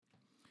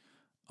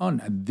On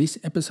this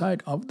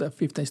episode of the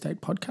Fifth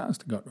Estate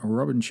podcast, I've got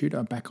Robyn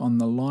Chuter back on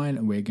the line,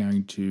 and we're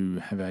going to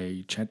have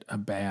a chat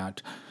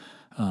about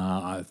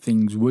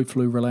things word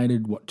flu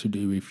related, what to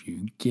do if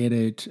you get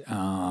it,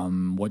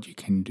 what you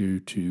can do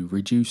to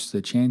reduce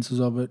the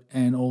chances of it,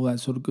 and all that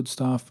sort of good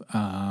stuff.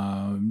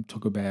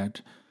 Talk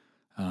about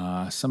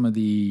some of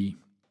the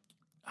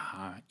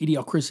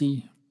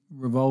idiocracy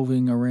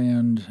revolving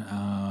around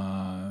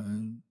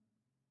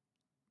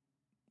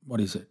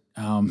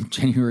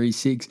January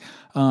 6th,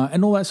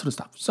 and all that sort of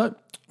stuff. So,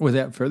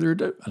 without further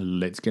ado,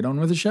 let's get on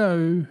with the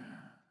show.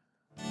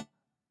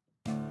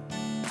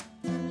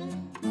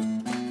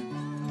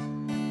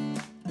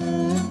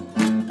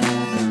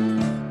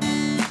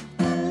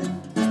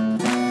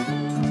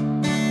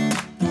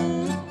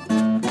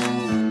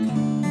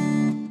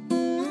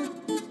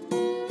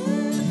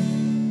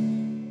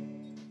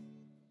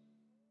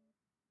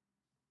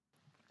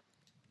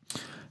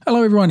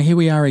 Hello everyone, here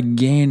we are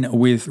again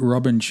with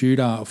Robyn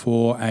Chuter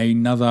for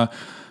another,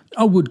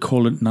 I would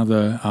call it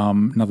another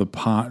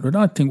part, but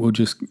I think we'll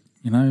just,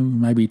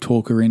 maybe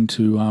talk her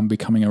into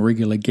becoming a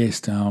regular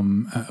guest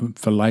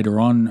for later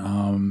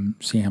on,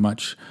 see how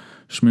much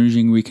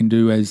schmoozing we can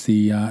do as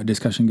the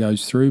discussion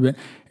goes through. But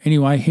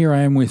anyway, here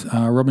I am with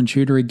Robyn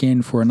Chuter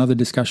again for another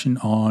discussion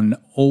on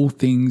all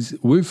things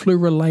word flu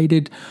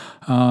related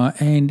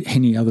and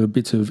any other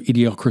bits of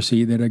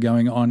idiocracy that are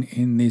going on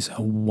in this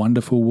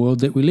wonderful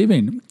world that we live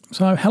in.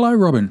 So, hello,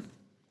 Robyn.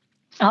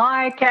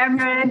 Hi,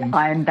 Cameron.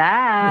 I'm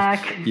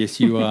back. Yes,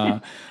 you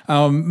are.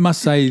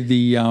 Must say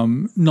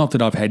not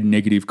that I've had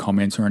negative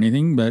comments or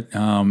anything, but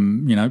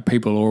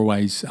people are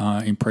always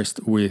impressed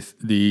with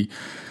the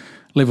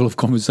level of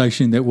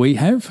conversation that we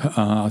have.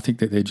 I think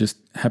that they're just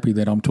happy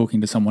that I'm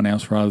talking to someone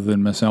else rather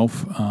than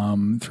myself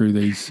through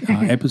these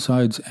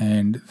episodes,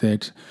 and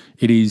that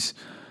it is,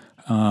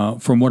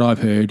 from what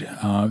I've heard,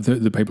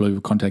 the people who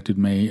have contacted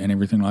me and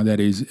everything like that,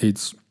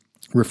 it's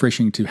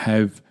refreshing to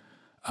have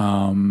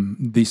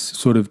this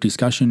sort of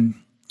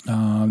discussion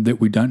that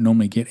we don't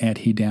normally get out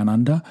here down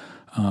under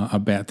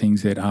about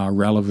things that are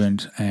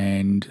relevant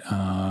and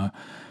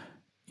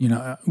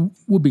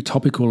would be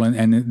topical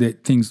and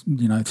that things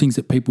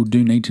that people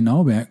do need to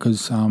know about,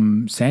 because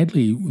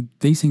sadly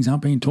these things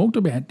aren't being talked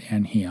about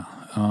down here.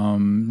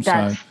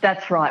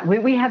 That's right.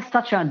 We have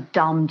such a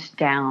dumbed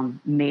down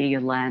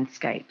media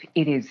landscape.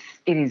 It is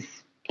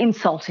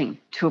insulting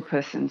to a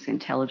person's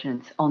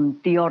intelligence. On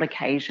the odd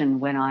occasion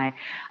when I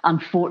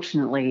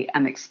unfortunately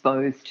am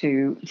exposed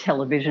to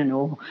television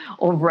or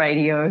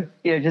radio,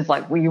 just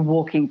like when you're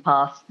walking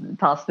past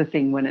the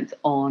thing when it's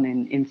on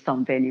in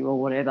some venue or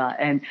whatever,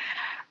 and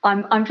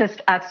I'm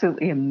just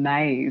absolutely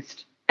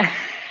amazed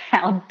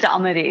how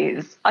dumb it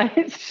is.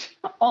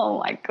 Oh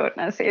my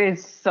goodness, it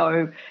is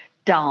so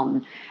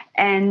dumb.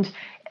 And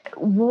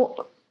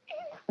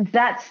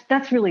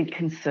that's really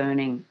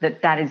concerning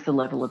that is the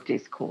level of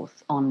discourse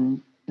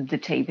on the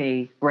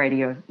TV,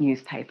 radio,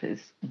 newspapers,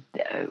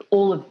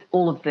 all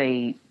of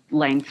the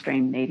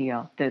mainstream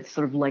media, the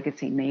sort of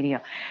legacy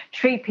media,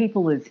 treat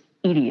people as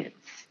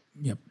idiots.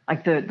 Yep.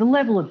 Like the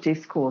level of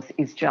discourse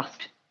is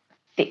just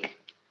thick.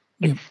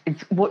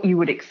 It's what you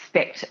would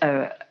expect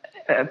a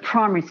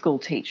primary school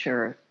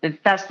teacher.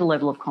 That's the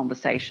level of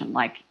conversation.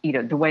 Like,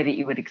 the way that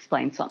you would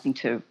explain something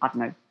to, I don't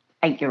know,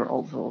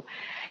 8-year-olds or,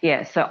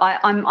 yeah. So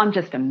I'm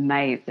just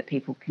amazed that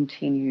people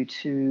continue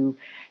to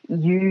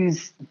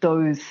use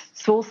those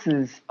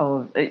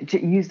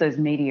use those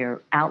media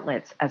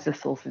outlets as a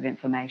source of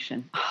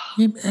information.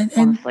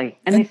 Honestly,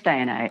 in this day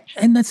and age.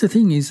 And that's the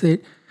thing, is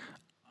that,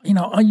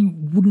 I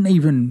wouldn't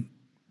even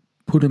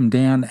put them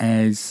down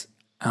as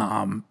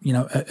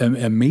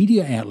a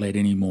media outlet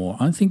anymore.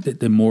 I think that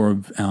they're more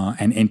of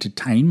an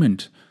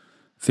entertainment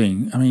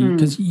thing. I mean,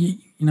 because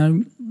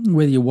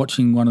whether you're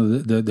watching one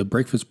of the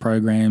breakfast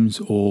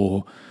programs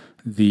or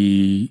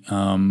the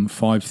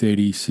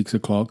 5:30, 6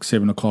 o'clock,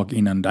 7 o'clock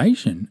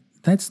inundation,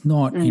 that's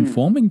not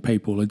informing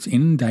people. It's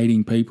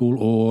inundating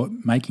people or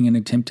making an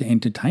attempt to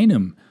entertain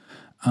them.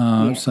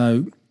 Yes.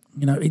 So,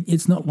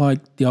 it's not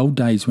like the old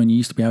days when you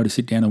used to be able to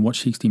sit down and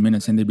watch 60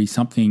 Minutes and there'd be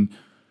something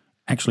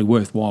actually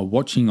worthwhile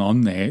watching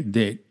on there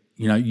that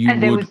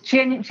there was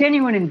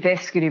genuine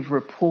investigative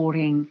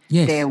reporting.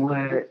 Yes.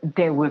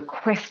 There were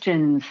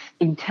questions,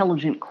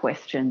 intelligent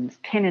questions,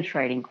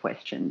 penetrating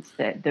questions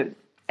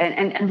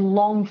and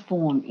long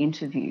form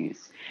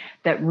interviews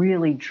that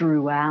really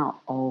drew out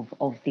of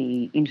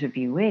the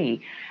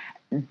interviewee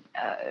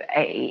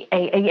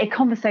a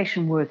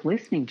conversation worth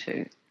listening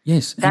to.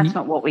 Yes, that's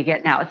not what we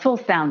get now. It's all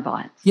sound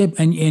bites. Yep,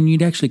 and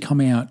you'd actually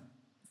come out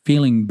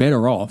feeling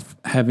better off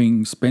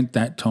having spent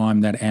that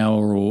time, that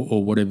hour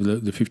or whatever,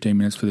 the 15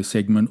 minutes for the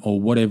segment or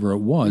whatever it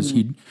was.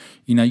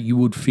 You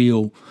would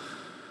feel,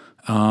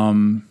 I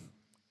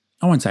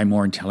won't say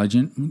more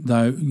intelligent,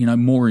 though,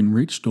 more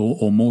enriched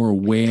or more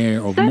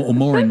aware or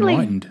more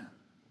enlightened.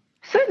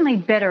 Certainly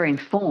better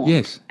informed.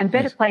 Yes. And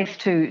better placed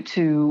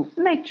to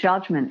make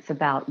judgments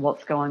about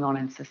what's going on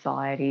in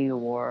society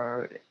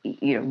or,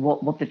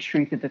 what the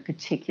truth of a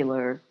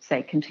particular,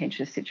 say,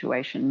 contentious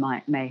situation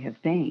may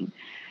have been.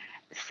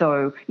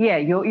 So, yeah,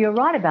 you're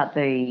right about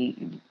the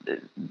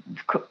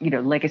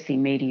legacy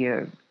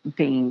media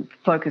being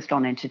focused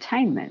on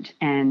entertainment.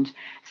 And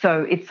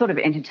so it's sort of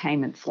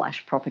entertainment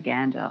 /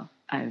 propaganda.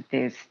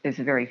 There's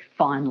a very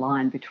fine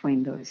line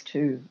between those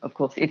two, of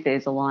course, if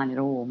there's a line at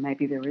all.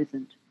 Maybe there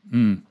isn't.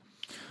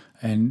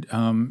 And,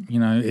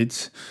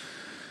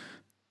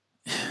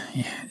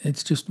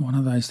 it's just one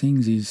of those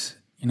things is,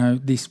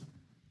 this,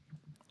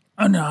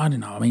 I don't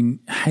know. I mean,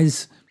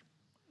 has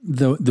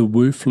the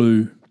Wu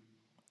flu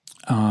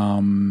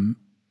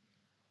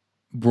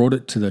brought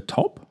it to the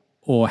top,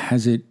 or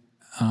has it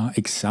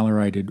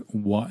accelerated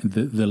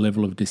the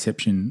level of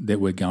deception that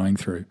we're going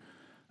through?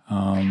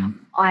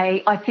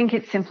 I think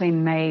it simply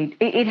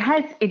it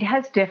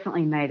has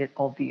definitely made it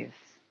obvious.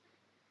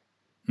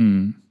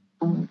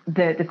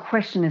 The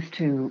question as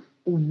to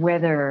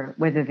whether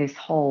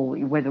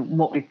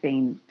what we've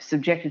been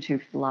subjected to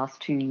for the last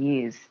 2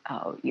 years,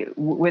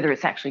 whether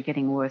it's actually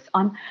getting worse,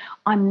 I'm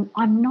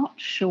not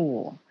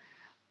sure.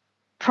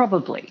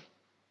 Probably.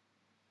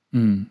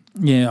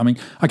 Yeah, I mean,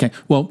 okay.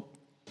 Well,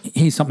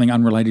 here's something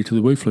unrelated to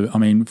the Wu flu. I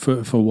mean,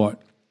 for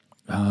what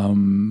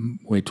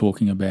we're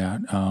talking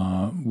about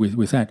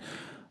with that,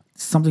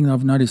 something that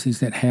I've noticed is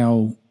that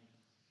how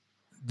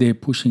they're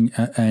pushing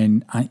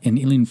an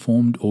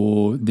ill-informed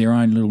or their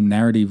own little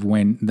narrative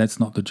when that's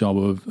not the job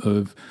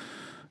of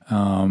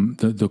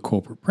the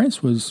corporate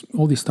press, was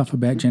all this stuff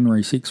about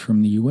January 6th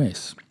from the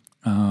US.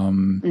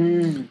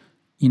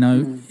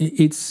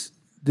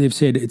 They've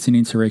said it's an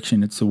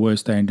insurrection, it's the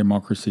worst day in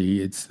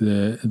democracy, it's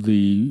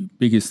the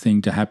biggest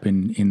thing to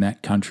happen in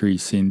that country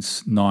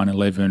since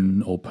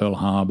 9/11 or Pearl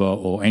Harbor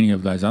or any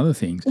of those other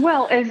things.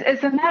 Well,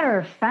 as a matter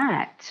of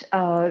fact,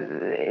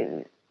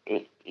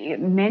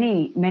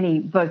 many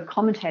both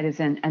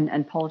commentators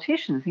and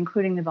politicians,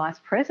 including the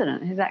Vice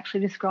President, has actually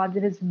described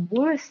it as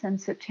worse than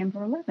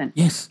September 11.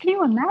 Yes. Can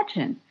you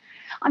imagine?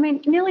 I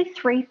mean, nearly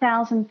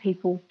 3,000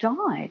 people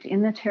died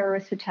in the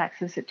terrorist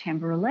attacks of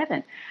September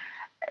 11.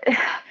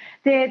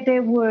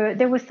 There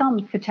were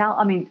some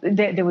fatality. I mean,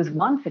 there was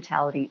one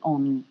fatality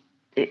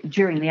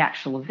during the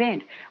actual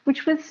event,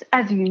 which was,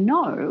 as you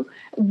know,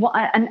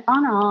 an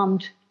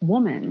unarmed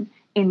woman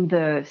in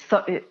the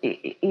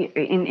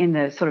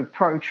sort of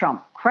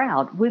pro-Trump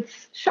crowd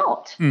was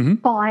shot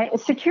by a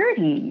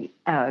security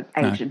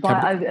agent,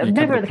 by a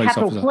member of the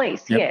Capitol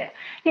Police. Yep.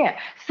 Yeah.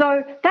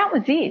 So that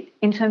was it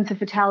in terms of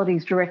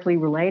fatalities directly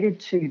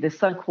related to the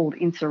so-called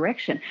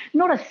insurrection.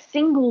 Not a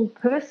single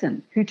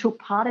person who took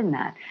part in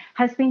that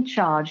has been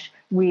charged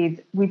with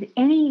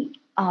any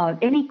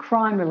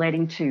crime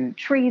relating to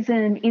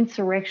treason,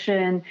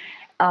 insurrection.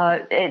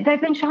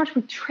 They've been charged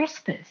with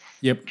trespass.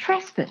 Yep.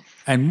 Trespass.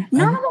 And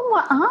none of them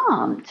were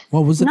armed.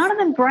 What was it? None of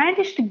them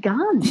brandished a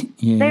gun.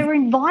 Yeah. They were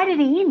invited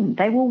in.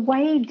 They were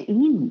waved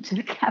in to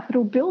the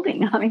Capitol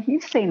building. I mean,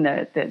 you've seen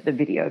the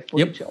video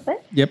footage of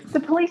it. Yep. The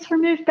police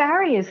removed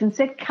barriers and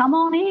said, "Come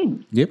on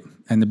in." Yep.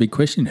 And the big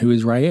question: who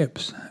is Ray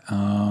Epps?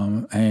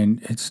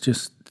 And it's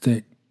just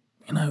that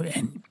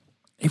and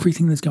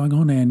everything that's going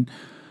on, and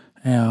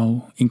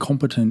our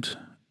incompetent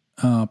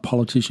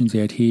politicians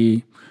out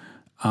here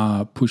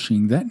are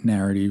pushing that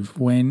narrative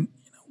when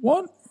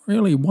why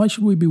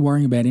should we be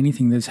worrying about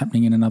anything that's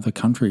happening in another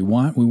country?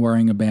 Why aren't we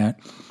worrying about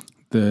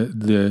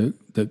the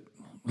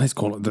let's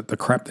call it the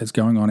crap that's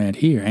going on out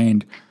here?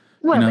 And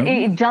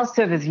it does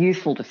serve as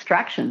useful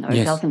distraction, though,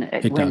 yes, doesn't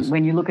it? It does.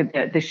 When you look at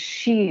the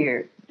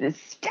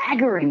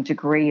staggering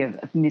degree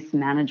of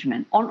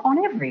mismanagement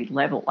on every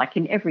level, like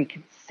in every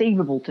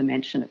conceivable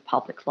dimension of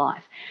public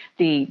life,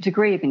 the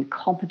degree of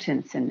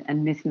incompetence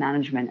and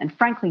mismanagement and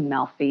frankly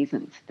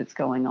malfeasance that's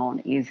going on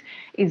is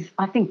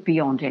I think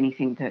beyond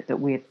anything that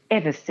we've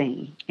ever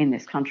seen in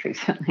this country,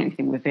 certainly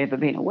anything we've ever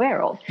been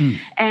aware of.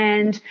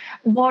 And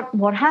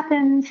what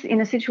happens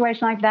in a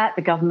situation like that?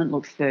 The government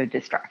looks for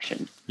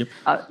distraction. Yep.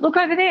 Look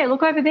over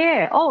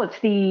there. Oh, it's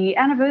the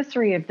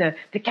anniversary of the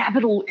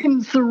Capitol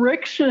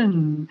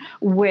insurrection,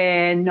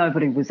 where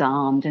nobody was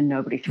armed and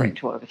nobody threatened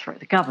to overthrow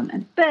the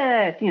government.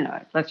 But,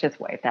 let's just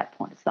wave that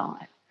point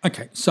aside.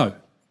 Okay, so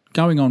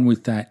going on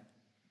with that,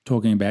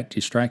 talking about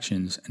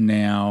distractions,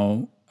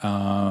 now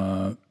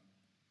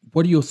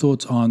what are your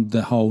thoughts on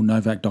the whole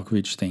Novak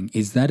Djokovic thing?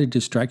 Is that a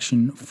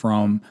distraction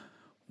from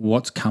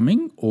what's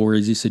coming, or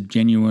is this a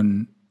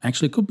genuine,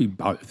 actually it could be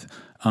both,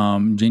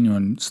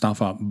 genuine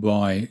stuff up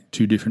by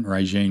two different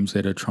regimes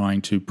that are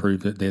trying to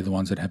prove that they're the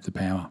ones that have the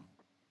power?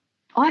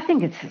 I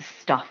think it's a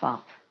stuff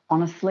up,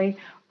 honestly.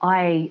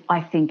 I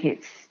think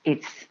it's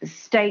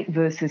state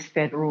versus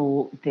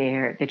federal.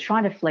 They're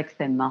trying to flex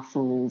their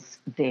muscles.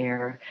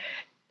 They're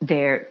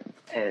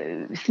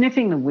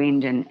sniffing the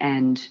wind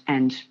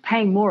and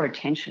paying more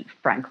attention,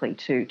 frankly,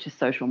 to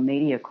social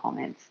media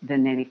comments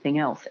than anything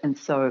else. And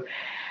so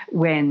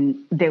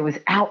when there was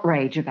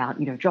outrage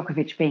about,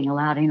 Djokovic being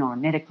allowed in on a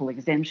medical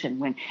exemption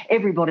when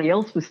everybody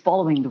else was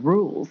following the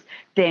rules,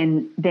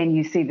 then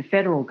you see the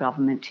federal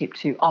government tip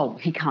to, oh,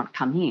 he can't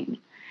come in.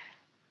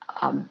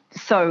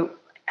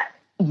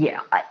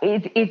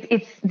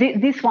 It's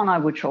this one I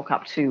would chalk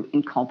up to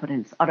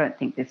incompetence. I don't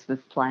think this was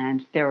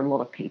planned. There are a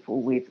lot of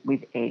people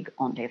with egg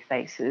on their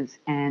faces,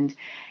 and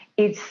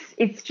it's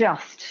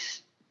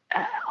just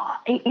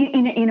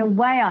in a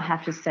way, I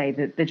have to say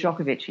that the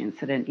Djokovic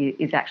incident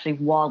is actually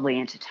wildly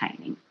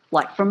entertaining.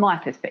 Like, from my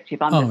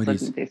perspective, I'm just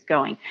looking at this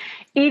going,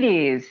 it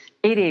is.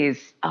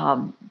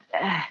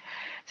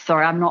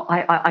 Sorry, I'm not.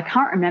 I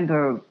can't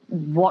remember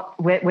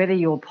whether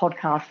your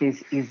podcast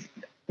is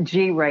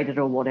G-rated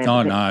or whatever.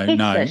 Oh, no.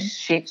 It's a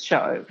shit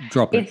show.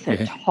 Drop it. It's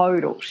a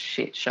total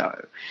shit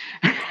show.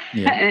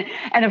 Yeah.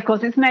 and of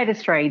course, it's made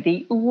Australia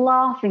the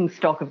laughing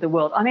stock of the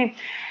world. I mean,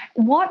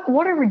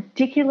 what a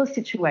ridiculous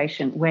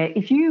situation where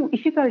if you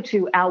go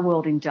to Our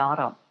World in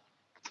Data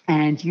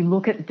and you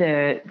look at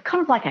the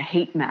kind of like a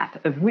heat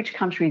map of which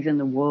countries in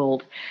the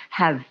world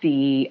have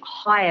the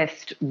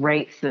highest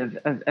rates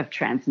of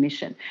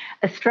transmission,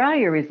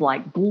 Australia is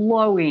like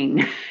glowing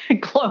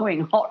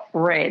hot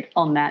red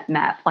on that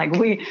map. Like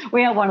we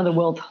are one of the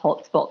world's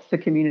hotspots for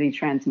community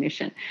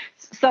transmission.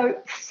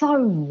 So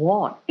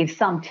what if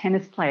some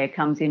tennis player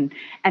comes in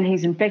and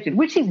he's infected,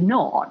 which he's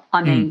not.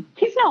 I mean,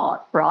 he's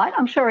not, right?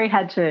 I'm sure he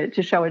had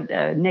to show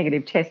a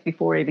negative test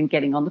before even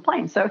getting on the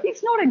plane. So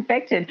he's not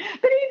infected.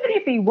 But even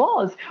if he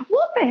was,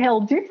 what the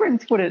hell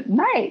difference would it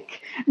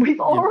make? We've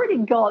already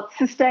got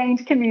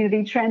sustained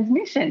community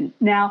transmission.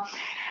 Now,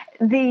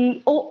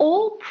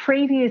 all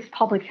previous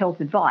public health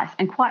advice,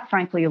 and quite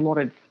frankly, a lot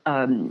of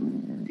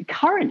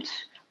current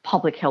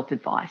public health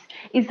advice,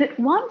 is that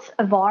once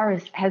a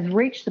virus has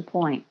reached the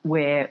point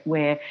where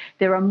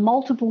there are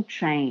multiple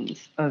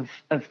chains of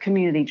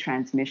community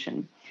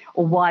transmission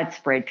or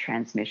widespread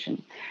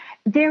transmission,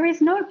 there is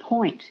no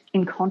point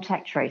in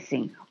contact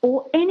tracing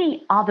or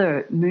any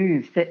other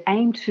move that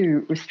aim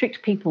to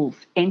restrict people's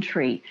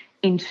entry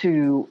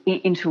into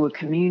a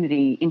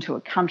community, into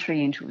a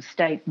country, into a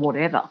state,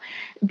 whatever.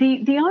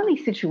 The only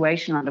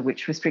situation under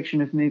which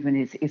restriction of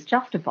movement is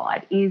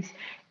justified is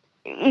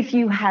if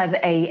you have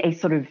a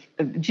sort of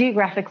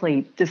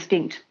geographically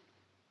distinct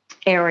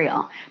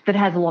area that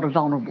has a lot of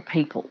vulnerable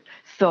people.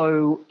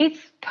 So it's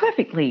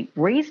perfectly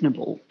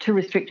reasonable to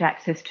restrict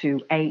access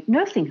to a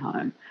nursing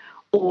home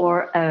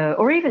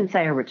or even,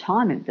 say, a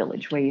retirement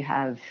village where you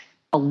have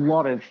a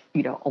lot of,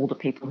 older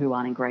people who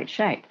aren't in great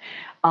shape.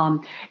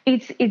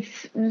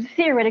 It's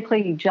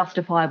theoretically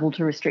justifiable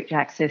to restrict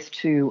access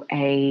to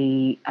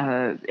a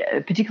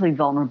particularly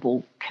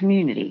vulnerable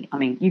community. I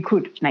mean, you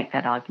could make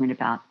that argument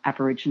about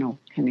Aboriginal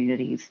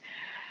communities,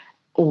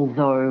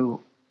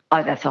 although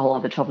that's a whole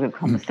other topic of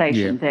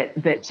conversation. Yeah.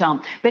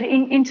 But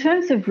in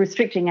terms of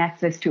restricting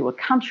access to a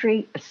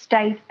country, a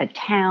state, a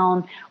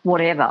town,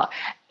 whatever,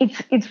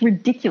 it's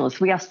ridiculous.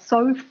 We are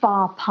so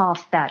far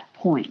past that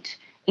point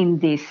in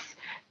this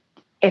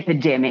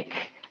epidemic,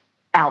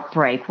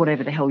 outbreak,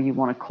 whatever the hell you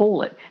want to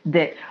call it,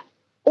 that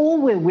all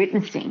we're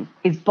witnessing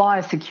is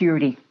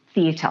biosecurity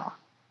theatre.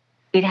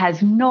 It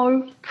has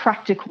no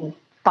practical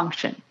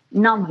function,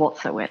 none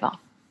whatsoever.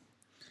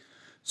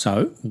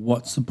 So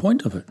what's the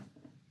point of it?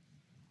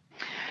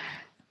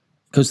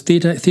 Because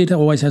theatre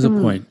always has a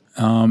point.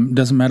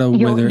 Doesn't matter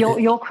whether...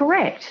 You're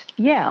correct,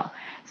 yeah.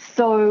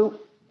 So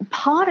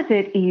part of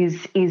it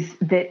is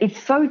that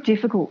it's so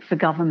difficult for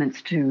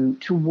governments to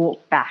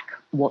walk back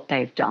what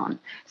they've done.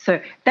 So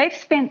they've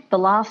spent the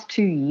last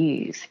 2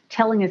 years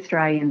telling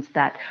Australians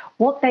that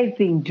what they've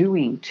been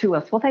doing to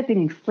us, what they've been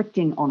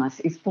inflicting on us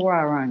is for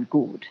our own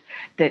good,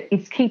 that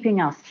it's keeping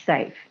us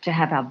safe to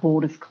have our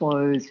borders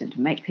closed and to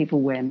make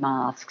people wear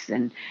masks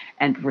and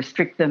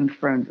restrict their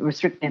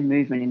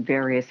movement in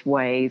various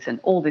ways and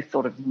all this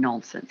sort of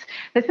nonsense.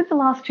 They've spent the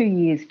last 2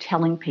 years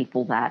telling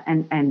people that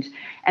and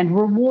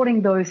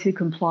rewarding those who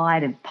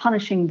complied and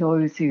punishing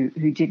those who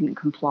didn't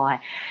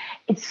comply.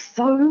 It's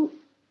so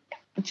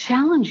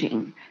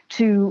challenging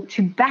to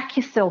back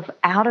yourself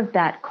out of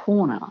that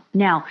corner.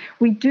 Now,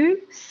 we do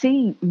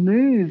see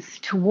moves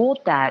toward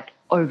that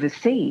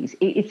overseas.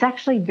 It's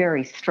actually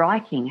very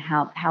striking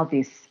how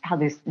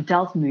this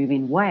does move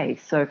in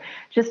waves. So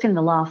just in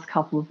the last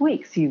couple of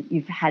weeks,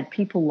 you've had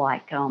people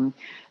like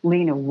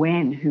Lena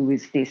Wen, who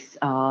is this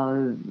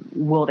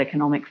World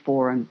Economic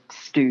Forum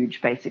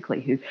stooge, basically,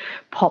 who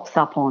pops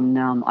up on,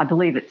 I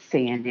believe it's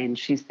CNN.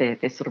 She's their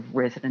sort of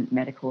resident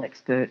medical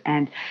expert.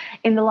 And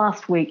in the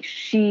last week,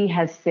 she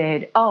has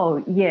said,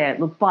 oh, yeah,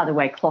 look, by the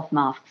way, cloth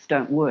masks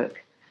don't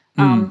work.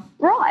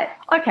 Right.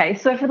 Okay.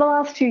 So for the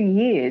last 2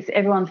 years,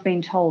 everyone's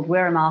been told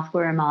wear a mask,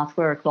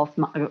 wear a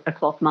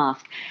cloth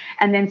mask.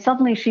 And then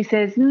suddenly she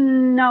says,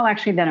 no,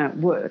 actually they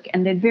don't work.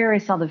 And then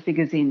various other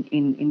figures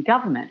in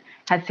government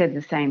have said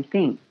the same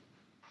thing.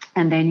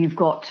 And then you've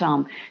got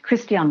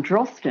Christian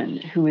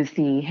Drosten, who is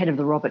the head of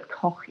the Robert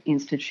Koch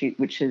Institute,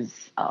 which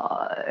is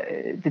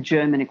the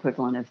German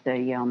equivalent of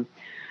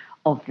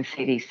the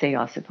CDC,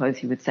 I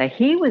suppose you would say.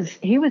 He was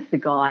the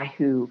guy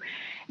who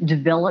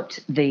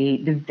developed the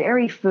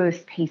very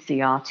first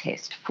PCR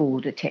test for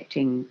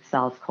detecting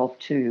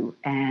SARS-CoV-2,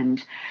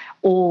 and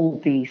all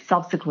the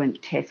subsequent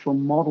tests were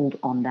modelled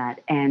on that.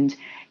 And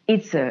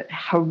it's a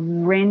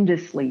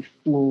horrendously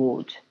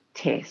flawed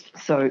test.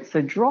 So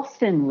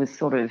Drosten was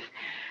sort of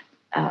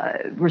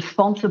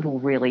responsible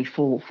really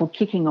for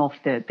kicking off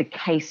the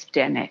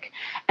case-demic.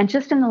 And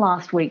just in the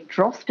last week,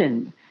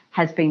 Drosten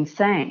has been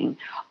saying,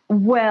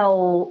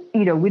 well,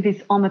 with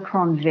this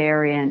Omicron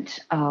variant,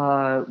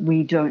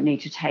 we don't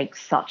need to take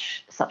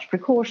such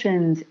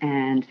precautions,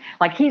 and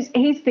like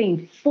he's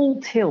been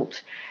full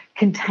tilt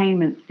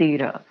containment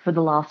theatre for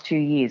the last 2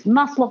 years.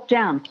 Must lock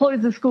down,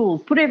 close the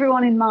schools, put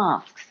everyone in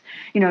masks,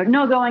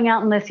 no going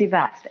out unless you're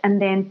vaxxed.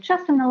 And then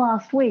just in the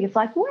last week, it's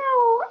like,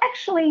 well,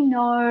 actually,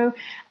 no,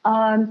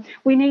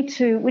 we need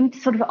to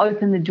sort of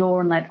open the door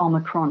and let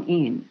Omicron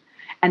in.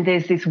 And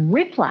there's this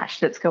whiplash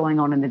that's going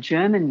on in the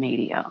German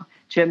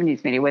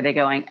news media, where they're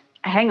going,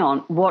 hang on,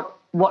 what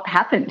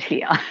happened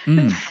here?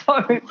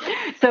 So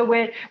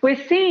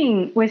we're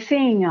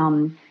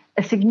seeing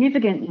a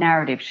significant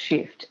narrative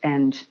shift,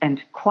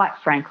 and quite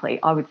frankly,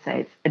 I would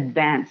say it's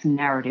advanced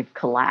narrative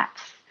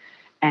collapse.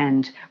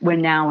 And we're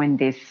now in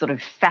this sort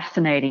of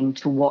fascinating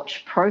to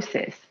watch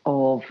process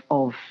of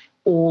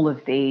all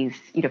of these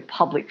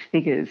public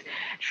figures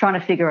trying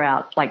to figure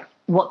out, like,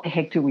 what the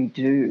heck do we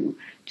do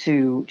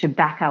to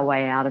back our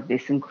way out of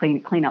this and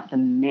clean up the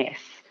mess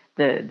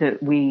that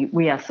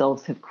we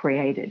ourselves have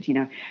created.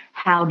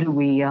 How do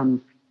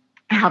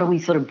we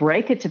sort of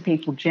break it to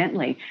people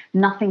gently?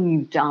 Nothing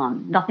you've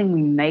done, nothing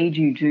we made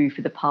you do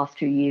for the past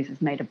 2 years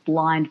has made a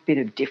blind bit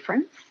of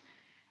difference.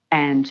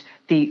 And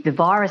the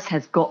virus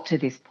has got to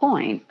this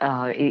point.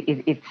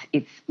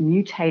 It's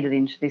mutated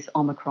into this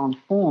Omicron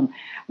form,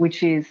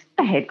 which is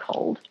a head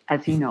cold,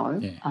 as you know.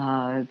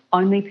 Yeah.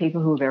 Only people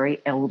who are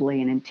very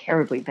elderly and in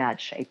terribly bad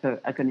shape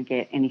are going to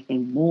get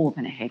anything more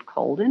than a head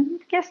cold. And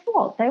guess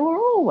what? They were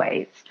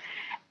always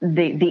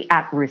the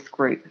at-risk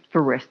group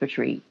for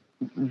respiratory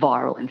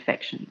viral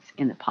infections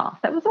in the past.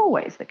 That was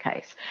always the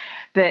case.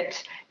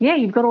 But yeah,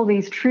 you've got all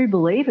these true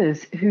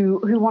believers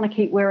who want to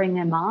keep wearing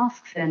their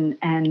masks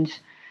and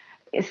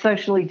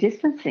socially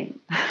distancing.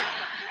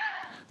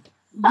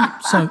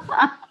 So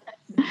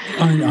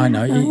I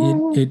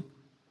know it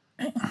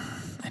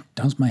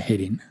does my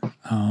head in,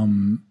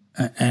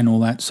 and all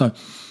that. So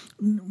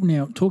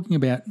now, talking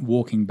about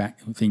walking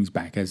things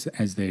back as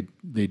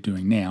they're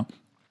doing now,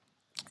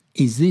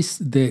 is this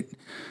that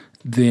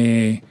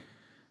they're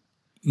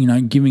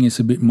giving us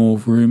a bit more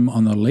room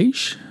on the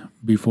leash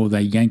before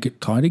they yank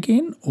it tight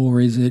again, or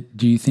is it?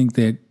 Do you think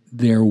that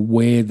they're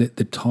aware that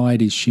the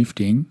tide is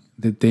shifting,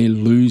 that they're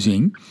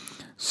losing,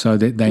 so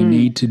that they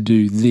need to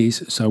do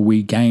this so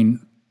they gain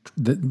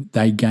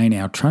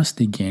our trust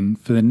again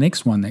for the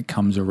next one that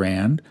comes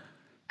around,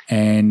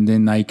 and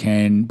then they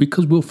can,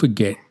 because we'll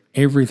forget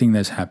everything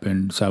that's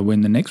happened. So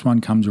when the next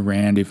one comes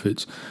around, if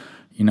it's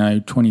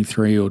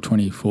 23 or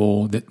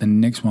 24, that the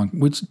next one,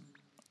 which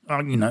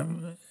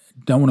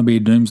don't want to be a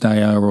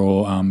doomsdayer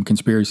or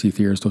conspiracy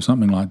theorist or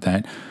something like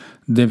that,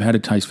 they've had a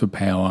taste for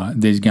power.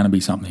 There's going to be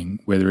something,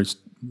 whether it's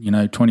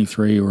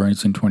 23 or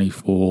it's in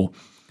 24.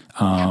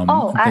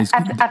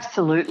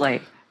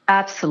 Absolutely.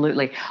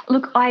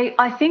 Look,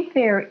 I think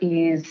there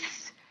is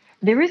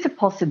a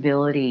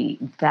possibility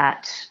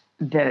that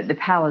the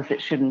powers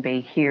that shouldn't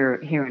be here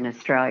in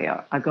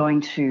Australia are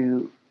going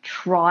to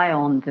try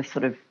on the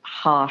sort of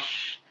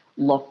harsh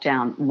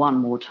lockdown one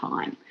more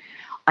time.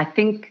 I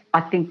think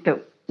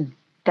that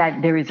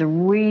there is a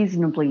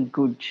reasonably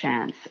good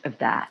chance of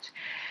that.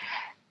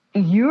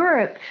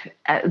 Europe,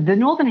 the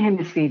Northern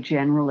Hemisphere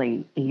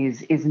generally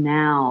is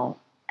now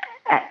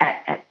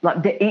at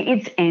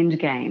its end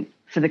game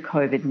for the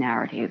COVID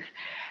narrative.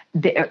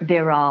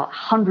 There are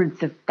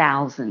hundreds of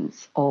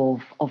thousands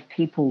of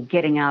people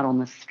getting out on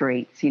the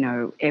streets,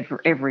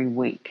 every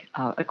week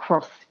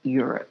across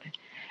Europe.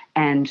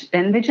 And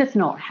they're just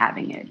not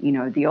having it.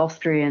 The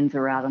Austrians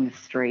are out on the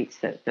streets,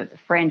 the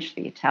French,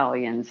 the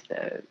Italians,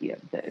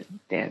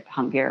 the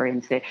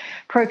Hungarians, they're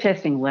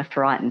protesting left,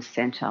 right and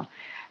centre.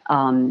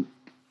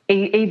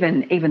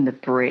 Even the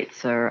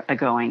Brits are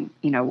going,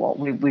 what,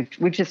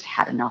 we've just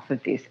had enough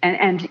of this.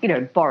 And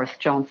Boris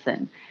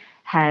Johnson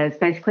has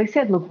basically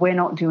said, look, we're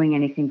not doing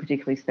anything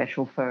particularly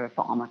special for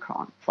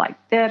Omicron. It's like,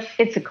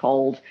 it's a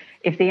cold.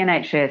 If the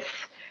NHS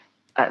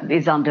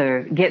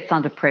gets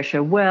under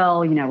pressure,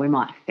 well, we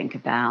might think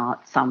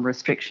about some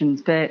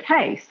restrictions, but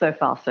hey, so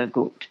far so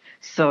good.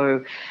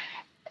 So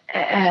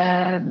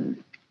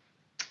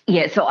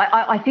so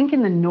I think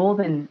in the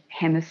Northern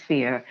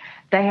Hemisphere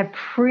they have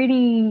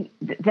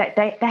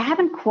they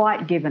haven't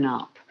quite given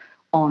up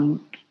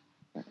on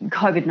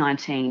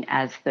COVID-19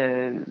 as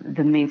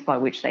the means by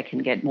which they can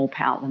get more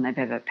power than they've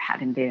ever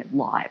had in their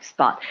lives.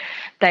 But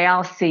they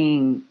are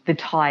seeing the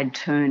tide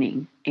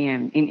turning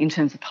in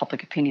terms of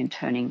public opinion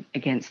turning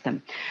against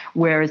them.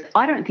 Whereas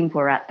I don't think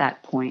we're at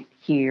that point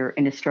here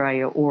in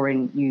Australia or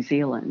in New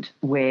Zealand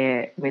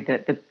where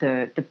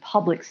the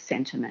public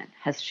sentiment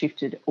has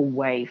shifted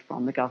away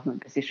from the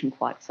government position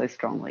quite so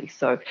strongly.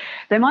 So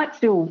there might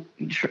be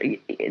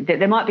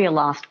a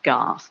last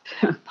gasp,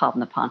 pardon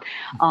the pun,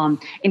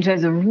 in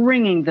terms of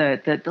wringing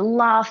the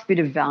last bit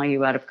of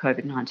value out of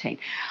COVID-19.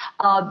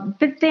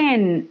 But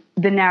then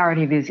the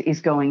narrative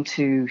is going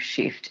to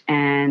shift,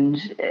 and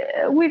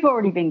we've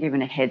already been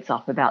given a heads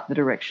up about the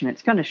direction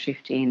it's going to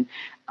shift in.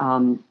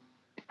 I'm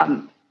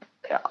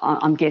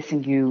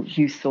guessing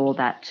you saw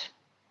that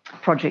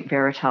Project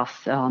Veritas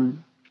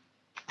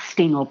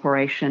sting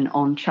operation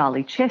on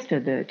Charlie Chester,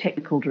 the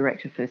technical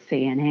director for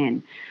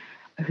CNN,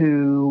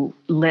 who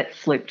let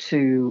slip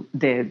to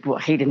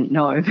he didn't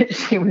know, but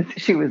she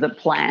was a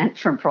plant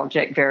from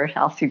Project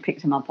Veritas who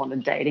picked him up on a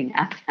dating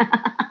app.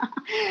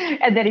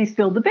 And then he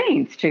spilled the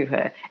beans to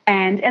her.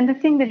 And the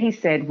thing that he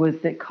said was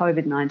that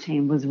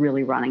COVID-19 was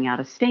really running out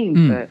of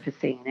steam for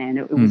CNN.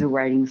 It was a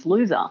ratings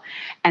loser.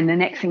 And the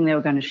next thing they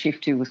were going to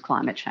shift to was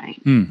climate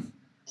change.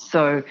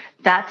 So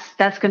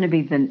that's going to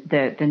be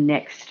the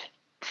next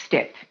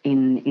step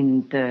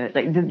in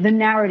the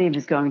narrative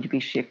is going to be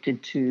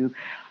shifted to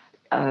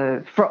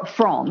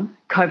from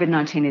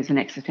COVID-19 is an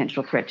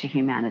existential threat to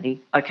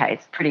humanity. Okay,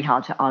 it's pretty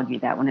hard to argue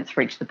that when it's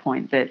reached the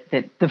point that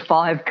the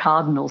 5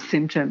 cardinal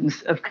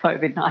symptoms of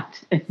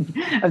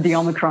COVID-19, of the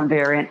Omicron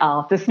variant,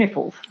 are the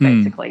sniffles,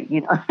 basically,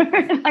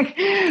 like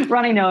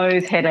runny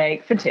nose,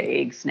 headache,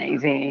 fatigue,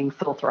 sneezing,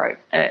 sore throat.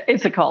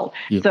 It's a cold.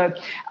 Yep.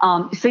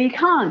 So you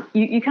can't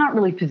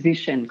really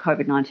position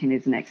COVID-19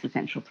 as an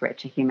existential threat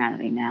to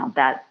humanity now.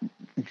 That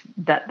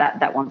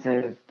one's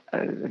a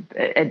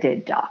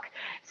dead duck.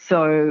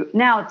 So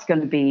now it's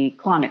going to be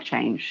climate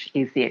change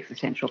is the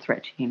existential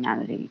threat to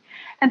humanity.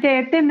 And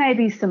there may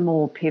be some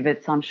more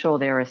pivots. I'm sure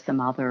there are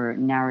some other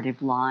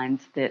narrative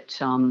lines that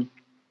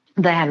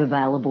they have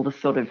available to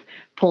sort of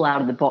pull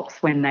out of the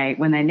box when they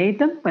need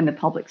them, when the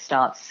public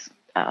starts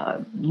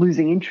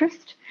losing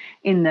interest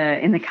in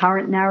the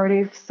current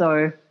narrative.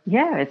 So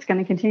yeah, it's going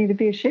to continue to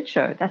be a shit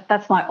show.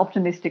 That's my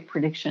optimistic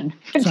prediction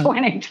for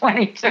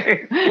 2022.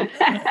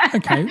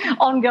 Okay.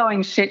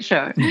 Ongoing shit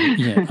show.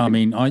 Yeah, I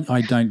mean,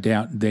 I don't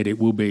doubt that it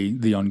will be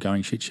the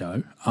ongoing shit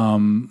show.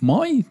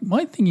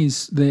 My thing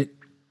is that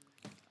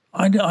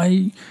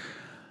I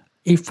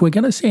if we're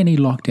going to see any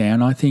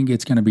lockdown, I think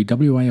it's going to be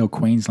WA or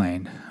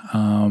Queensland.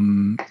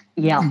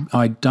 Yeah.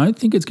 I don't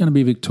think it's going to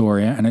be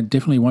Victoria, and it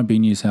definitely won't be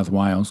New South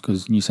Wales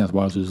because New South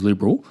Wales is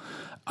Liberal.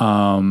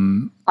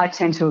 I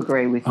tend to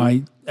agree with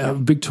you.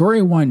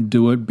 Victoria won't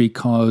do it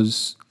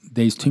because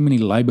there's too many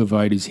Labor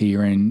voters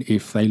here, and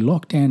if they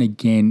lock down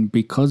again,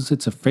 because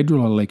it's a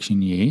federal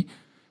election year,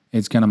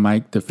 it's going to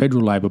make the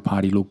federal Labor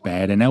Party look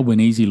bad and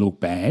Albanese look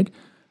bad.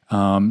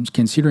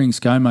 Considering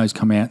ScoMo's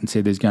come out and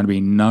said there's going to be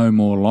no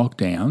more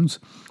lockdowns,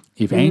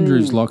 if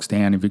Andrews locks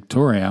down in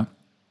Victoria,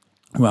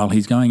 well,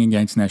 he's going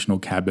against National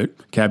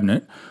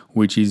Cabinet,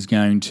 which is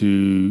going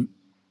to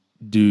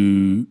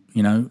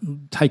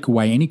take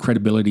away any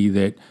credibility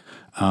that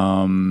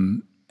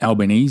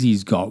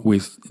Albanese's got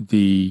with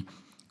the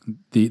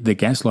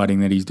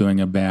gaslighting that he's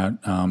doing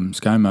about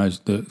ScoMo's,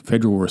 the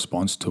federal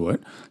response to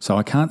it. So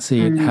I can't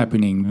see it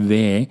happening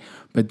there.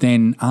 But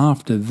then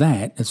after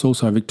that, it's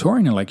also a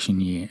Victorian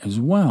election year as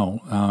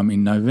well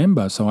in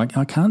November. So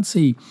I can't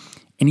see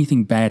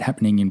anything bad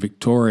happening in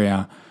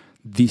Victoria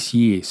this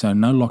year. So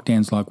no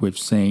lockdowns like we've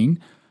seen.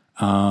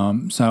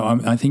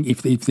 I think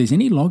if there's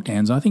any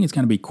lockdowns, I think it's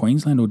going to be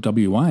Queensland or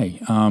WA.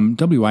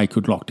 WA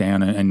could lock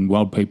down and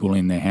weld people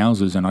in their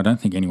houses, and I don't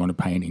think anyone would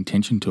pay any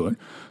attention to it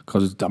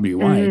because it's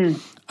WA.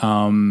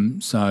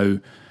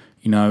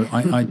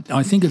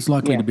 I think it's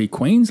likely to be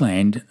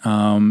Queensland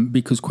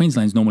because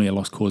Queensland's normally a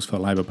lost cause for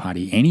the Labor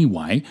Party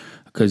anyway,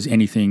 because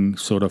anything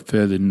sort of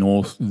further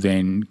north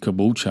than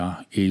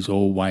Caboolture is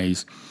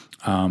always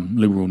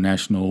Liberal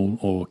National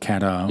or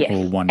Katter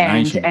or One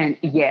Nation. And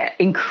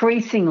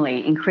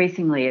increasingly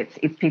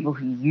it's people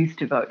who used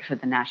to vote for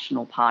the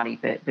National Party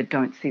but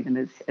don't see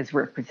them as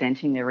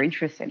representing their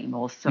interests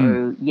anymore.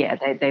 So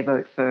they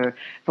vote for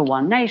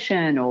One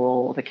Nation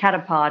or the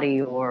Katter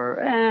Party, or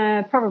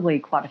probably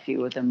quite a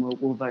few of them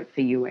will vote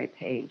for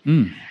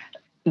UAP.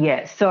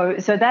 Yeah, so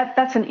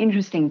that's an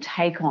interesting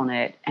take on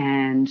it,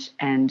 and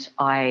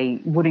I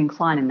would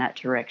incline in that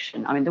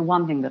direction. I mean, the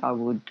one thing that I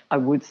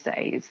would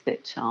say is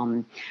that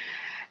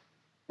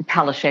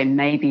Palaszczuk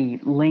may be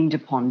leaned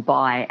upon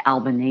by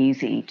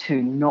Albanese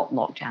to not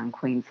lock down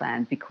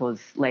Queensland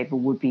because Labor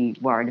would be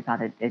worried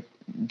about it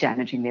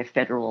damaging their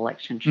federal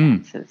election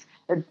chances.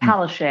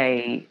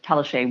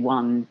 Palaszczuk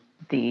won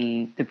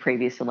the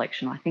previous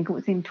election. I think it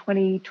was in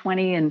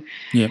 2020, and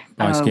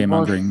by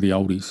scaremongering the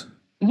oldies.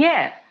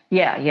 Yeah.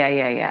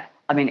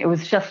 I mean, it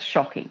was just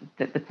shocking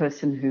that the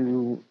person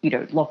who,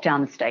 locked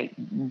down the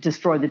state,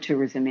 destroyed the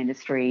tourism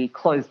industry,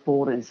 closed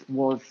borders,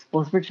 was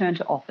returned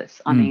to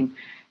office. I mean,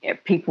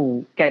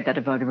 people gave that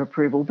a vote of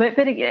approval. But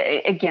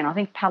again, I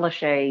think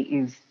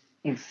Palaszczuk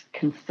is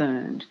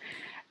concerned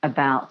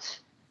about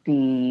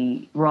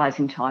the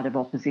rising tide of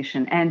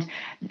opposition. And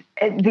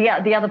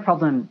the other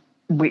problem,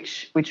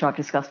 which I've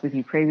discussed with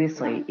you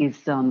previously, is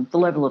the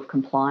level of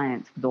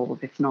compliance with all of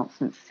this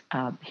nonsense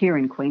here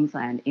in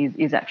Queensland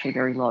is actually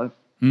very low.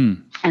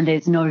 And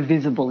there's no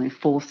visible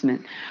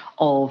enforcement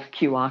of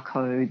QR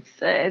codes.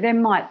 There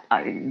might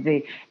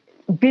the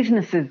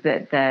businesses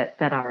that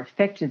are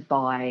affected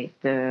by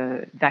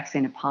the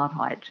vaccine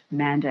apartheid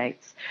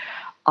mandates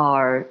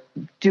are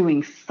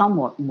doing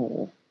somewhat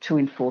more to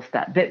enforce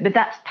that, but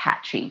that's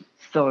patchy.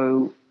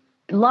 So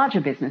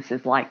larger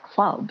businesses like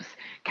clubs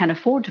can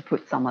afford to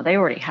put someone. They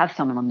already have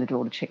someone on the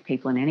door to check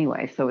people in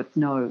anyway, so it's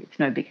no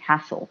big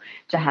hassle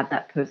to have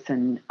that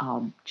person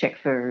check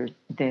for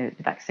the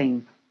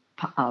vaccine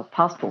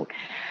passport.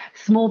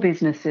 Small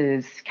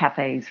businesses,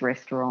 cafes,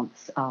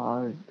 restaurants,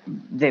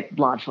 they're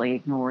largely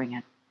ignoring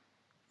it.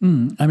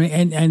 I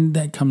mean, and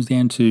that comes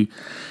down to,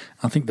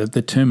 I think, that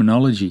the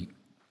terminology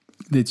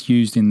that's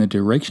used in the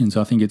directions.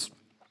 I think it's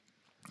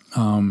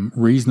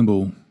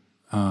reasonable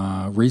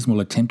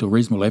attempt or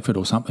reasonable effort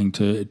or something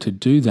to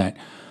do that.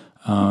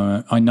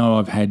 I know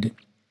I've had,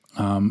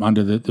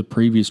 under the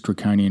previous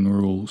draconian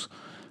rules,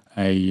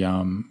 a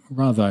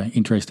rather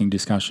interesting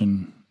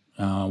discussion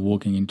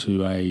walking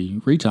into a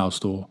retail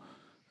store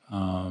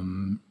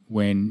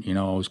when,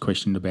 I was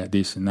questioned about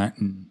this and that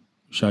and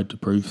showed to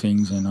prove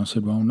things, and I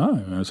said, well, no.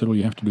 And I said, all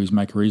you have to do is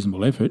make a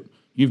reasonable effort.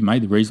 You've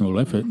made the reasonable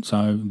effort,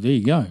 so there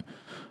you go.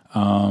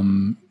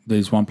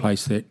 There's one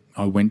place that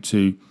I went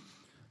to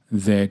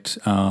that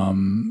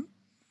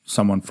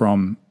someone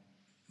from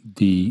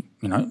the,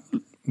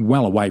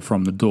 well away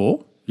from the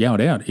door yelled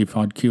out if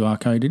I'd QR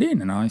coded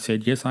in, and I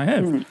said, yes, I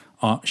have.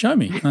 Show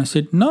me. And I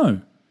said,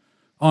 no,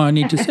 I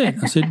need to see it.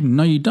 I said,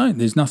 no, you don't.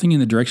 There's nothing in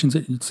the directions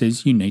that it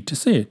says you need to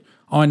see it.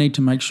 I need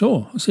to make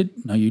sure. I said,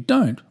 no, you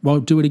don't. Well,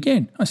 do it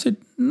again. I said,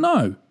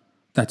 no,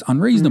 that's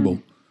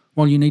unreasonable.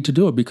 Well, you need to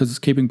do it because it's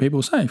keeping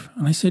people safe.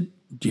 And I said,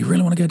 do you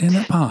really want to go down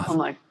that path? Oh,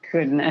 my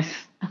goodness.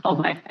 Oh,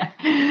 my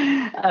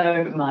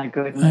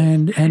goodness.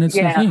 And it's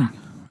the thing.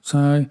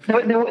 So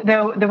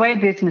the way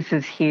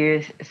businesses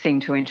here seem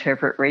to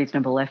interpret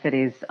reasonable effort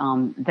is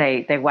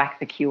they whack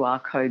the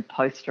QR code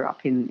poster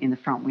up in the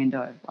front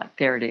window, like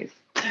there it is.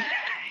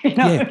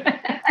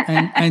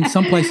 Yeah, and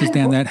some places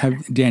down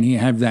here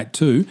have that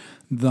too.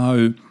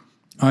 Though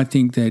I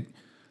think that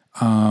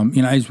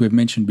as we've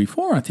mentioned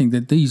before, I think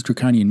that these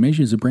draconian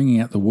measures are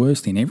bringing out the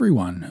worst in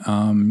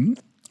everyone.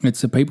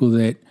 It's the people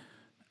that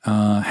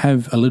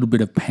have a little bit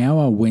of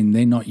power when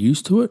they're not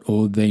used to it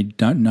or they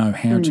don't know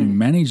how to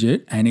manage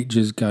it, and it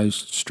just goes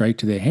straight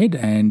to their head,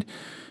 and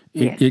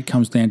it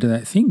comes down to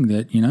that thing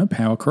that,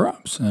 power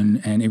corrupts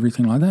and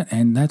everything like that.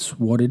 And that's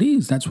what it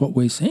is. That's what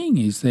we're seeing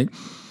is that,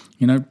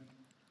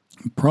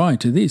 prior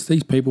to this,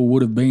 these people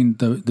would have been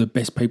the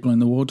best people in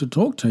the world to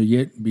talk to,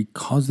 yet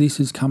because this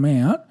has come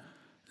out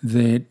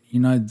that,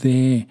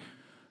 they're,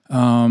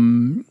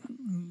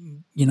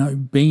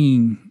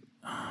 being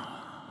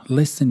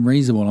less than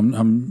reasonable. I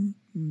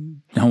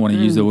don't want to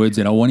use the words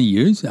that I want to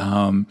use,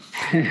 but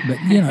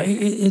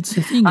it's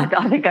the thing.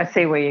 I think I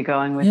see where you're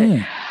going with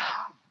it.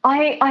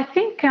 I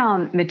think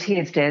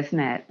Matthias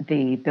Desmet,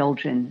 the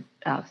Belgian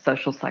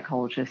social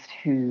psychologist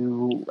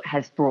who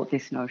has brought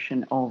this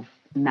notion of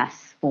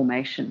mass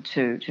formation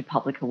to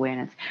public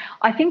awareness,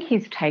 I think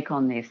his take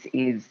on this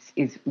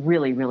is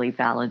really, really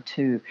valid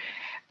too,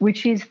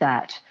 which is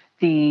that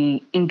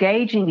the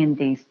engaging in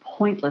these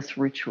pointless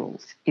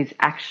rituals is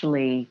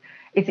actually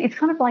it's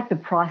kind of like the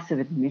price of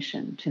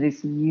admission to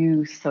this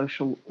new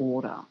social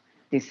order,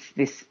 this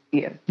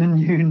the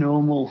new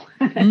normal.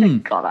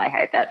 God, I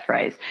hate that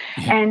phrase.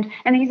 Yeah.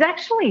 And he's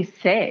actually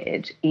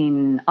said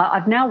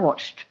I've now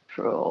watched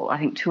I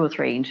think 2 or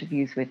 3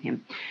 interviews with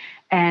him,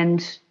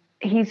 and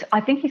I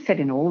think he said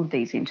in all of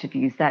these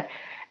interviews that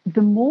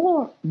the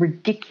more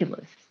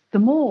ridiculous, the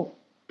more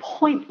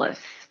pointless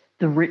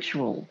the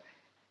ritual,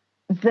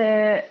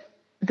 the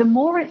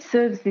more it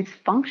serves this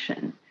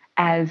function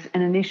as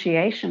an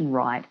initiation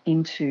rite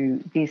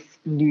into this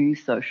new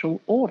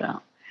social order.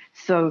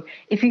 So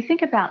if you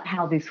think about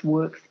how this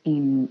works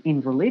in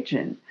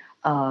religion,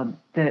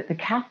 the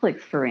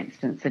Catholics, for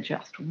instance, are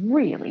just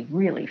really,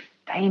 really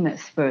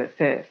famous for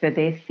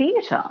their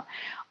theatre.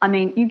 I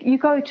mean, you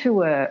go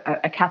to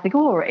a Catholic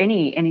or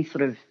any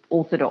sort of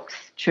Orthodox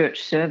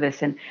church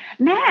service, and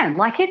man,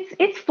 like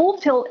it's full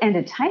tilt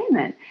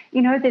entertainment.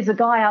 There's a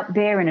guy up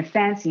there in a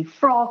fancy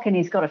frock, and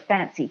he's got a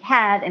fancy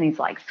hat, and he's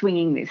like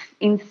swinging this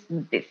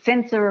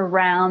censer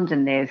around,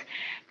 and there's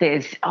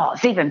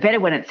it's even better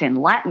when it's in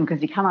Latin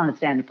because you can't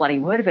understand the bloody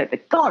word of it,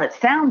 but God, it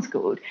sounds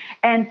good.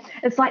 And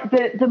it's like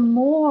the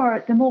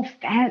more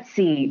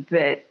fancy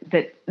but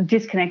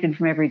disconnected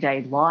from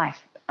everyday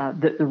life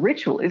the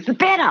ritual is, the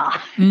better.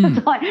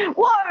 It's like,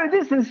 whoa,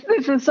 this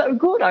is so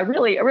good. I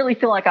really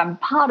feel like I'm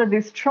part of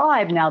this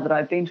tribe now that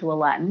I've been to a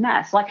Latin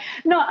mass. Like,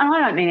 no, and I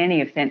don't mean any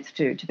offence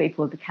to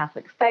people of the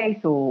Catholic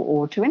faith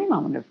or to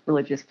anyone of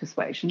religious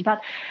persuasion,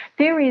 but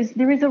there is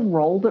a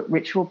role that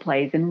ritual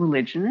plays in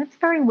religion. It's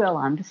very well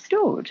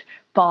understood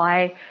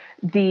by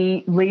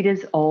the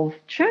leaders of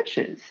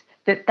churches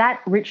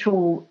that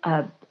ritual.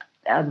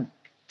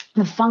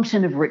 The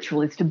function of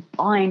ritual is to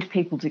bind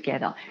people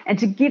together and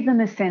to give them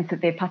a sense that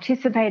they're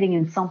participating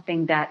in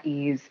something that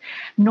is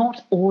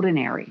not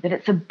ordinary, that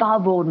it's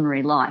above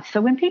ordinary life.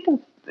 So when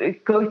people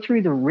go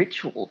through the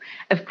ritual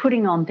of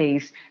putting on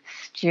these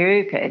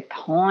stupid,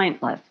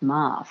 pointless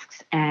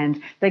masks, and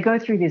they go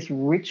through this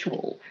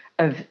ritual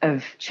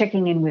of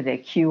checking in with their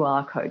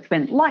QR codes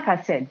when, like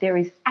I said, there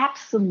is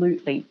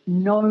absolutely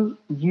no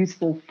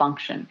useful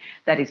function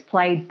that is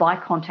played by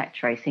contact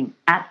tracing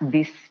at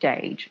this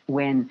stage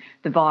when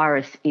the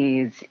virus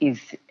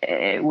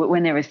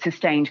when there is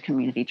sustained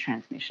community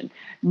transmission.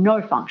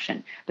 No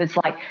function. But it's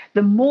like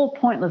the more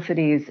pointless it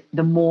is,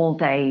 the more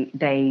they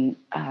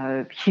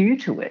hew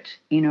to it.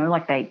 You know,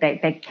 like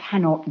they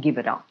cannot give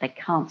it up. They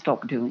can't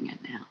stop doing it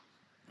now.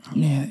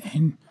 Yeah,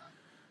 and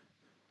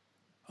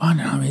I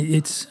know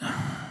it's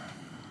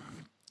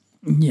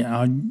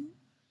yeah.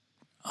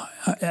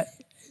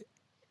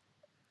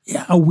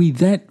 Are we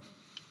that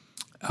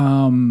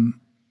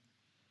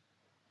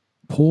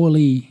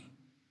poorly?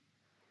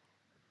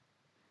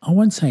 I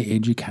won't say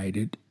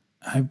educated.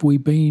 Have we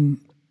been?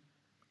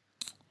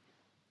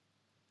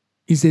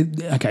 Is there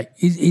okay?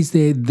 Is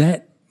there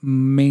that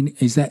many?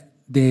 Is that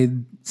there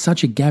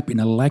such a gap in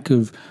a lack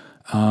of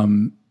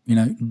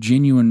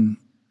genuine,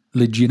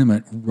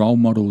 legitimate role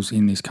models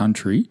in this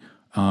country?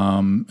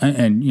 And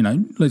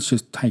let's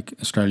just take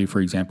Australia, for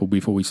example,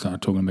 before we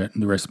start talking about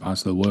the rest of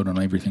parts of the world and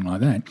everything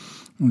like that,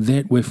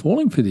 that we're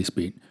falling for this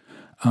bit.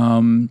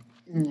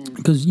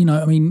 Because,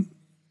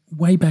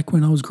 way back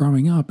when I was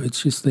growing up,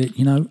 it's just that,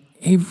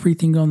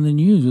 everything on the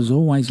news was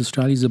always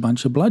Australia's a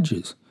bunch of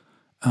bludgers,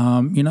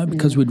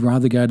 because we'd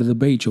rather go to the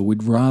beach or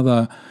we'd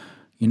rather,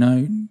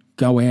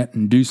 go out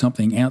and do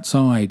something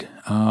outside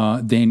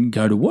than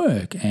go to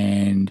work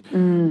and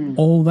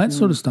all that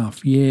sort of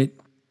stuff. Yet,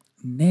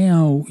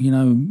 now,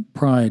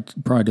 prior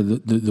to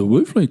the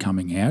Wu flu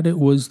coming out, it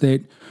was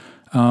that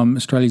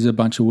Australia's a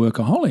bunch of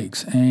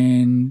workaholics,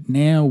 and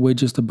now we're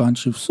just a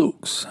bunch of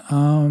sooks.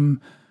 Where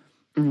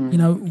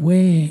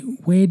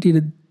did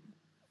it?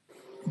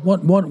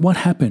 What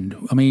happened?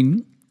 I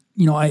mean,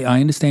 I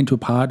understand to a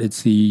part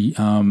it's the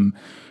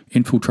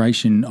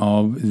infiltration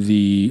of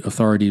the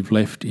authoritative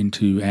left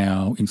into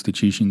our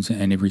institutions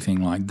and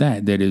everything like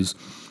that has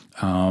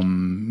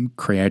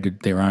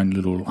created their own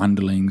little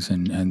underlings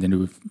and then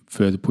to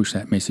further push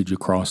that message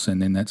across,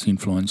 and then that's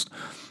influenced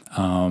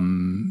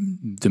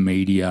the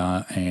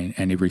media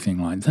and everything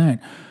like that.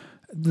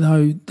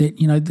 Though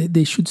that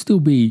there should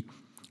still be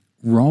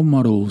role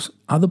models,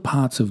 other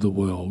parts of the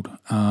world,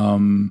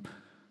 even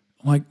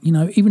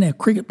our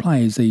cricket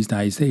players these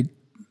days,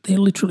 they're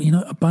literally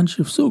a bunch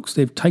of sooks.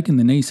 They've taken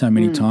the knee so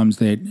many times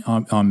that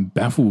I'm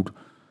baffled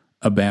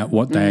about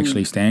what they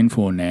actually stand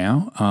for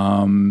now.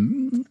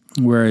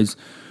 Whereas,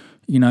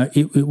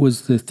 it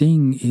was the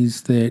thing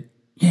is that,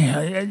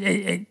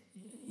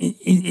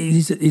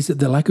 is it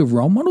the lack of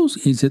role models?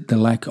 Is it the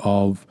lack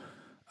of,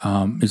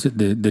 is it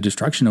the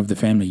destruction of the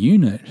family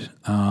unit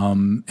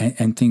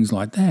and things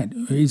like that?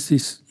 Is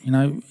this,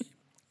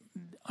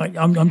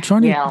 I'm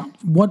trying to,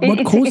 what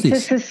caused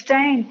this?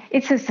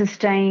 It's a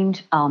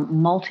sustained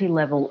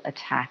multi-level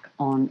attack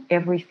on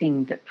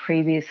everything that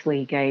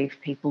previously gave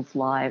people's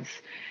lives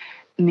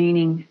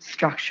meaning,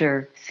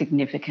 structure,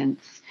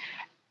 significance.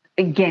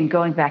 Again,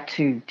 going back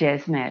to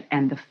Desmet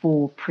and the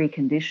 4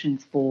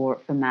 preconditions for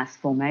mass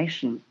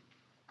formation,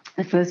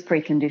 the first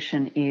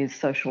precondition is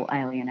social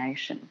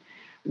alienation,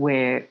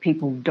 where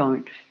people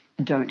don't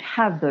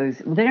have those,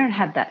 they don't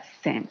have that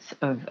sense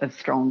of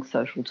strong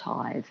social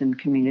ties and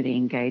community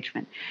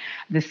engagement.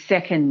 The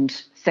second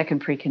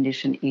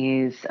precondition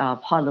is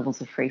high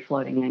levels of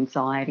free-floating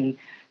anxiety.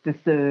 The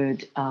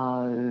third,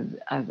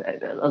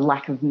 a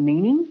lack of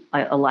meaning,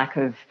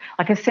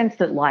 a sense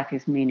that life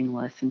is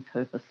meaningless and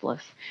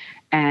purposeless.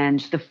 And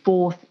the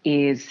fourth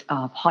is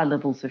high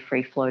levels of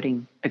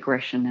free-floating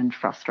aggression and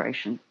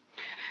frustration.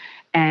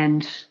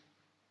 And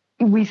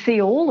we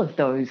see all of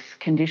those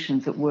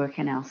conditions at work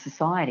in our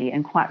society,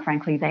 and quite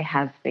frankly, they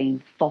have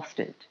been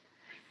fostered.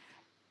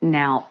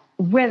 Now,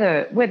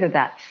 whether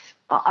that's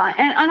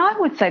and I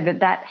would say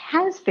that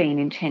has been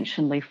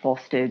intentionally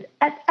fostered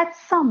at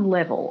some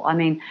level. I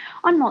mean,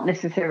 I'm not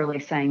necessarily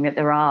saying that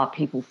there are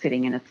people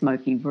sitting in a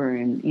smoky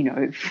room,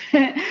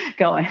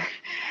 going,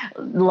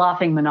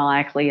 laughing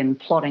maniacally and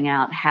plotting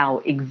out how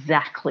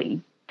exactly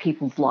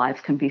people's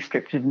lives can be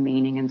stripped of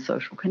meaning and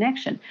social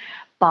connection.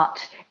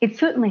 But it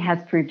certainly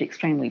has proved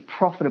extremely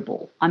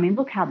profitable. I mean,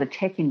 look how the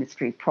tech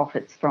industry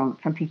profits from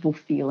people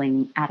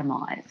feeling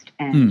atomized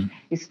and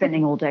is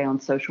spending all day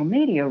on social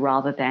media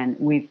rather than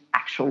with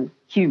actual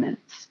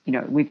humans,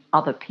 with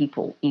other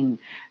people in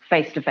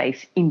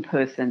face-to-face,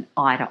 in-person,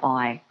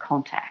 eye-to-eye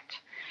contact.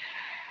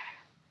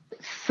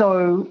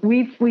 So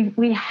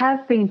we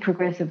have been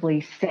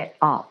progressively set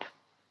up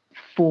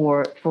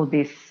for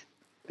this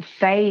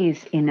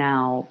phase in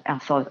our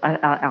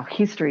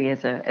history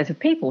as a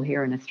people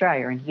here in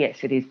Australia, and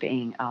yes, it is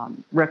being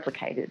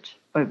replicated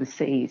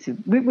overseas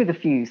with a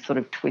few sort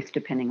of twists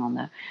depending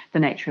on the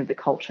nature of the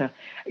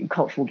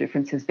cultural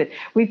differences. But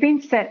we've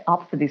been set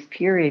up for this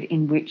period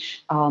in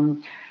which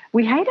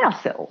we hate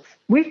ourselves.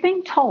 We've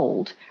been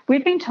told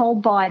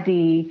by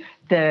the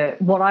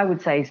what I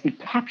would say is the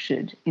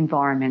captured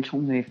environmental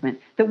movement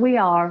that we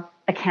are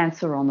a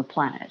cancer on the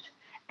planet.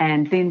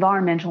 And the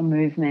environmental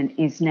movement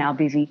is now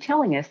busy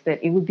telling us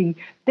that it would be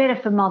better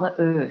for Mother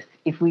Earth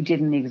if we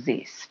didn't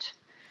exist,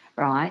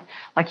 right?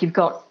 Like you've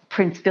got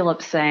Prince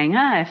Philip saying,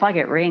 if I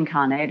get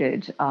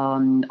reincarnated, I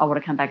want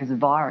to come back as a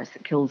virus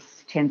that kills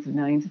tens of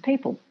millions of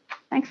people.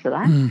 Thanks for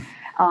that.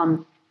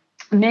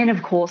 Men,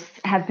 of course,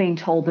 have been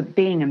told that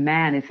being a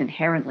man is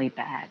inherently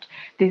bad.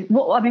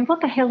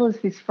 What the hell is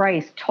this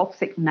phrase,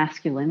 toxic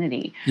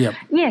masculinity? Yep.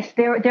 Yes,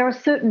 there are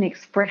certain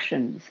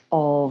expressions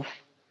of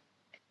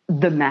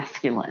the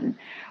masculine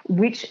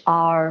which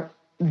are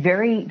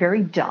very,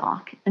 very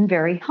dark and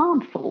very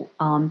harmful.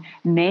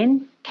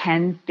 Men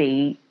can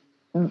be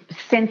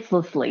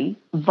senselessly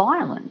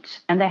violent,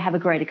 and they have a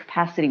greater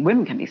capacity.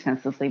 Women can be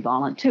senselessly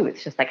violent too.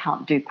 It's just they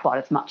can't do quite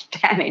as much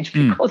damage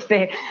because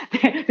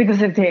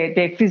because of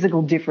their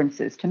physical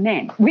differences to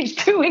men,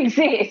 which do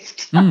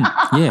exist.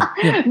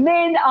 Yeah.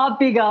 Men are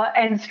bigger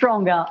and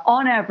stronger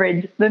on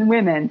average than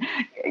women.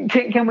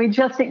 Can we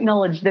just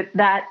acknowledge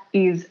that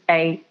is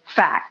a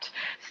fact?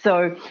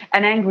 So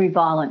an angry,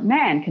 violent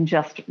man can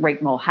just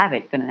wreak more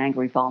havoc than an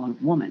angry, violent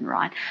woman,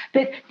 right?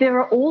 But there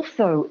are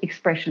also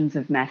expressions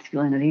of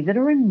masculinity that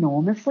are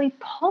enormously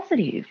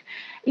positive.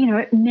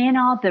 Men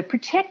are the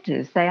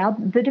protectors. They are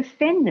the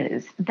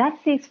defenders. That's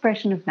the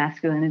expression of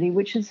masculinity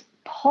which is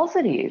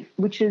positive,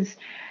 which is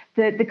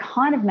the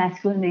kind of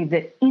masculinity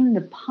that in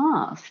the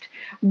past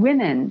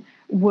women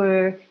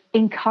were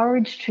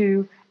encouraged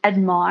to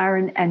admire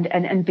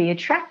and be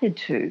attracted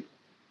to.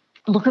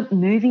 Look at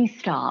movie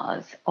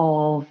stars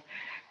of,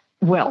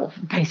 well,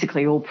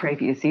 basically all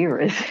previous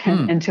eras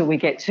until we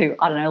get to,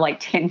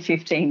 10,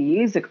 15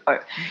 years ago.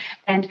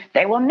 And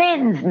they were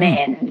men's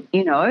men,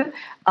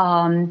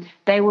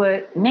 they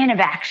were men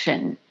of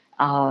action.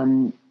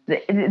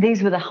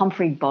 These were the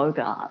Humphrey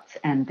Bogarts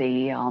and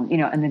the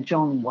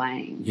John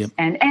Waynes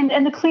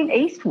and the Clint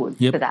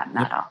Eastwoods for that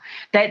matter.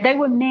 They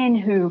were men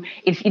who,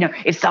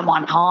 if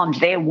someone harmed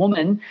their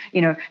woman,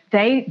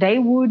 they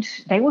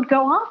would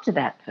go after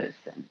that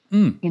person,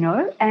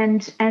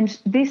 and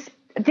this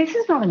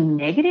is not a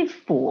negative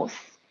force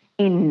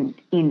in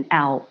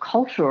our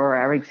culture or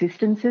our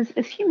existence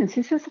as humans.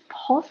 This is a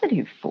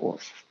positive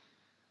force.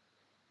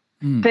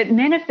 But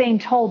men have been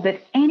told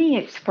that any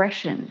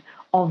expression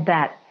of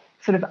that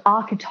sort of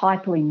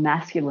archetypally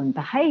masculine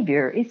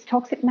behaviour is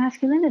toxic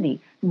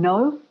masculinity.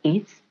 No,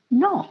 it's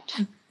not.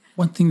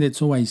 One thing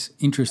that's always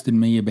interested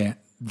me about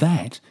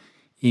that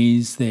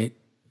is that,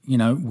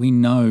 we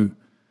know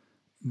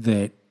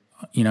that,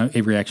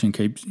 every action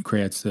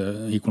creates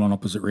the equal and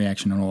opposite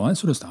reaction and all that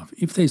sort of stuff.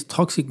 If there's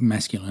toxic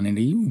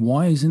masculinity,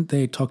 why isn't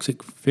there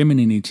toxic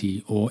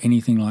femininity or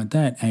anything like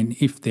that? And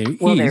if there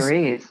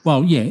is.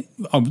 Well, yeah,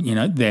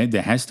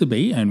 there has to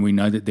be, and we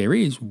know that there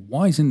is.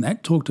 Why isn't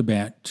that talked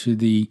about to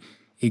the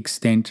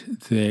extent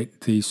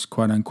that this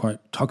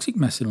quote-unquote toxic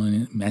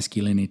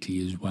masculinity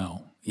is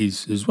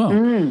as well?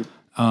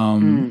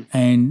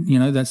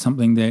 And, that's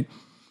something that,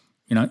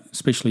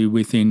 especially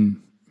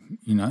within,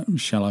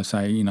 shall I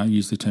say,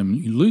 use the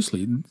term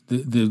loosely,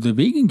 the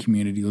vegan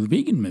community or the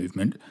vegan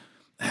movement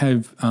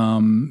have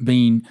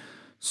been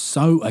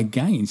so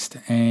against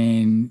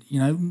and,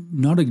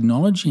 not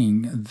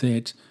acknowledging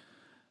that,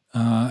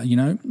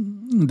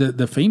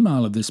 the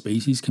female of the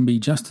species can be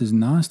just as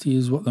nasty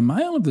as what the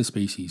male of the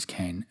species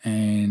can.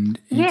 And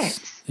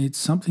it's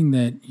something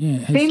that,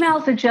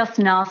 females are just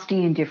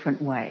nasty in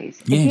different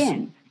ways. Yes.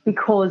 Again,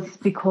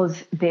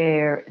 because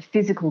their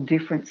physical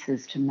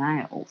differences to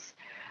males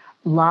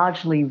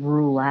largely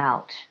rule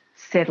out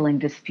settling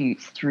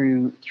disputes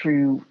through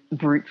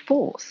brute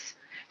force.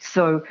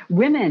 So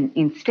women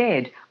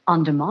instead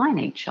undermine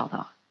each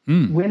other.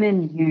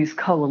 Women use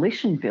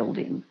coalition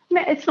building.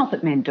 It's not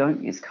that men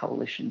don't use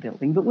coalition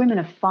building, but women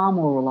are far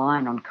more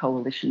reliant on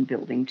coalition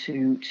building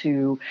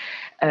to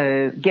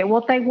get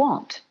what they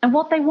want. And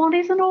what they want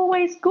isn't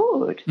always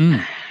good.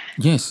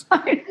 Yes.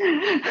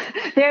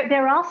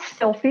 There are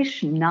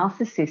selfish,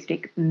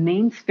 narcissistic,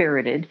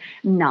 mean-spirited,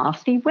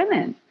 nasty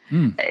women.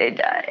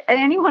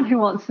 Anyone who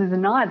wants to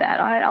deny that,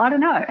 I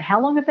don't know.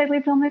 How long have they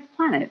lived on this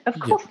planet? Of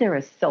course there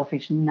are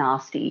selfish,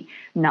 nasty,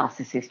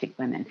 narcissistic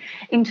women.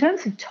 In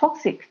terms of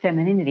toxic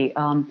femininity,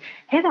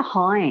 Heather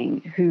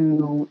Heying,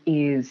 who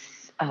is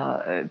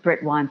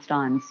Brett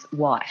Weinstein's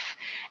wife,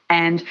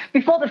 and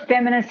before the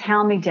feminists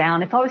hound me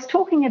down, if I was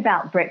talking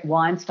about Brett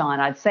Weinstein,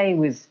 I'd say he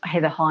was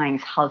Heather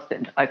Heying's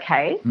husband,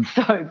 okay?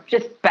 So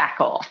just back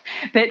off.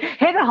 But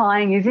Heather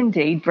Heying is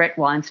indeed Brett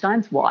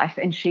Weinstein's wife,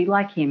 and she,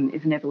 like him,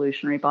 is an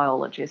evolutionary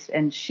biologist,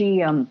 and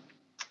she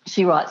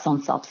writes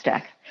on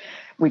Substack,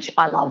 which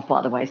I love,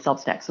 by the way.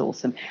 Substack's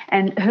awesome.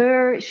 And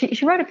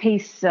she wrote a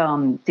piece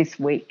this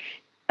week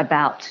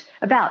about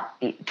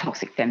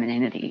toxic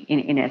femininity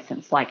in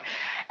essence,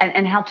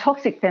 and how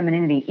toxic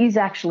femininity is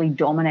actually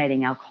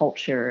dominating our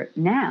culture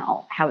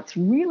now, how it's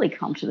really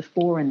come to the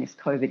fore in this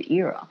COVID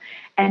era.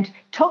 And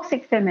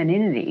toxic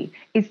femininity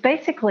is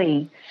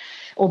basically,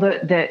 or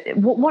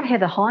what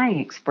Heather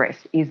Heying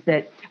expressed is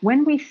that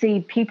when we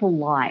see people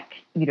like,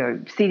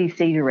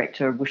 CDC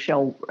Director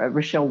Rochelle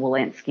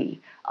Walensky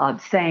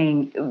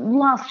saying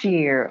last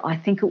year, I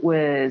think it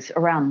was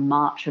around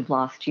March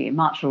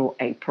or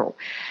April,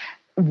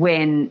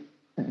 when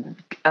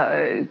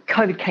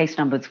COVID case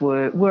numbers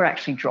were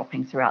actually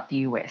dropping throughout the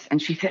US,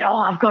 and she said, "Oh,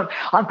 I've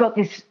got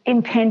this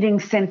impending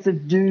sense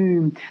of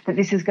doom that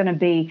this is going to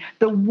be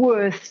the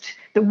worst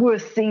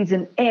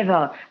season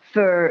ever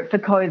for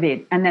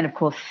COVID." And then, of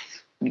course,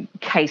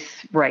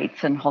 case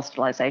rates and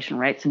hospitalisation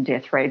rates and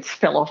death rates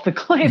fell off the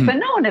cliff, and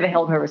no one ever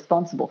held her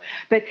responsible.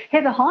 But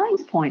Heather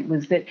Hines' point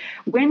was that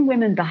when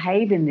women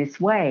behave in this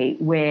way,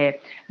 where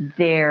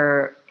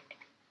their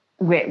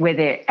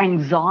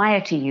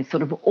anxiety is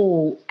sort of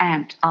all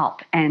amped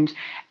up, and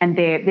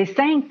they're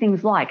saying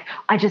things like,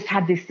 "I just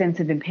have this sense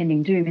of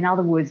impending doom." In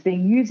other words, they're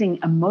using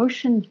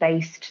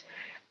emotion-based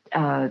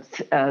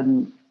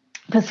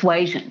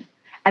persuasion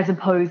as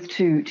opposed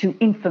to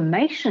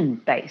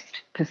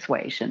information-based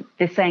persuasion.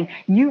 They're saying,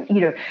 you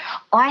know,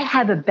 I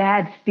have a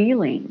bad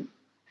feeling,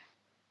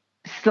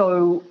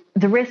 so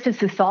the rest of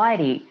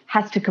society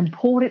has to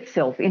comport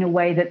itself in a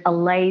way that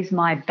allays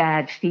my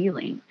bad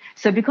feeling.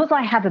 So because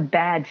I have a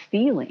bad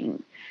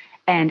feeling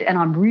and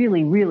I'm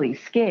really, really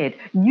scared,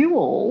 you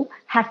all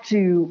have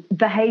to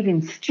behave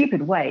in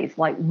stupid ways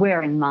like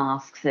wearing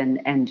masks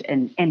and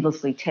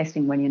endlessly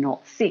testing when you're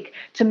not sick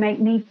to make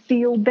me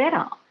feel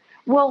better.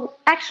 Well,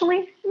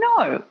 actually,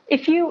 no.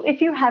 If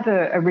you have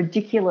a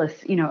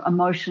ridiculous,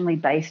 emotionally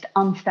based,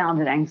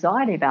 unfounded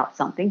anxiety about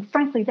something,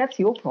 frankly, that's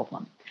your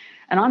problem.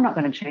 And I'm not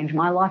going to change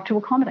my life to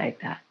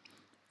accommodate that.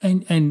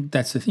 And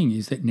that's the thing,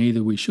 is that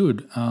neither we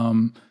should.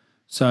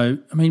 So,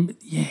 I mean,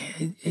 yeah,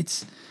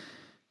 it's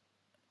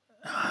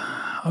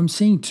I'm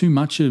seeing too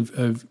much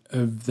of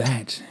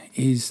that,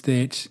 is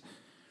that,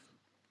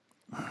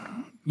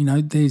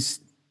 there's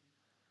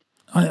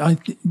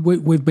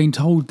we've been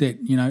told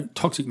that,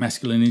 toxic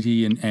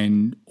masculinity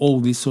and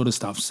all this sort of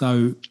stuff.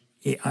 So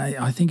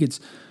I think it's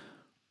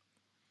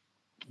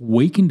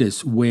weakened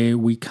us where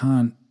we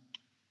can't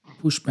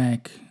push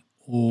back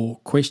or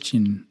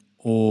question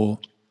or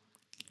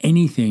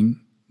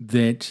anything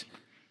that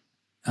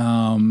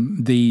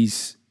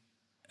these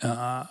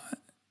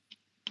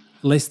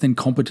less than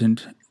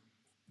competent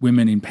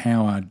women in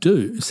power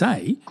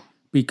say,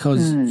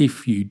 because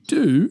if you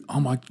do,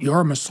 I'm like,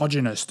 you're a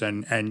misogynist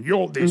and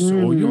you're this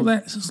or you're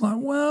that. It's just like,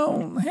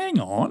 well, hang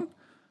on.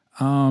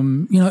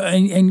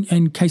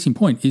 And case in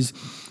point is,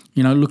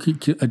 look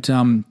at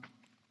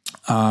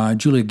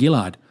Julia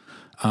Gillard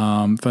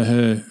for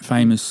her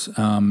famous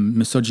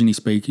misogyny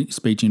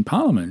speech in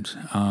Parliament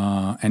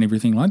and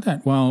everything like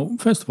that. Well,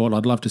 first of all,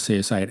 I'd love to see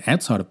her say it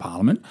outside of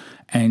Parliament.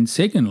 And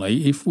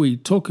secondly, if we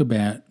talk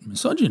about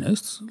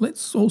misogynists,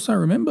 let's also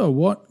remember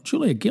what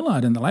Julia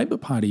Gillard and the Labor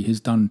Party has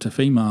done to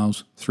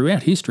females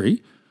throughout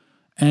history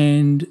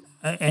and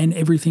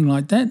everything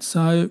like that.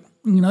 So,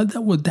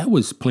 that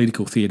was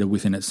political theatre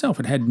within itself.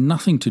 It had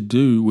nothing to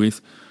do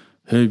with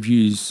her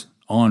views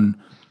on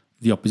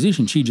the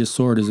opposition. She just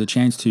saw it as a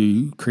chance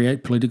to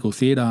create political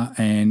theatre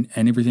and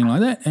everything like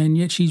that. And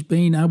yet she's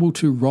been able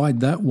to ride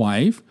that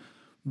wave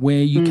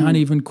where you can't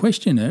even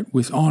question it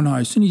with, oh no,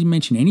 as soon as you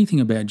mention anything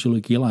about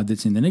Julia Gillard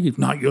that's in the negative,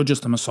 no, you're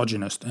just a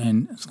misogynist.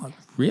 And it's like,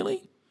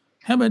 really?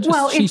 How about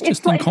she's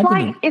just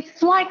incompetent?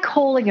 It's like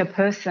calling a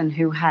person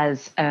who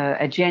has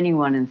a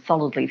genuine and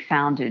solidly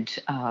founded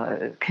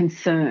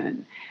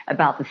concern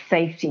about the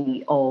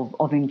safety of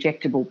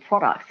injectable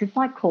products. It's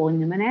like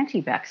calling them an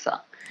anti-vaxxer.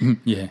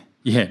 Yeah.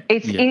 Yeah,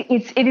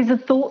 it is a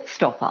thought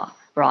stopper,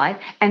 right?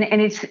 And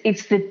it is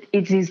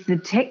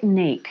the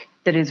technique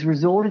that is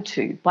resorted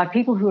to by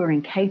people who are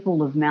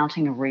incapable of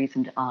mounting a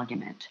reasoned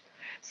argument.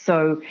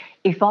 So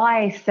if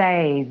I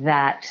say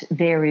that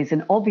there is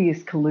an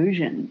obvious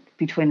collusion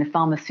between the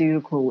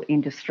pharmaceutical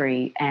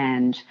industry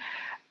and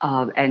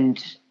both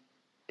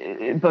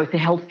the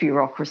health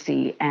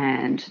bureaucracy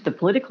and the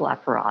political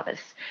apparatus,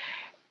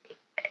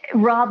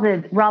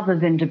 rather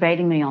than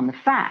debating me on the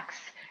facts,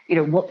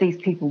 what these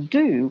people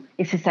do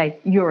is to say,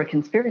 you're a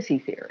conspiracy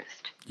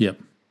theorist. Yep.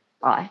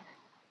 Right?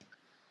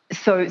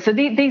 So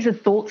these are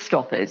thought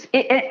stoppers.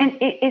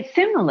 It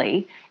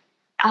similarly,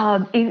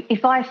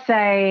 if I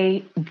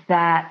say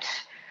that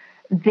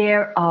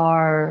there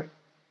are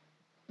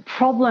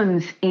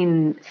problems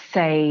in,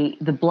 say,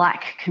 the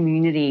black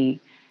community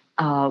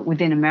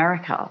within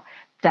America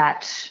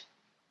that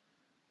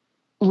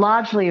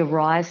largely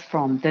arise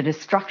from the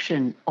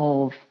destruction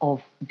of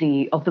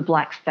the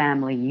black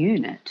family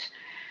unit,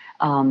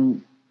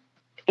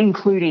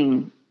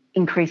 including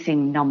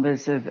increasing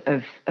numbers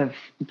of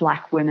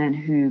black women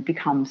who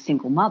become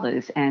single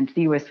mothers. And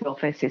the US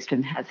welfare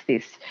system has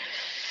this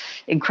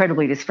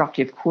incredibly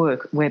destructive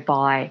quirk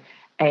whereby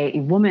a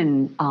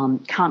woman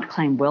can't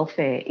claim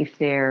welfare if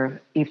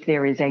there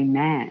is a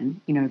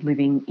man,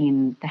 living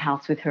in the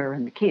house with her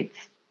and the kids.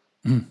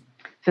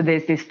 So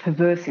there's this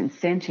perverse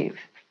incentive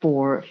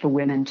for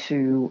women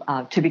to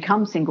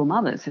become single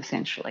mothers,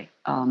 essentially,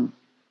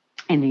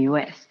 in the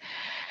US.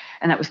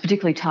 And that was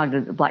particularly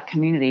targeted at the black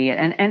community.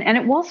 And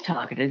it was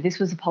targeted. This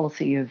was a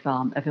policy of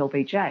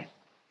LBJ,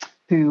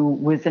 who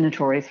was a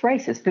notorious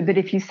racist. But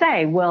if you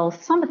say, well,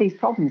 some of these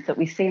problems that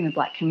we see in the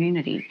black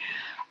community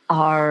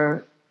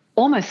are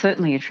almost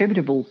certainly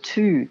attributable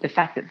to the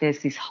fact that there's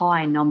this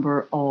high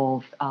number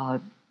of,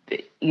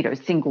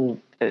 single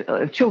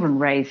children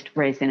raised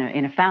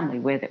in a family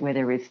where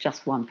there is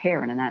just one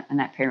parent, and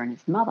that parent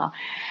is the mother.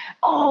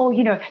 Oh,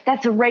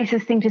 that's a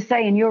racist thing to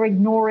say, and you're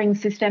ignoring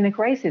systemic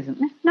racism.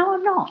 No,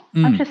 I'm not.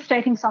 I'm just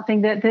stating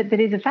something that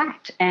is a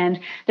fact, and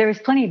there is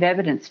plenty of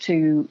evidence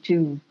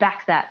to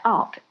back that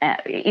up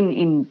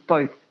in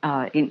both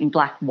in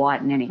black,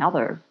 white, and any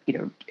other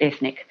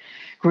ethnic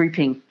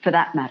grouping for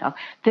that matter.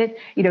 That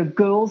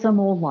girls are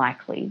more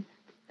likely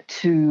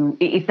to,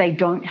 if they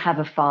don't have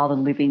a father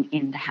living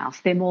in the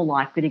house, they're more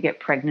likely to get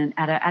pregnant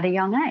at a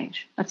young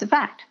age. That's a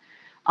fact.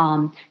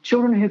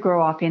 Children who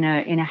grow up in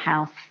a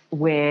house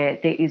where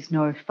there is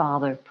no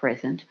father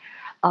present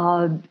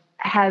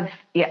have,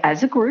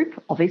 as a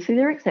group, obviously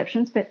there are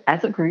exceptions, but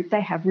as a group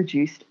they have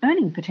reduced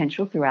earning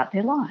potential throughout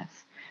their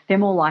lives. They're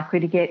more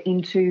likely to get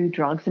into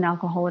drugs and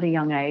alcohol at a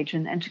young age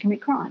and to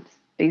commit crimes.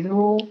 These are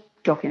all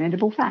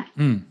documentable facts.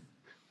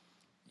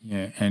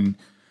 Yeah, and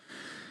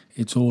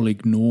it's all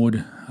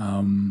ignored.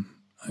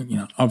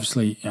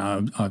 Obviously,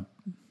 I'm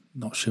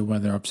not sure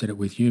whether I've said it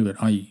with you, but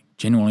I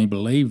genuinely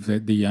believe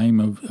that the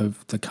aim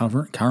of the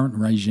current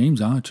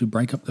regimes are to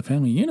break up the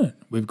family unit.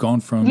 We've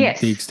gone from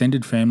the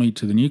extended family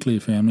to the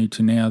nuclear family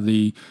to now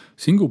the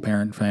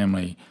single-parent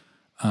family.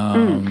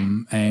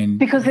 And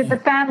because if the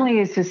family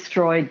is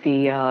destroyed,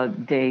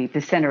 the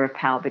centre of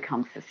power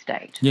becomes the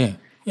state. Yeah.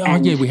 We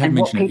have mentioned it. And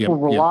what people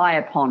rely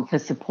upon for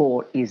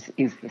support is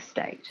the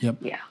state. Yep.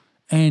 Yeah.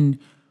 And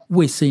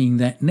we're seeing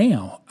that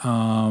now.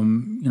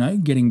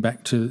 Getting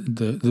back to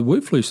the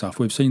whoop flu stuff,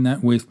 we've seen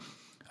that with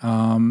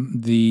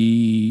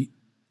the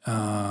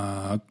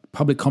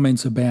public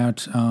comments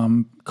about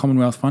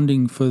Commonwealth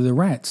funding for the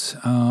RATs,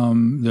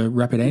 the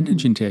rapid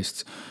antigen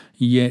tests.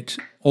 Yet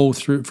all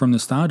through from the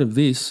start of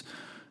this,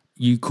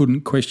 you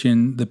couldn't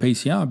question the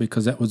PCR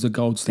because that was the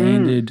gold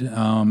standard.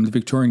 The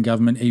Victorian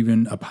government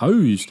even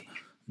opposed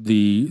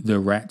the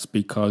RATs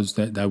because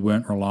they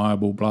weren't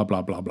reliable, blah,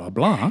 blah, blah, blah,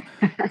 blah.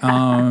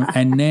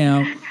 And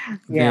now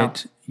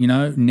that,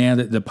 now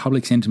that the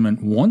public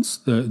sentiment wants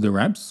the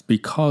RATs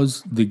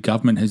because the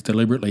government has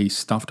deliberately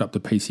stuffed up the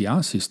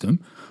PCR system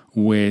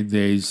where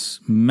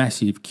there's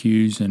massive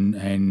queues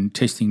and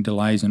testing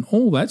delays and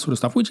all that sort of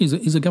stuff, which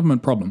is a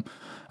government problem.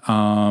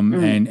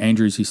 And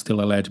Andrews is still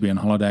allowed to be on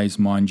holidays,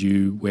 mind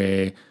you,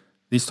 where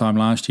this time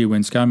last year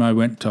when ScoMo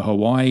went to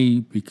Hawaii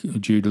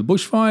due to the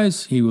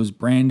bushfires, he was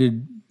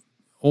branded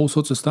all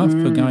sorts of stuff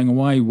for going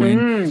away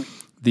when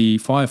the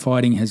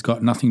firefighting has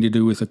got nothing to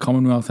do with the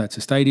Commonwealth. That's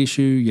a state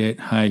issue, yet,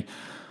 hey,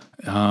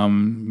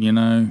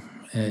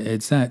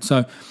 it's that.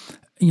 So,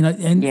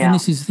 and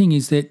this is the thing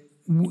is that,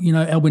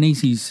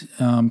 Albanese's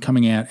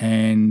coming out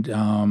and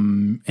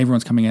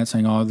everyone's coming out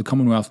saying, the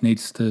Commonwealth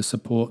needs to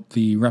support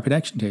the rapid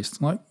action tests.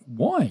 Like,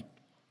 why?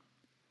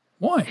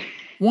 Why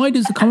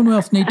does the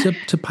Commonwealth need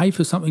to pay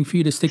for something for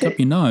you to stick up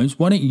your nose?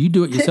 Why don't you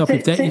do it yourself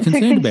if you're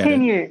concerned about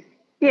it?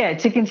 Yeah,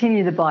 to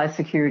continue the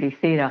biosecurity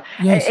theatre.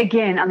 Yes.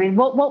 Again, I mean,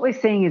 what we're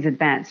seeing is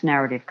advanced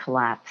narrative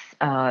collapse.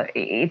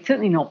 It's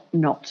certainly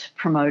not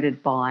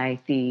promoted by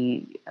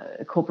the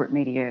corporate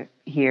media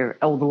here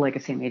or the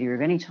legacy media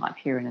of any type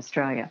here in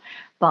Australia.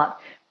 But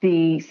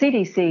the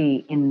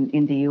CDC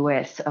in the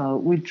US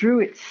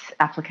withdrew its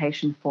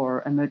application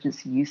for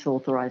emergency use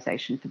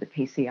authorization for the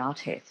PCR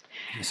test.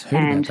 Yes,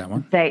 heard about that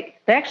one. They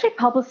actually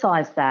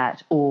publicised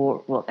that, they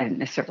didn't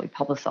necessarily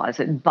publicise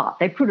it, but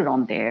they put it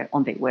on their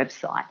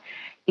website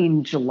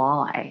in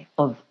July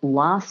of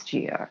last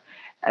year,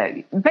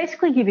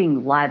 basically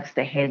giving labs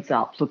the heads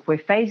up, look, we're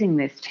phasing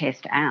this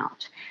test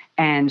out.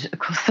 And, of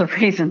course, the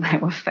reason they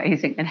were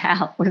phasing it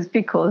out was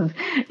because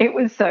it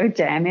was so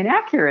damn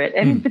inaccurate.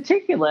 And in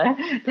particular,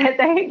 that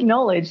they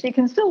acknowledged, you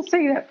can still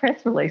see that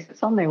press release.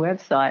 It's on their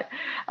website.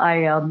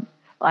 I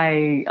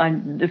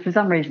for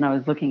some reason, I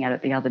was looking at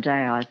it the other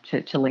day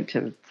to link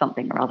to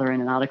something or other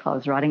in an article I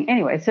was writing.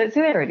 Anyway, so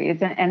there it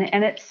is.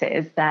 And it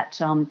says that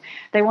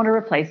they want to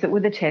replace it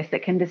with a test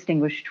that can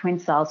distinguish between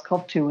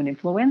SARS-CoV-2 and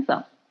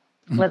influenza.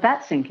 Let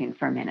that sink in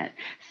for a minute.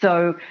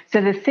 So the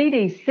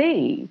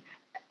CDC...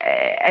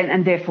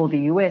 And therefore the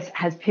US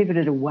has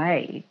pivoted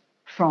away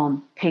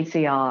from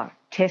PCR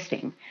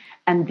testing.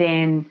 And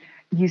then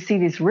you see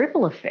this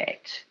ripple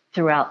effect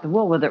throughout the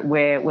world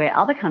where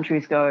other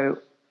countries go,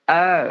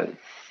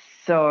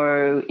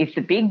 so if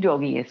the big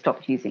doggy has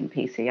stopped using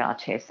PCR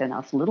tests, then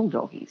us little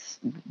doggies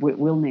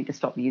will need to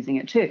stop using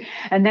it too.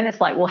 And then it's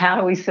like, well, how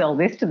do we sell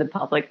this to the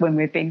public when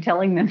we've been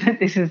telling them that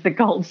this is the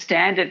gold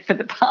standard for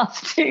the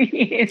past 2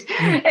 years?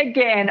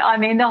 Again, I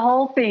mean, the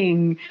whole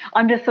thing,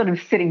 I'm just sort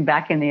of sitting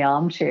back in the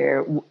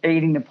armchair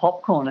eating the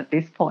popcorn at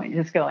this point,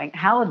 just going,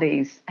 how are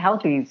these I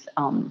was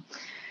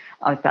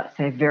about to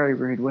say a very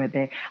rude word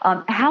there.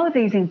 How are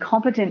these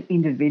incompetent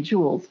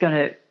individuals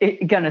going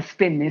to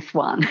spin this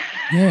one?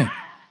 Yeah.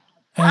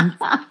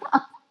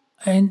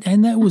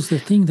 And that was the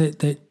thing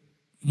that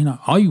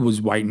I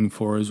was waiting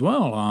for as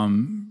well.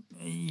 And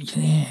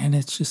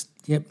it's just,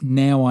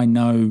 now I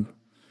know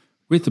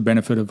with the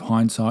benefit of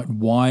hindsight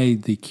why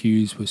the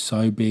queues were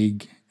so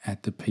big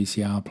at the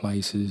PCR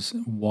places,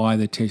 why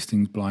the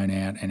testing's blown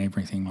out and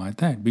everything like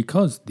that,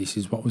 because this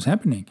is what was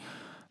happening.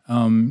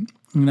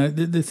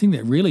 the thing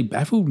that really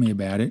baffled me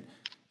about it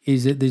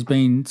is that there's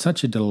been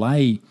such a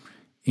delay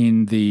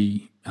in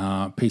the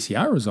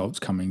PCR results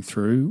coming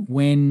through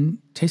when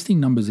testing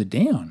numbers are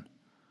down.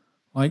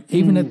 Like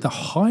even at the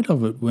height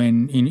of it,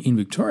 when in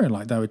Victoria,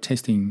 like they were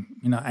testing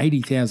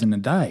 80,000 a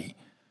day,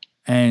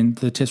 and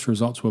the test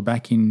results were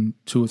back in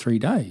 2 or 3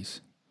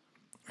 days,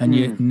 and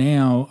yet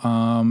now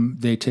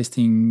they're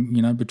testing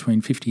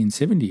between 50 and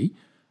 70.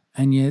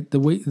 And yet the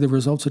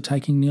results are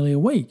taking nearly a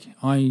week.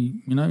 I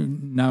know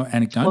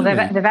anecdotally.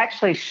 Well, they've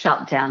actually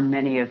shut down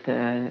many of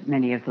the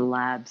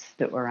labs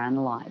that were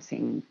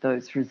analysing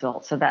those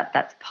results. So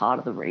that's part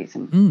of the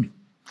reason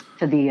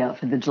for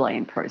the delay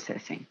in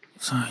processing.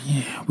 So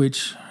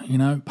which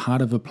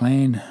part of a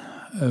plan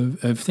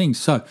of things.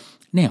 So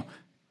now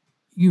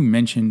you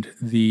mentioned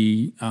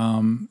the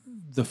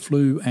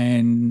flu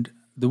and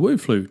the Wu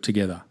flu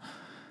together.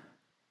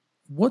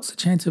 What's the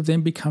chance of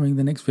them becoming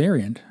the next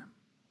variant?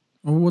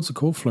 Or what's it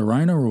called,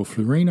 Flurona or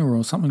Flurina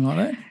or something like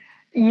that?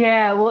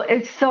 Yeah, well,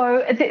 it's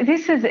so.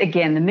 This is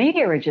again, the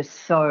media are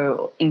just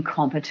so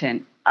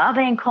incompetent. Are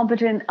they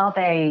incompetent? Are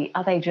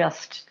they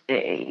just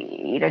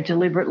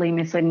deliberately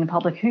misleading the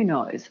public? Who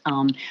knows?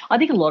 I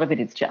think a lot of it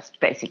is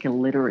just basic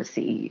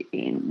illiteracy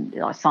in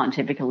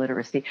scientific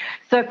illiteracy.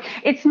 So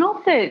it's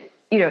not that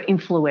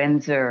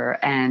influenza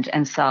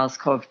and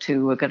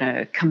SARS-CoV-2 are going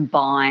to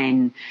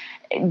combine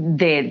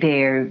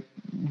their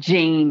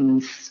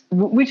genes,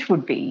 which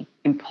would be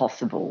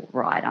impossible,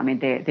 right? I mean,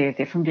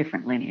 they're from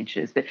different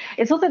lineages, but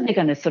it's not that they're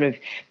going to sort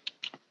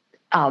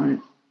of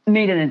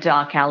meet in a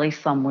dark alley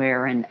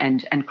somewhere and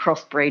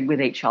crossbreed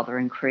with each other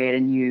and create a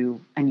new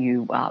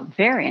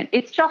variant.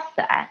 It's just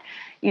that,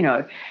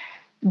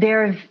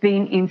 there have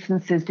been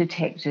instances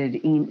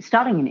detected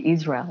starting in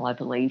Israel, I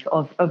believe,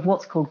 of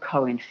what's called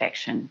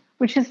co-infection,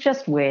 which is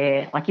just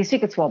where, like, you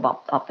stick a swab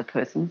up the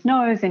person's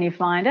nose and you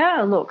find,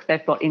 oh, look,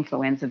 they've got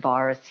influenza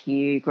virus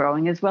here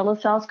growing as well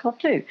as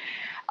SARS-CoV-2.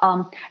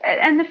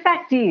 And the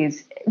fact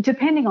is,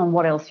 depending on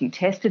what else you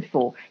tested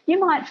for, you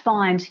might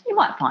find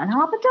half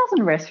a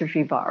dozen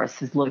respiratory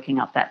viruses lurking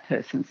up that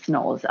person's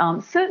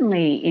snoz.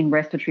 Certainly in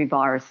respiratory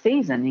virus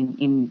season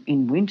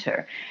in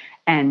winter,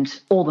 and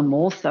all the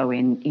more so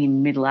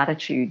in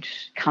mid-latitude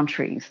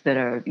countries that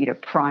are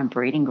prime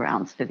breeding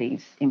grounds for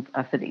these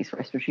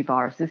respiratory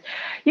viruses,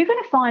 you're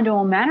going to find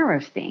all manner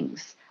of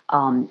things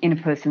in a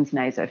person's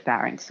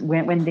nasopharynx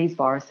when these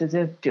viruses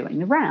are doing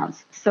the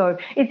rounds. So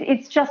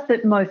it's just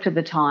that most of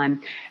the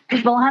time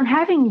people aren't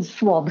having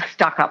swabs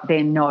stuck up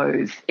their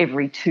nose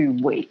every 2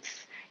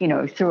 weeks,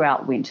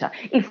 throughout winter.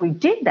 If we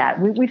did that,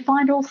 we'd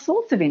find all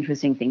sorts of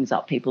interesting things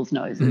up people's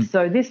noses.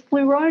 So this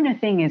Flurona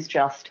thing is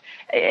just,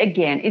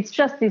 again, it's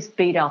just this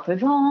beat up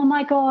of, oh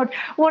my God,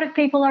 what if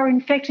people are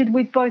infected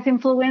with both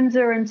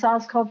influenza and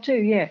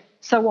SARS-CoV-2? Yeah,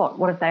 so what?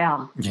 What if they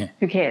are? Yeah.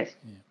 Who cares?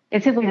 Yeah.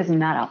 It simply doesn't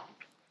matter.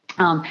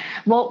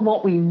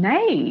 What we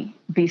may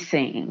be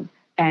seeing,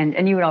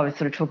 and you and I were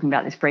sort of talking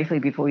about this briefly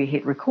before you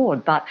hit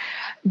record, but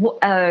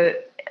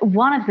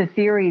one of the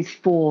theories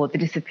for the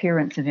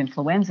disappearance of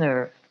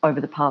influenza over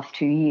the past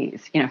 2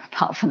 years,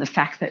 apart from the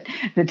fact that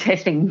the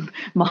testing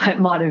might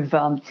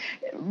have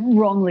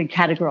wrongly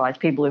categorised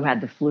people who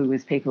had the flu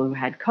as people who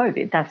had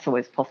COVID. That's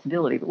always a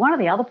possibility. But one of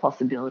the other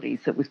possibilities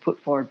that was put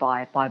forward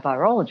by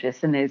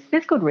virologists, and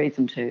there's good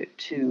reason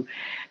to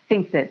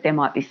think that there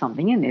might be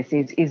something in this,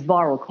 is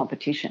viral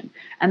competition.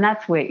 And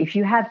that's where if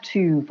you have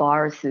two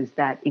viruses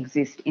that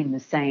exist in the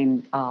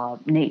same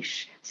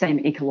niche, same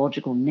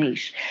ecological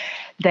niche,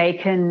 they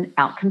can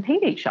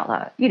outcompete each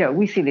other.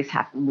 We see this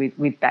happen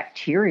with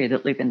bacteria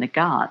that live in the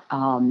gut.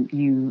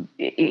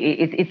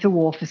 It's a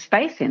war for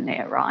space in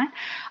there, right?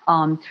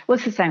 Well,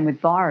 it's the same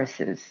with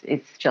viruses.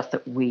 It's just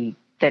that they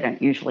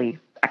don't usually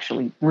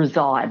actually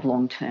reside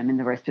long-term in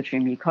the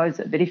respiratory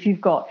mucosa. But if you've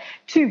got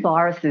two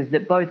viruses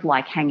that both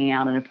like hanging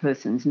out in a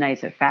person's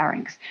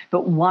nasopharynx,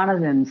 but one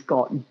of them's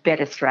got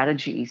better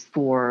strategies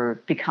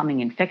for becoming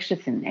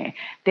infectious in there,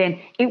 then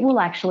it will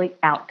actually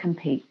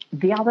outcompete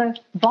the other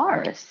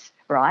virus,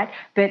 right?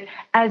 But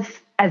as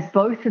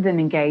both of them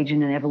engage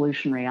in an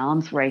evolutionary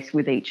arms race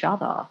with each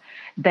other,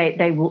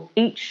 they will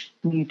each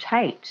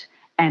mutate,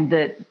 and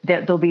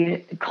there'll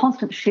be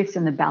constant shifts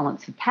in the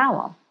balance of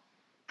power.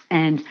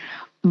 And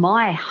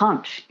my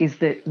hunch is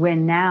that we're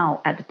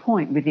now at the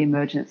point with the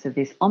emergence of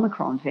this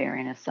Omicron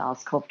variant of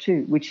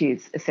SARS-CoV-2, which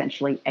is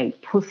essentially a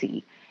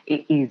pussy.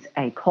 It is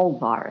a cold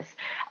virus,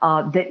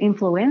 that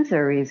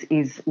influenza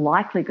is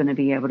likely going to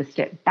be able to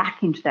step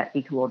back into that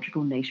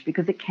ecological niche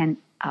because it can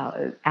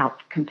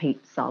outcompete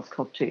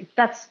SARS-CoV-2.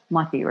 That's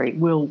my theory.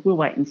 We'll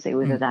wait and see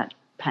whether that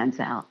pans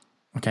out.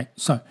 Okay,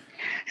 so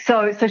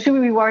should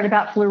we be worried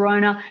about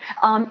Flurona?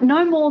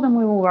 No more than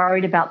we were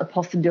worried about the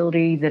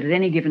possibility that at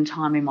any given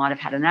time we might have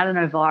had an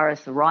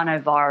adenovirus, a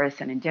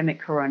rhinovirus, an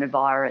endemic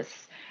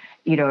coronavirus,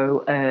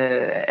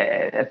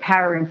 a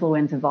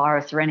parainfluenza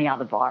virus or any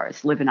other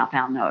virus living up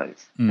our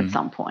nose at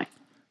some point.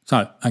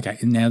 So, okay,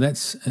 now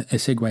that's a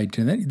segue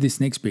to this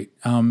next bit.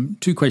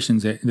 Two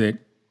questions that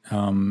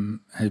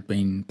have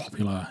been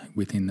popular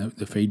within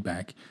the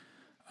feedback.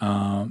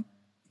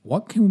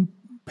 What can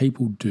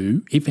people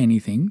do, if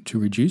anything, to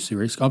reduce the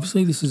risk?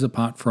 Obviously, this is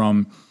apart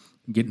from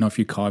getting off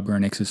your Kyber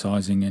and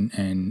exercising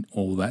and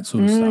all that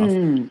sort of stuff.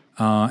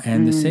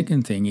 And the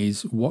second thing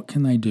is, what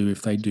can they do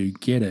if they do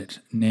get it?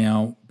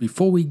 Now,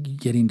 before we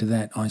get into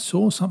that, I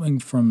saw something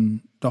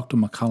from Dr.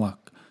 McCulloch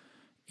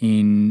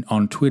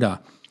on Twitter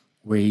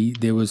where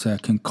there was a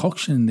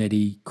concoction that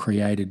he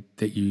created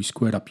that you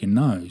squirt up your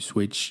nose,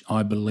 which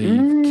I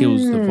believe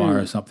kills the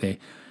virus up there.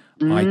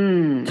 I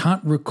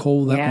can't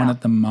recall that one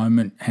at the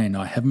moment, and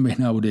I haven't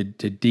been able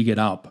to dig it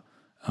up.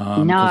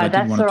 No,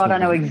 that's all right. I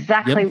know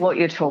exactly what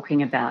you're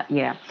talking about.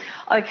 Yeah.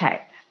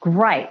 Okay,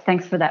 great.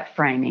 Thanks for that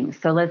framing.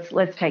 So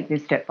let's take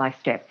this step by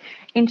step.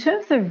 In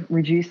terms of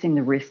reducing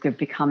the risk of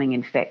becoming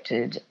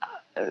infected,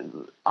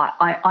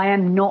 I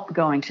am not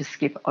going to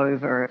skip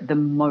over the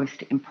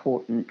most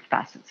important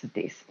facets of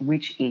this,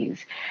 which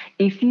is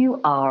if you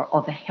are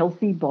of a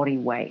healthy body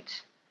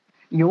weight,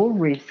 your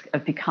risk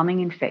of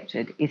becoming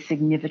infected is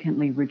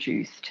significantly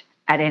reduced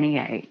at any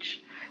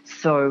age.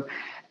 So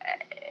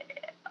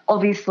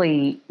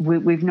obviously,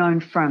 we've known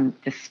from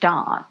the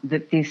start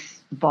that this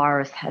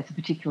virus has a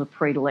particular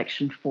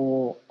predilection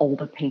for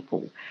older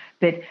people.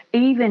 But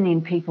even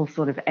in people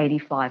sort of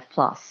 85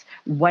 plus,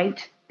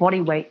 body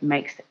weight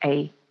makes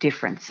a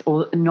difference.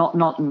 Or not.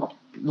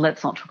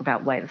 Let's not talk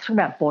about weight. Let's talk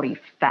about body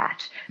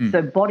fat.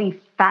 So body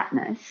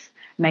fatness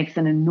makes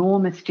an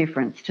enormous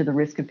difference to the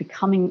risk of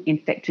becoming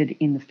infected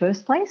in the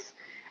first place.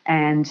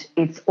 And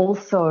it's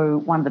also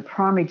one of the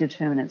primary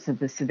determinants of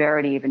the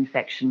severity of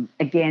infection,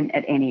 again,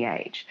 at any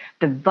age.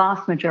 The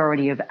vast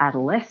majority of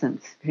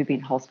adolescents who've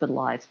been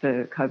hospitalised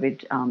for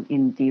COVID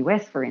in the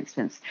US, for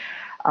instance,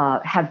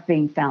 have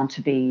been found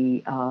to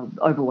be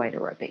overweight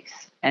or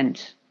obese.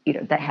 And,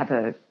 they have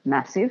a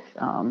massive,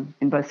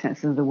 in both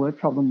senses of the word,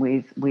 problem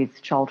with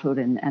childhood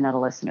and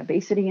adolescent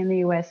obesity in the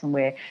US, and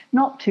we're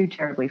not too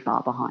terribly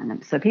far behind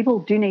them. So people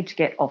do need to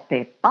get off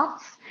their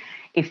butts.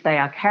 If they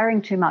are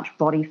carrying too much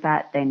body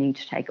fat, they need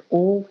to take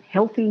all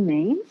healthy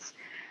means,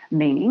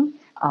 meaning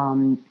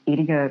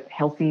eating a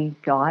healthy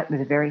diet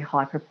with a very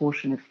high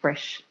proportion of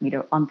fresh,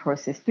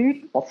 unprocessed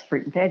food, lots of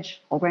fruit and veg,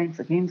 whole grains,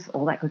 legumes,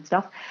 all that good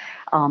stuff,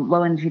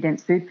 low energy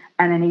dense food,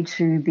 and they need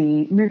to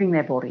be moving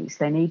their bodies.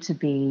 They need to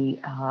be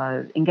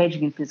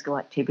engaging in physical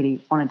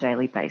activity on a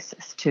daily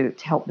basis to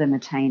help them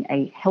attain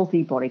a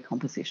healthy body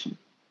composition.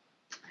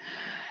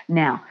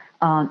 Now,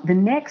 the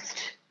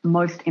next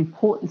most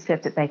important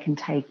step that they can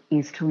take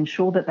is to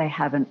ensure that they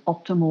have an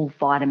optimal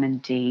vitamin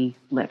D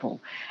level.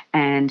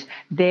 And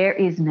there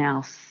is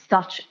now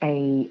such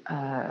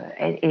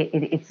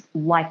it's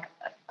like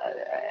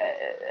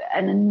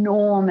an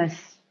enormous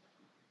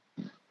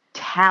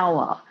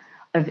tower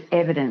of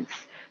evidence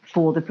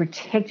for the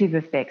protective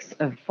effects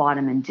of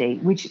vitamin D,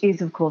 which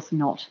is, of course,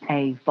 not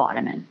a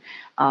vitamin.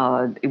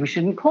 We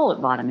shouldn't call it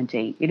vitamin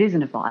D. It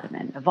isn't a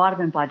vitamin. A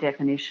vitamin, by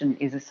definition,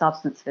 is a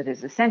substance that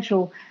is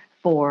essential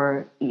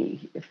for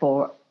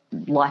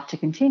life to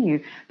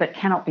continue, but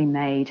cannot be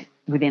made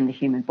within the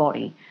human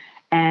body.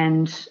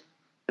 And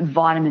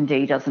vitamin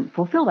D doesn't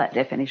fulfill that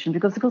definition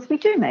because, of course, we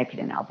do make it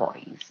in our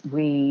bodies.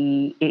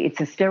 It's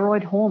a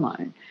steroid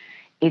hormone.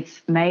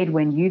 It's made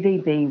when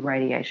UVB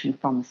radiation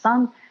from the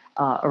sun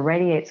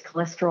irradiates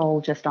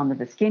cholesterol just under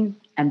the skin,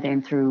 and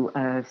then through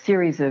a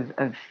series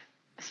of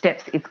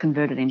steps, it's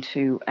converted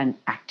into an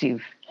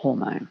active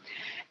hormone.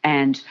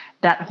 And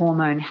that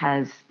hormone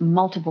has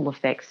multiple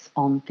effects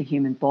on the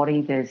human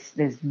body.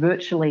 There's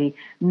virtually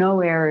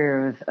no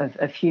area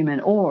of human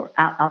or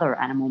other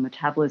animal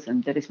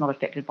metabolism that is not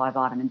affected by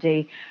vitamin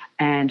D.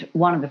 And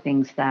one of the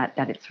things that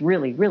it's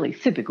really, really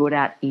super good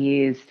at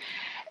is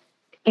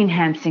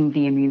enhancing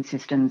the immune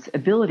system's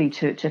ability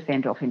to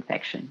fend off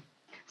infection.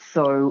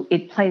 So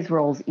it plays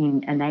roles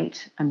in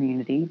innate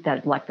immunity,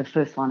 that like the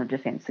first line of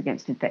defense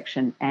against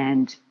infection,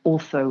 and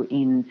also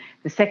in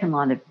the second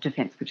line of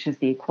defense, which is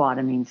the acquired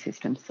immune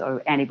system. So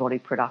antibody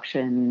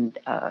production,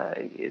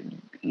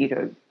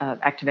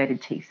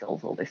 activated T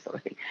cells, all this sort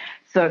of thing.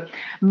 So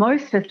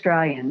most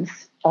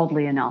Australians,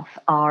 oddly enough,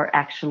 are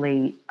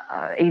actually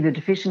either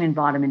deficient in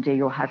vitamin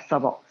D or have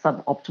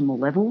suboptimal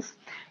levels.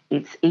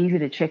 It's easy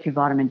to check your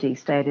vitamin D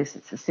status.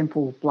 It's a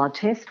simple blood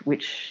test,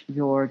 which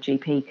your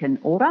GP can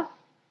order.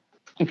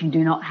 If you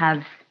do not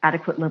have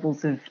adequate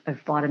levels of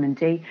vitamin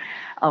D,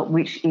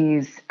 which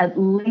is at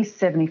least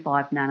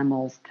 75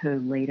 nanomoles per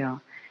litre.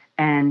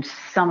 And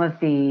some of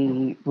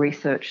the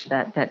research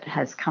that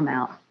has come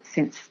out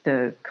since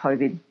the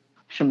COVID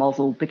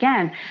schmozzle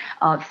began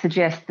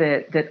suggests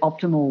that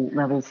optimal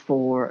levels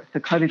for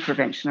COVID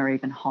prevention are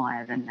even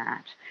higher than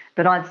that.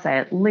 But I'd say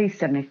at least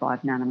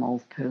 75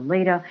 nanomoles per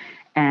litre.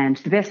 And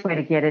the best way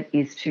to get it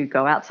is to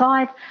go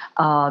outside,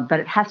 but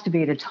it has to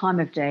be at a time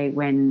of day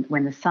when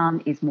the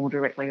sun is more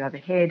directly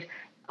overhead.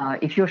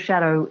 If your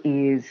shadow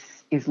is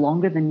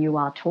longer than you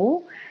are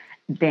tall,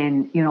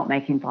 then you're not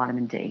making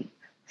vitamin D.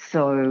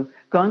 So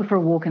going for a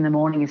walk in the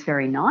morning is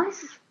very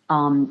nice,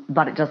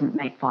 but it doesn't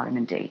make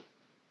vitamin D.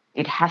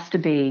 It has to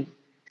be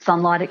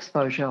sunlight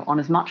exposure on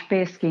as much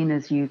bare skin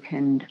as you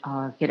can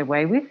get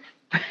away with.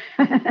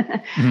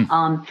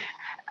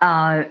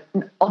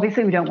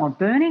 Obviously, we don't want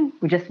burning.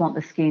 We just want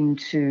the skin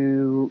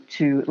to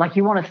like,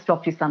 you want to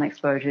stop your sun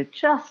exposure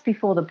just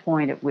before the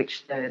point at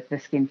which the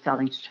skin's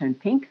starting to turn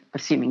pink,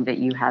 assuming that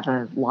you have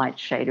a light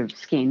shade of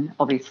skin.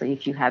 Obviously,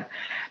 if you have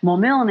more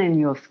melanin in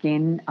your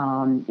skin,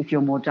 if you're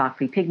more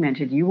darkly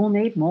pigmented, you will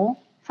need more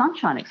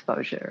sunshine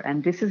exposure.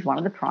 And this is one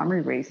of the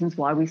primary reasons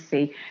why we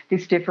see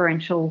this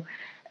differential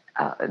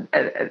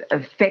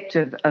effect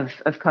of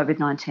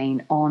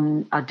COVID-19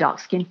 on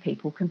dark-skinned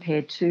people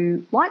compared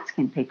to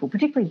light-skinned people,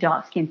 particularly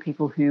dark-skinned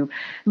people who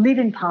live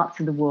in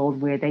parts of the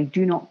world where they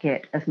do not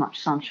get as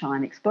much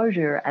sunshine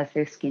exposure as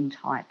their skin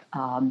type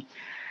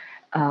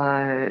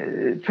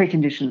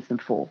preconditions them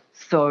for.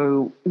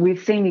 So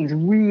we've seen these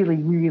really,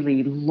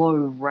 really low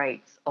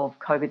rates of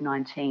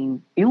COVID-19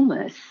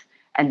 illness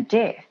and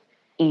death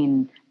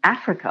in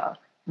Africa,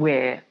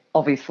 where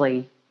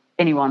obviously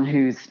anyone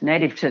who's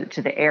native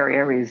to the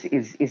area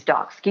is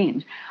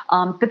dark-skinned,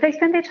 but they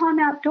spend their time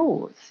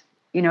outdoors.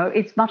 You know,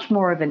 it's much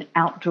more of an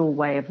outdoor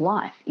way of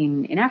life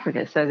in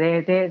Africa, so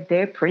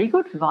they're pretty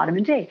good for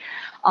vitamin D.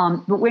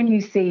 But when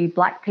you see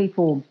black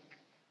people,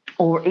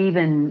 or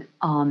even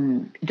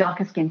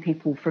darker-skinned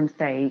people from,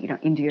 say,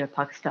 India,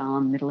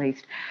 Pakistan, Middle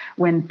East,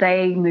 when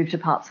they move to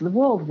parts of the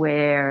world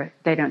where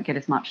they don't get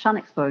as much sun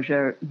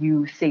exposure,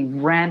 you see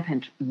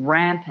rampant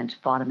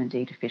vitamin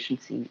D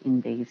deficiency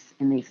in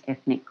these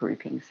ethnic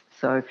groupings.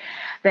 So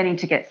they need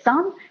to get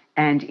sun,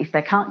 and if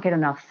they can't get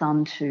enough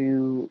sun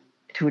to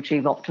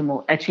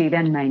achieve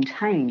and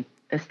maintain,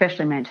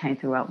 especially maintain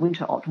throughout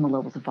winter, optimal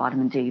levels of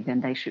vitamin D,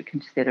 then they should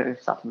consider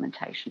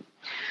supplementation.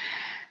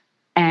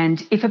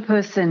 And if a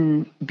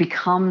person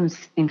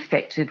becomes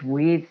infected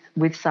with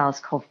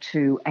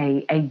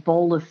SARS-CoV-2, a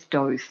bolus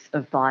dose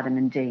of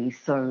vitamin D,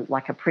 so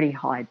like a pretty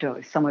high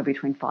dose, somewhere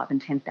between 5,000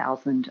 and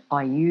 10,000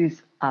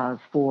 IUs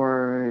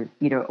for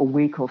a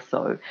week or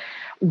so,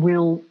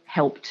 will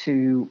help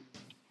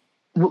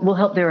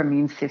their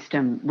immune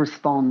system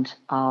respond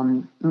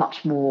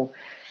much more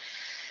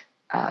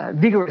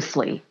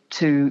vigorously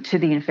to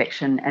the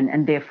infection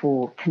and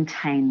therefore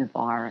contain the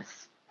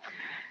virus.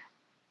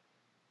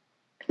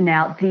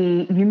 Now,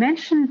 you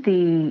mentioned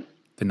the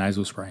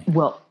nasal spray.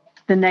 Well,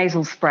 the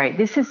nasal spray.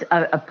 This is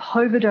a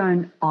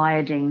povidone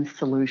iodine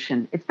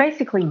solution. It's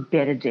basically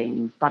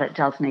betadine, but it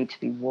does need to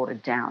be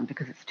watered down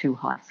because it's too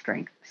high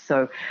strength.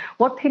 So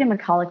what Peter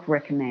McCulloch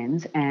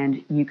recommends,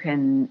 and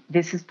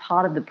this is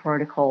part of the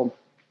protocol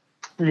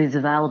that is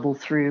available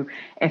through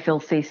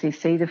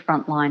FLCCC, the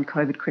Frontline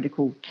COVID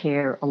Critical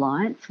Care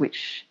Alliance,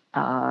 which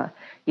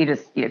you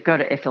just go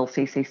to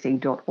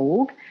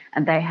flccc.org,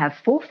 and they have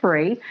for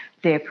free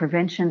their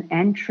prevention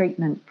and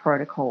treatment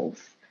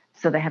protocols.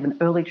 So they have an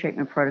early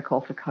treatment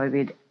protocol for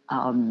COVID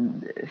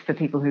for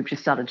people who've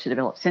just started to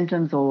develop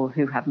symptoms or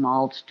who have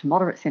mild to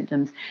moderate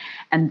symptoms.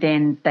 And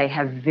then they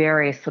have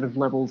various sort of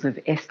levels of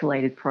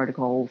escalated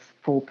protocols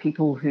for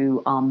people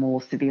who are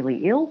more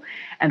severely ill,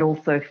 and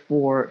also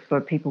for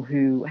people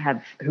who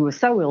are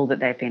so ill that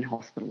they've been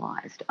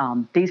hospitalized.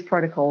 These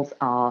protocols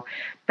are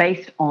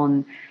based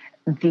on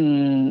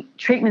the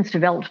treatments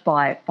developed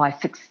by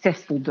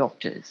successful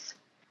doctors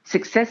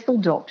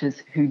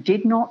who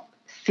did not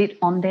sit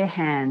on their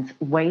hands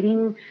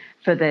waiting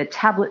for the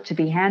tablet to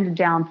be handed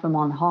down from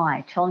on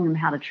high, telling them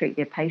how to treat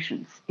their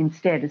patients.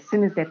 Instead, as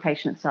soon as their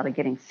patients started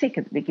getting sick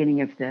at the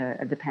beginning of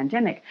the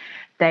pandemic,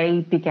 they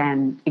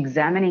began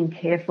examining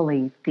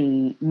carefully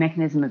the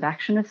mechanism of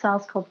action of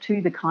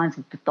SARS-CoV-2, the kinds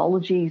of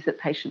pathologies that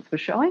patients were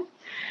showing.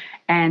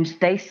 And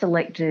they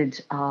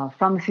selected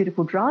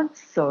pharmaceutical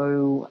drugs,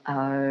 so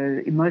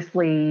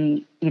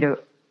mostly,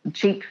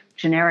 cheap,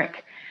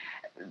 generic,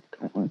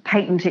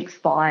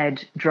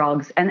 patent-expired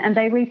drugs, and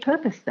they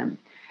repurposed them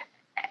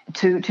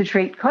to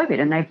treat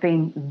COVID, and they've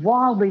been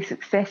wildly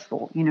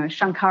successful.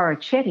 Shankara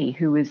Chetty,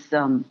 who is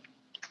of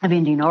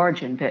Indian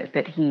origin,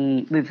 but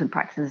he lives and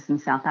practices in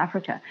South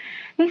Africa,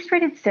 he's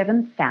treated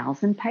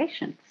 7,000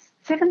 patients.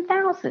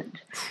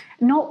 7,000.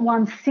 Not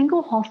one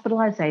single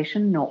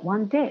hospitalization, not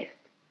one death.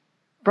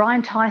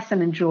 Brian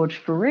Tyson and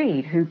George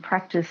Fareed, who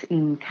practice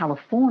in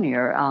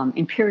California,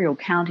 Imperial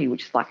County,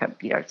 which is like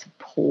it's a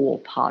poor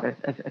part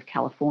of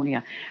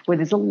California, where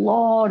there's a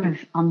lot of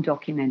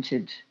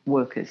undocumented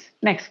workers,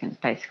 Mexicans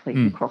basically,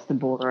 who cross the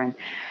border,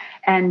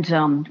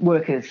 and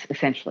workers,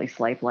 essentially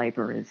slave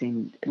laborers,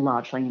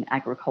 largely in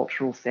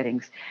agricultural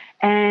settings.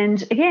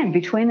 And again,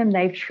 between them,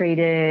 they've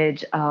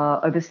treated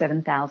over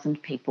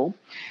 7,000 people,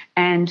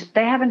 and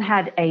they haven't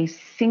had a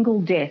single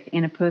death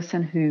in a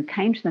person who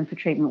came to them for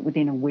treatment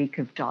within a week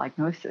of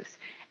diagnosis.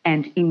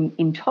 And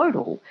in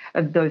total,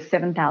 of those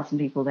 7,000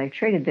 people they've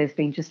treated, there's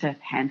been just a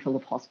handful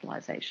of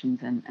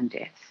hospitalizations and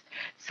deaths.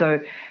 So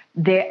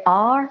there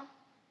are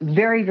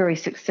very, very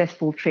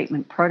successful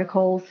treatment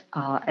protocols.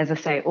 As I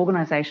say,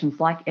 organisations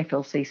like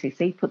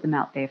FLCCC put them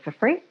out there for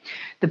free.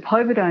 The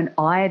povidone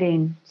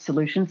iodine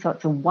solution, so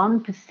it's a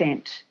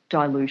 1%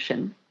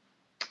 dilution,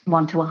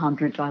 1 to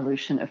 100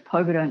 dilution of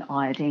povidone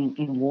iodine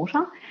in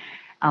water,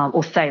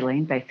 or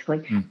saline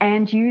basically,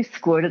 and you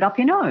squirt it up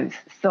your nose.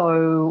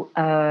 So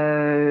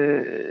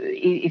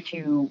if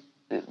you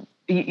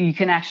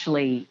can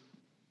actually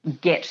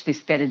get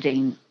this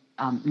betadine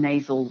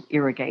nasal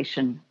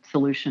irrigation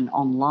solution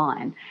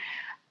online.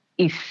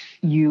 If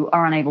you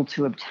are unable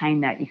to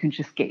obtain that, you can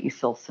just get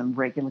yourself some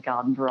regular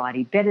garden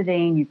variety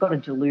betadine. You've got to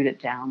dilute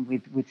it down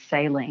with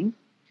saline,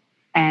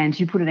 and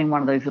you put it in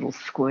one of those little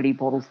squirty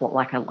bottles,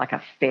 like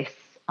a Fess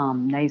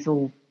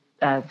nasal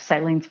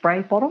saline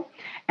spray bottle,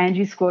 and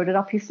you squirt it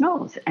up your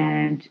nose.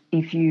 And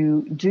if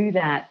you do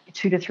that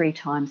 2 to 3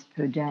 times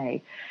per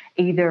day,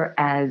 either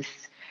as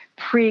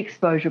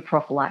pre-exposure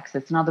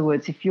prophylaxis, in other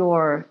words, if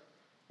you're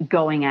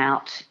going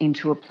out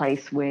into a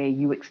place where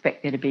you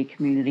expect there to be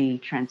community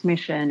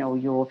transmission, or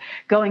you're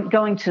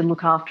going to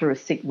look after a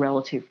sick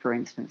relative, for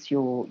instance,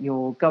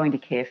 you're going to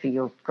care for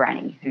your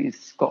granny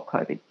who's got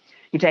COVID,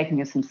 you're taking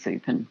her some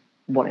soup and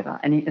whatever,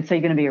 and so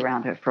you're going to be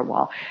around her for a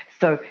while.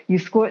 So you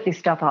squirt this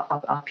stuff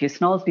up your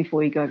snoz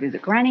before you go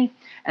visit granny,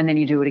 and then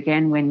you do it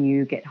again when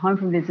you get home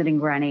from visiting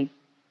granny.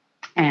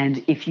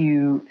 And if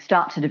you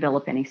start to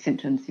develop any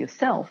symptoms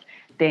yourself,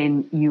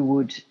 then you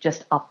would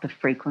just up the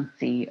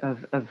frequency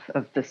of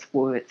the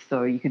squirts.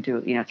 So you could do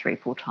it, 3 or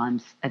 4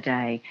 times a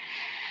day.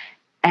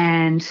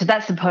 And so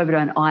that's the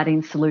povidone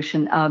iodine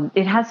solution.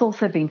 It has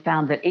also been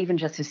found that even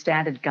just a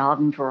standard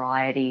garden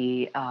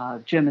variety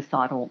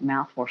germicidal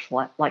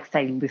mouthwash, like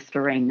say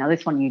Listerine. Now,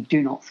 this one you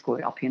do not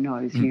squirt up your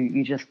nose.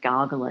 You just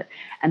gargle it.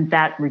 And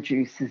that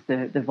reduces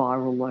the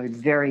viral load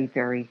very,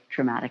 very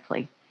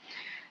dramatically.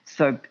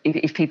 So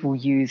if people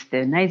use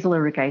their nasal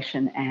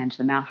irrigation and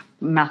the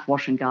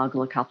mouthwash and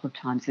gargle a couple of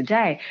times a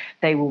day,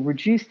 they will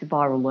reduce the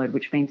viral load,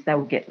 which means they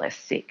will get less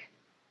sick.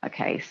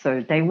 Okay,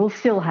 so they will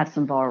still have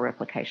some viral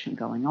replication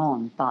going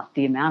on, but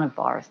the amount of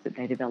virus that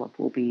they develop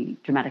will be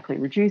dramatically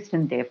reduced,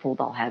 and therefore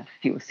they'll have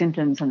fewer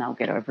symptoms and they'll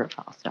get over it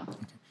faster.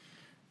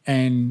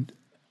 And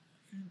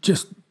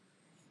just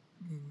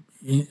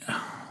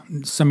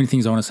so many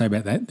things I want to say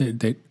about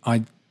that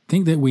I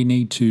think that we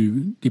need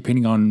to,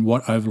 depending on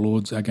what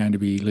overlords are going to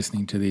be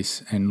listening to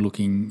this and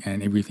looking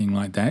and everything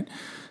like that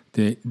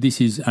this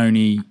is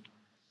only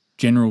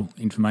general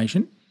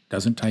information,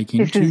 doesn't take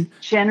into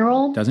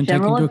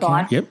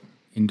advice.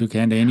 Into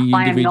account any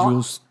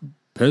individual's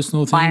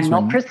personal things. I am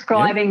not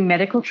prescribing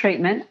medical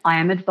treatment. I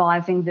am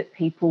advising that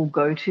people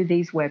go to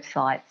these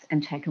websites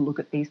and take a look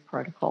at these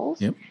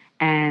protocols,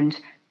 and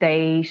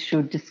they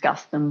should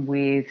discuss them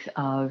with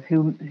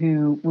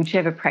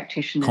whichever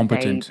practitioner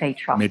competent they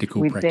trust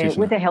medical with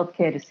practitioner. their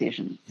healthcare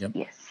decisions.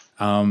 Yes.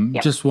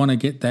 Just want to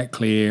get that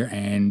clear,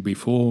 and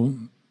before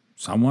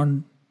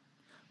someone,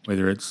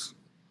 whether it's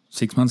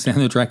 6 months down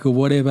the track or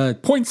whatever,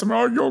 points them,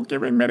 you're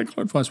giving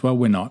medical advice. Well,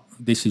 we're not.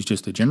 This is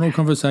just a general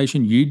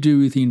conversation. You do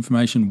with the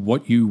information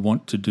what you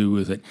want to do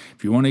with it.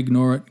 If you want to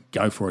ignore it,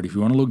 go for it. If you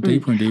want to look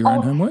deeper and do your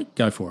own homework,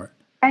 go for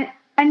it.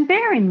 And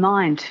bear in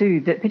mind, too,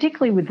 that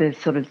particularly with the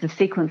sort of the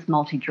sequence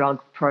multi-drug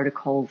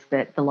protocols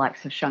that the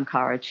likes of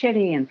Shankara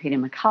Chetty and Peter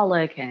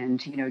McCulloch and,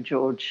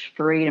 George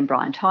Fareed and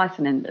Brian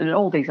Tyson and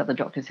all these other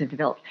doctors have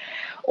developed,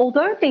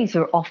 although these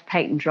are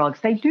off-patent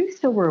drugs, they do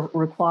still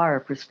require a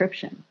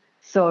prescription.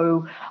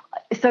 So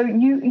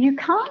you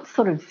can't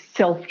sort of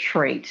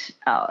self-treat.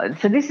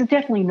 So this is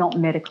definitely not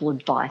medical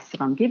advice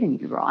that I'm giving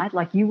you, right?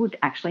 Like, you would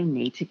actually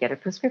need to get a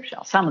prescription.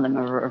 Some of them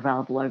are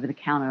available over the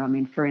counter. I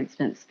mean, for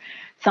instance,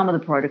 some of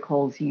the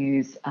protocols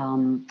use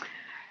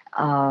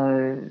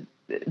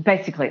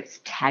basically it's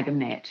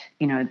Tagamet,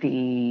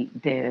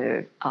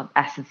 the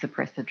acid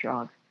suppressor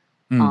drug.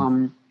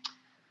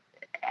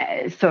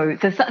 So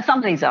some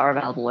of these are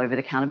available over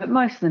the counter, but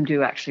most of them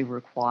do actually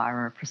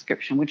require a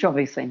prescription, which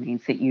obviously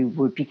means that you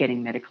would be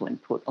getting medical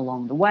input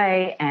along the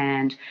way.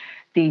 And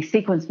the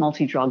sequence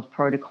multi-drug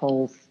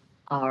protocols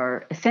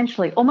are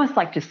essentially almost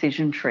like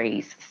decision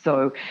trees.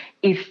 So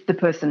if the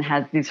person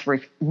has this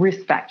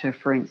risk factor,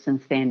 for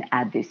instance, then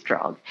add this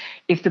drug.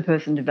 If the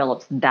person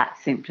develops that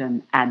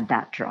symptom, add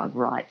that drug,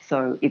 right?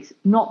 So it's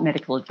not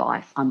medical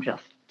advice. I'm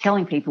just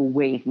telling people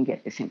where you can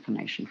get this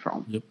information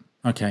from. Yep.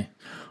 Okay.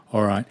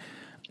 All right.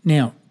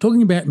 Now,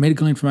 talking about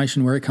medical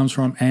information, where it comes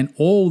from and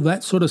all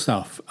that sort of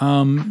stuff,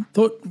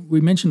 thought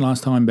we mentioned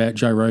last time about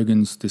Joe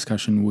Rogan's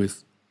discussion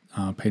with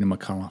Peter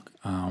McCulloch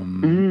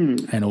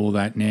and all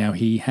that. Now,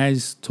 he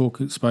has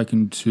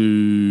spoken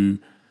to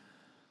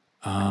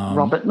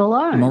Robert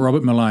Malone.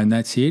 Robert Malone,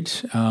 that's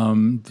it,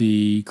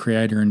 the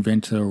creator,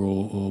 inventor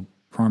or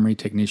primary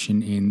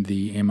technician in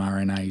the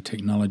mRNA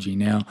technology.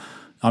 Now,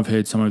 I've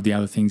heard some of the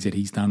other things that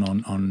he's done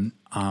on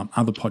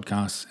other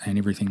podcasts and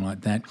everything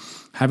like that.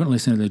 Haven't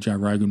listened to the Joe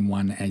Rogan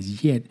one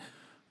as yet,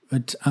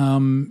 but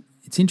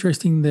it's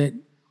interesting that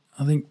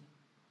I think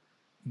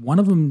one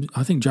of them,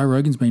 Joe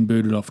Rogan's been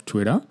booted off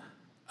Twitter.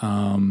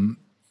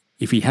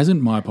 If he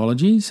hasn't, my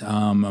apologies.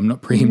 I'm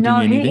not preempting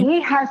anything. No,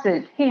 he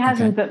hasn't. He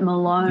hasn't, okay. But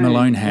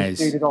Malone has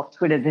booted off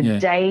Twitter the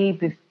day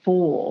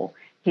before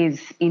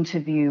his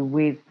interview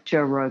with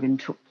Joe Rogan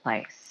took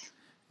place.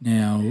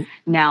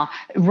 Now,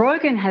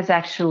 Rogan has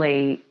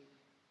actually,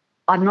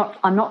 I'm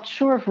not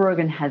sure if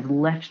Rogan has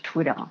left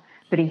Twitter,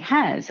 but he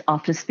has,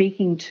 after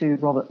speaking to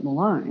Robert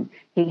Malone,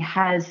 he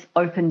has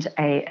opened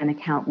an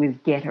account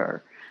with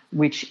Getter,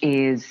 which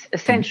is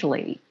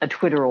essentially a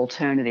Twitter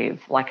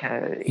alternative, like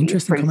a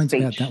interesting free comments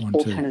about speech that one too.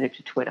 alternative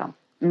to Twitter.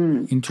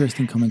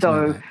 Interesting comments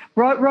about that. So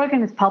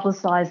Rogan has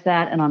publicised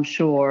that, and I'm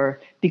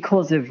sure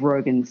because of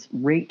Rogan's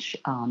reach,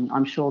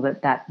 I'm sure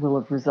that will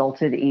have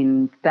resulted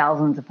in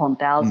thousands upon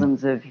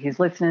thousands of his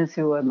listeners,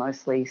 who are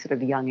mostly sort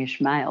of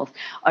youngish males,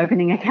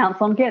 opening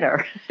accounts on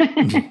Getter.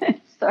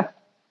 So,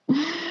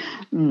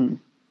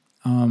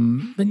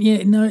 but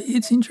yeah, no,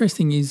 it's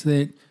interesting is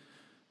that,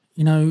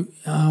 you know,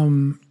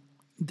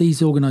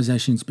 these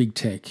organisations, big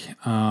tech,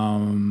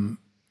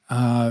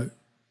 are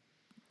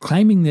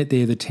claiming that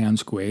they're the town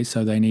square,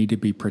 so they need to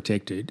be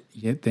protected,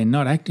 yet they're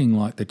not acting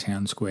like the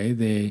town square.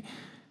 They're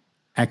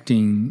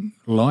acting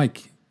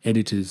like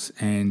editors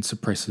and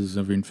suppressors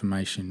of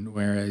information,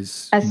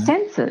 whereas... As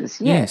censors,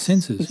 yes. Yeah,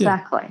 censors,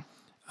 exactly.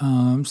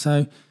 Yeah.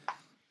 So,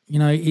 you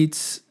know,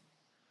 it's...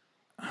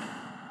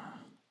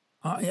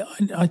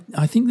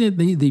 I think that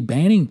the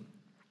banning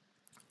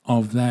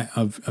of that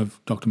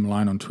of Dr.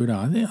 Malone on Twitter,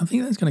 I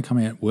think that's going to come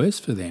out worse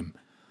for them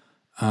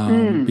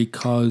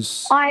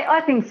because...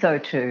 I think so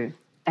too.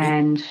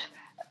 And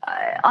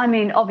I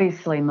mean,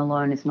 obviously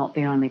Malone is not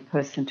the only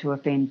person to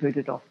have been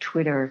booted off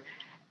Twitter.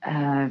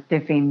 There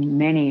have been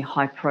many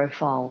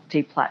high-profile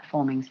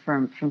deplatformings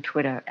from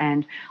Twitter,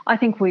 and I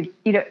think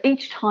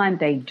each time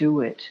they do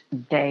it,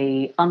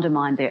 they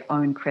undermine their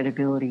own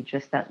credibility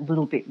just that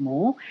little bit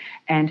more.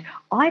 And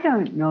I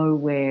don't know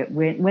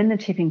when the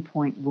tipping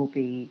point will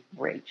be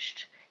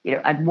reached.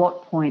 At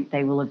what point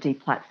they will have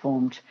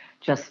deplatformed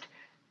just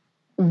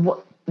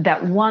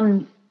that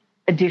one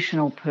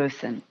additional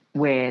person,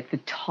 where the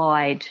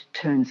tide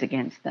turns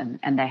against them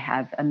and they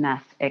have a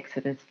mass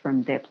exodus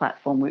from their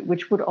platform,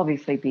 which would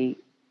obviously be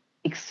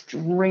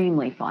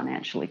extremely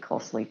financially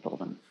costly for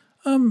them.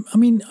 I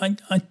mean, I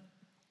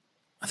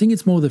think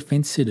it's more the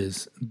fence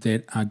sitters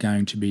that are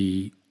going to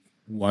be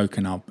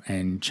woken up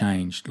and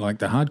changed. Like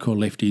the hardcore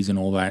lefties and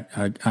all that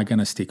are going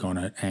to stick on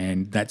it,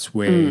 and that's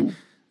where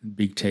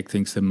big tech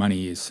thinks the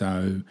money is.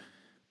 So,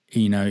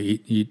 you know,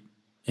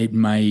 it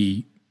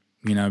may,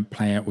 you know,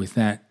 play out with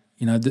that.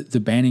 You know, the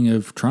banning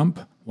of Trump,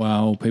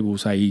 well, people will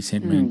say he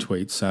sent mean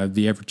tweets. So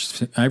the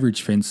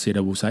average fence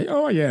sitter will say,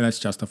 oh, yeah, that's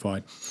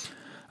justified.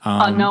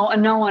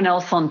 No one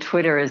else on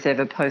Twitter has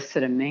ever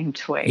posted a mean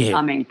tweet. Yeah.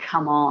 I mean,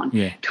 come on.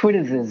 Yeah.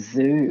 Twitter's a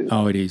zoo.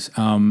 Oh, it is.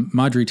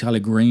 Marjorie Taylor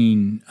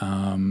Greene,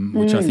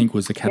 which I think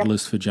was the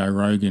catalyst for Joe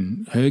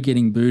Rogan, her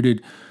getting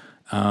booted,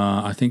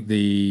 I think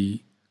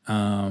the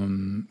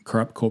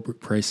corrupt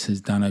corporate press has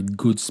done a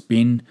good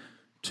spin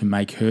to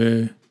make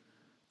her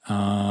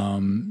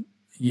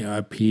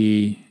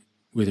appear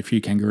with a few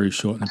kangaroos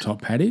short in the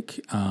top paddock.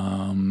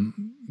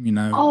 You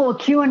know. Oh, a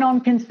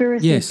QAnon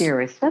conspiracy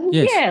theorist.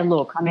 Yes. Yeah,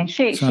 look, I mean,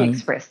 she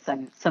expressed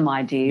some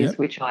ideas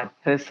which I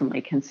personally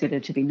consider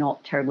to be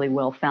not terribly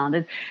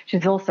well-founded.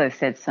 She's also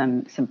said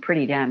some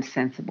pretty damn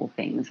sensible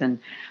things, and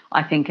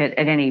I think at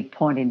any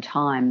point in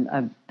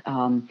time,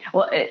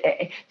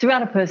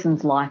 throughout a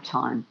person's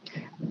lifetime,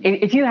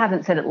 if you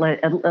haven't said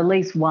at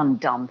least one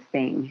dumb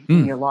thing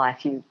in your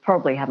life, you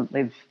probably haven't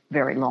lived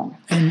very long.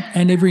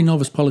 And every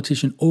novice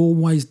politician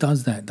always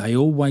does that. They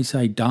always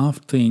say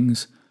daft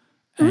things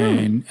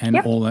and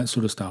all that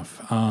sort of stuff.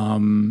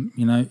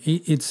 You know,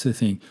 it's the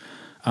thing,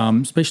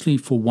 especially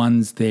for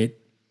ones that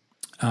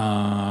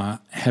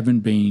haven't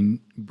been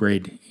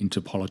bred into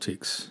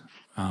politics.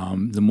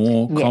 The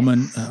more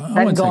common,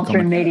 they've gone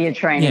through media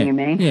training. You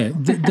mean? Yeah.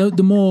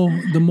 The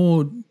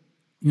more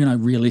you know,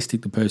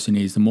 realistic the person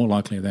is, the more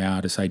likely they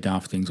are to say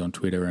daft things on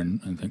Twitter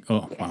and think,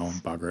 oh, well,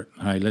 bugger it.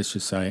 Hey, let's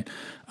just say it,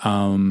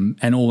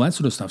 and all that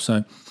sort of stuff.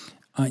 So,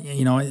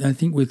 I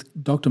think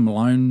with Dr.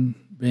 Malone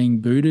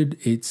being booted,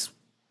 it's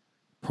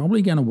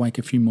probably going to wake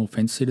a few more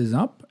fence sitters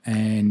up.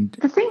 And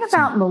the thing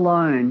about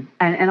Malone,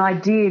 and I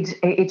did,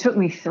 it took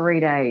me 3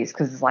 days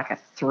because it's like a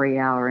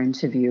 3-hour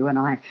interview, and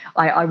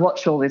I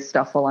watch all this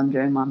stuff while I'm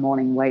doing my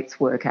morning weights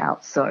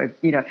workout. So,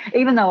 you know,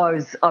 even though I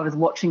was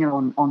watching it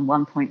on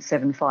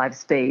 1.75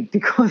 speed,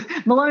 because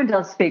Malone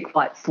does speak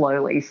quite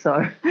slowly,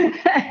 so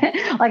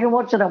I can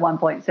watch it at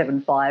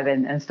 1.75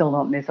 and still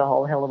not miss a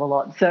whole hell of a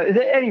lot. So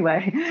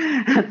anyway,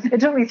 it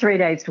took me 3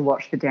 days to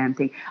watch the damn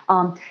thing.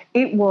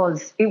 It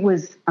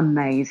was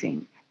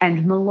amazing.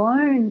 And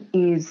Malone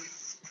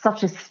is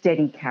such a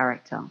steady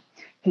character.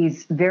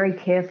 He's very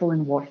careful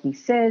in what he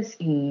says.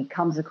 He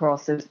comes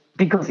across as,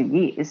 because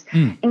he is,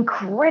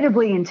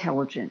 incredibly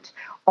intelligent,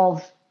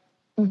 of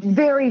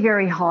very,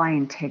 very high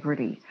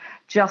integrity,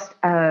 just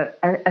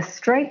a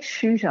straight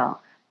shooter,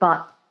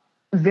 but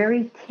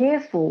very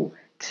careful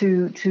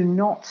to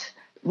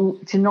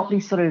not be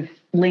sort of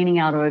leaning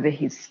out over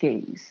his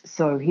skis.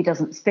 So he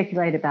doesn't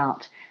speculate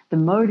about the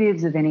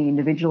motives of any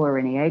individual or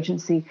any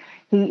agency.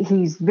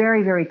 He's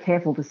very, very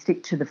careful to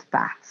stick to the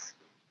facts.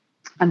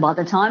 And by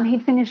the time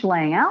he'd finished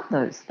laying out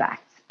those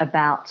facts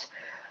about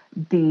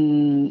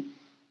the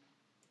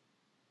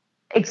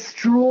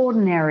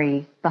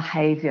extraordinary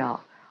behaviour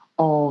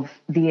of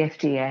the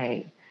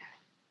FDA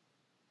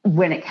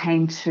when it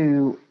came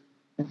to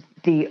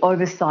the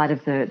oversight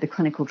of the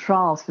clinical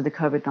trials for the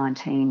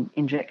COVID-19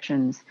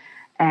 injections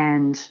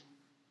and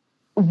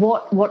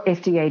what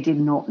FDA did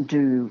not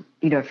do,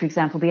 for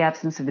example, the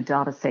absence of a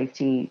data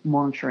safety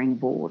monitoring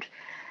board,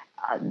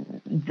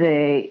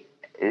 the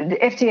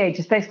FDA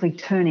just basically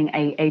turning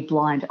a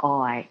blind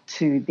eye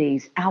to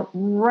these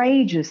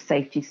outrageous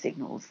safety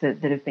signals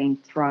that have been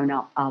thrown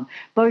up,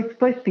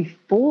 both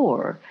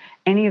before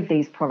any of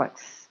these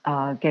products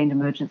gained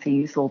emergency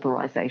use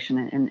authorization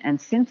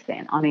and since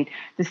then. I mean,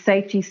 the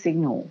safety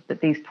signal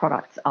that these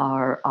products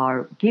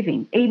are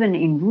giving, even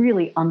in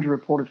really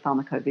underreported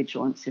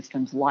pharmacovigilance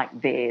systems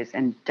like theirs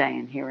and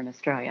DAN here in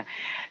Australia,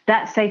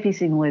 that safety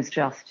signal is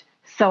just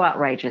so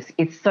outrageous.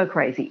 It's so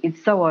crazy.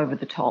 It's so over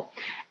the top.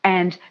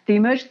 And the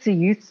emergency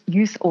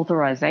use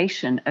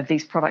authorization of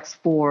these products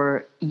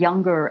for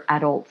younger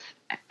adults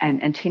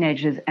and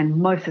teenagers, and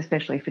most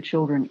especially for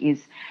children,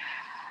 is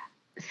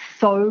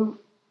so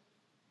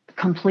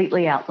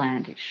completely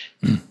outlandish,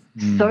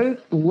 so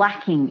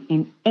lacking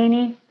in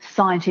any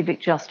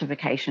scientific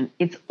justification.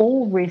 It's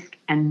all risk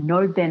and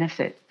no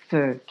benefit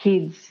for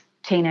kids,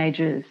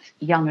 teenagers,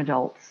 young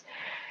adults.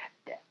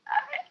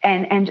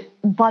 And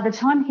by the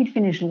time he'd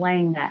finished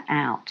laying that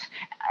out,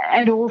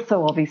 and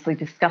also obviously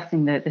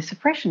discussing the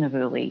suppression of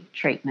early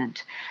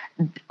treatment,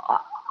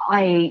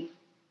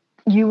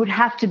 you would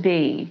have to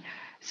be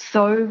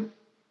so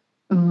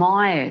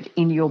mired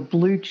in your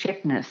blue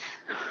chipness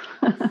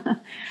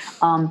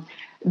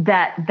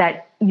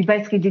that you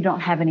basically did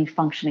not have any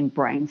functioning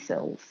brain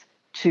cells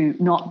to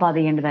not by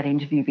the end of that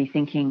interview be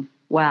thinking,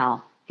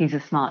 wow, he's a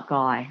smart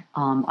guy.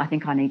 I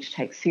think I need to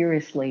take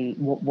seriously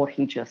what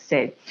he just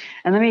said.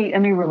 And let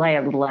me relay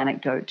a little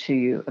anecdote to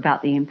you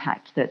about the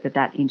impact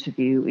that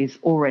interview is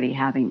already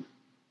having.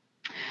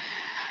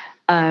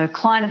 A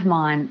client of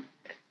mine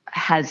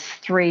has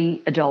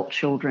 3 adult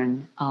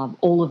children.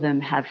 All of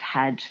them have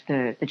had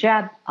the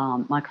jab.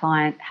 My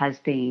client has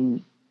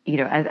been,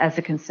 as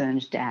a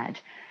concerned dad,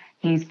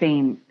 he's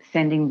been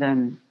sending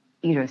them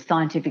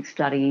scientific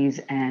studies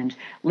and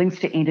links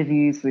to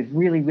interviews with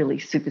really, really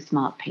super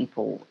smart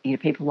people,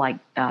 people like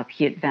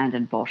Piet van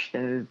den Bosch,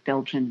 the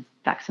Belgian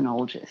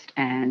vaccinologist,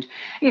 and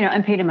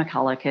Peter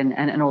McCulloch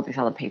and all these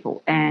other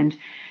people. And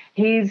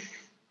his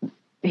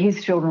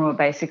children were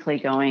basically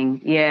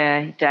going,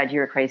 yeah, Dad,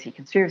 you're a crazy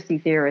conspiracy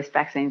theorist.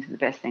 Vaccines are the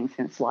best thing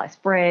since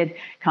sliced bread.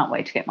 Can't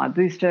wait to get my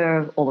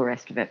booster, all the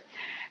rest of it.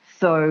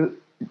 So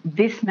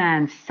this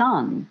man's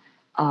son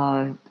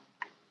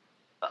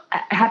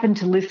happened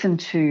to listen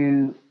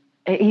to,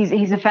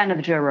 he's a fan of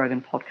the Joe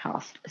Rogan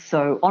podcast.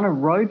 So on a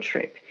road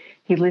trip,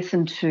 he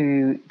listened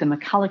to the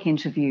McCulloch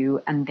interview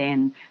and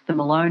then the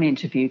Malone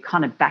interview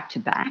kind of back to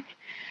back.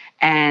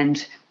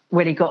 And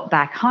when he got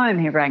back home,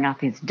 he rang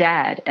up his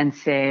dad and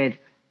said,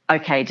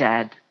 okay,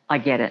 Dad, I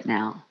get it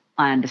now.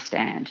 I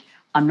understand.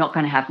 I'm not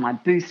going to have my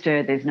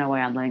booster. There's no way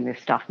I'm letting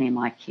this stuff near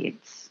my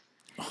kids.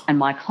 And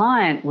my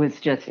client was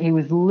he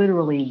was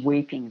literally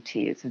weeping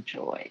tears of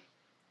joy.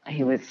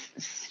 He was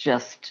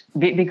just,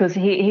 because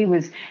he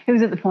was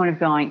at the point of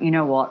going, you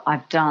know what,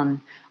 I've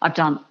done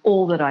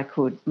all that I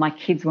could. My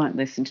kids won't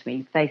listen to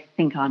me. They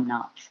think I'm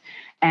nuts.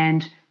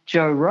 And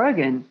Joe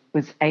Rogan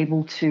was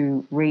able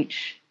to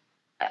reach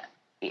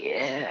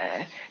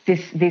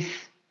this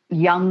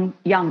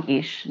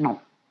youngish,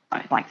 not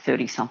like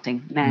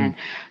 30-something man,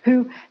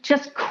 who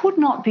just could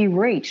not be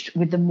reached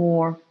with the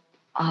more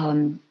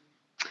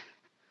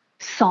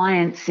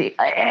science.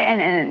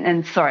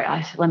 And sorry,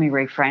 let me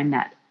reframe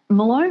that.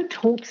 Malone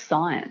talks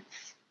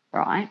science,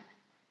 right?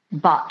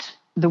 But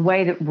the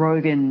way that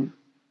Rogan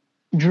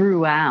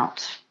drew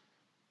out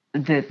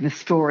the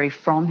story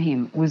from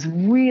him was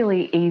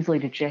really easily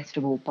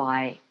digestible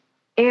by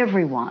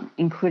everyone,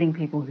 including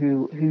people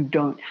who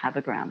don't have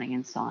a grounding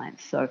in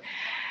science. So,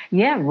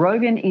 yeah,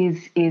 Rogan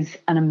is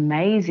an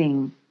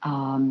amazing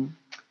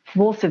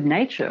force of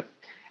nature.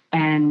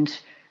 And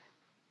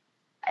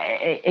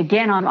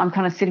again, I'm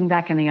kind of sitting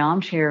back in the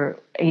armchair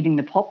eating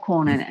the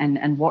popcorn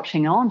and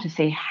watching on to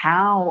see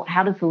how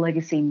does the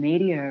legacy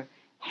media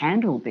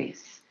handle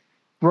this.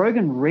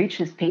 Rogan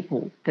reaches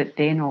people that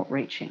they're not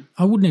reaching.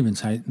 I wouldn't even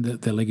say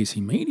the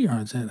legacy media.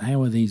 I'd say,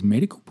 how are these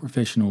medical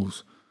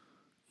professionals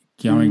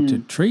going to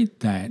treat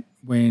that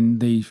when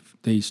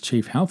these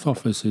chief health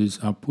officers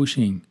are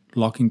pushing,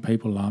 locking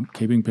people up,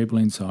 keeping people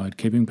inside,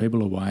 keeping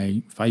people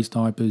away, face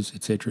diapers,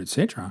 etc.,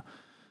 etc.?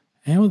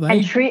 How are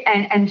they?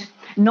 And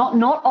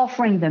not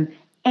offering them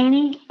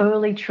any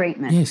early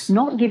treatment, yes.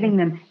 Not giving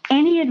them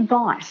any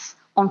advice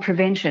on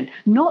prevention,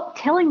 not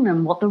telling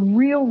them what the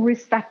real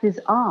risk factors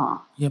are,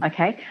 yep.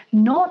 Okay?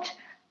 Not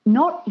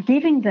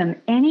giving them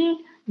any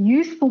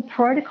useful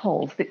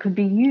protocols that could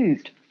be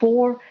used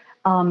for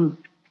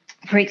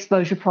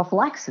pre-exposure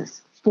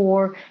prophylaxis,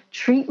 for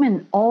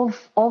treatment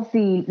of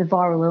the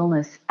viral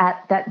illness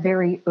at that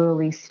very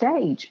early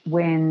stage,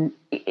 when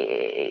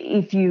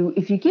if you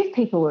give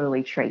people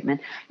early treatment,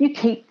 you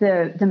keep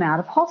them out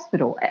of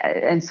hospital.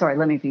 And sorry,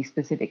 let me be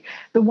specific.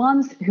 The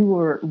ones who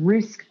are at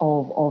risk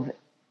of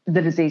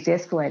the disease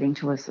escalating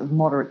to a sort of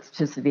moderate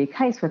to severe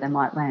case where they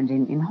might land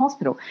in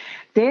hospital,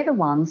 they're the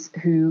ones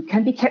who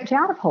can be kept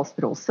out of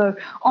hospital. So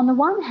on the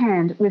one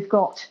hand, we've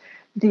got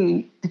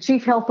the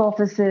chief health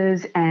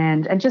officers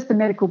and just the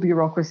medical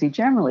bureaucracy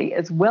generally,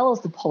 as well as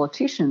the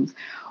politicians,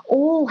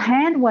 all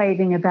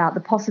hand-waving about the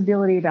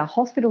possibility of our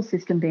hospital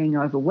system being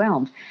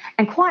overwhelmed.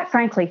 And quite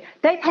frankly,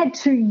 they've had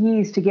 2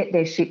 years to get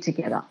their shit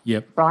together,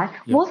 right?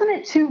 Yep. Wasn't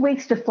it 2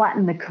 weeks to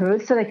flatten the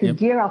curve so they could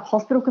gear up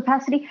hospital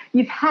capacity?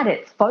 You've had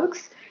it,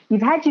 folks.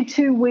 You've had your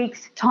 2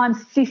 weeks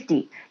times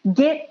 50.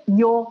 Get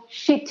your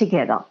shit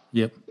together.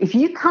 Yep. If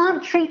you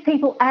can't treat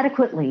people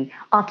adequately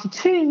after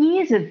 2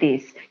 years of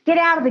this, get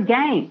out of the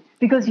game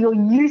because you're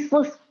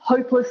useless,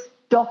 hopeless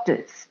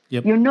doctors.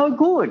 Yep. You're no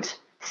good.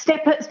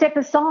 Step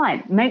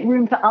aside. Make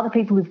room for other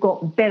people who've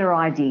got better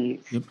ideas.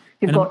 Yep.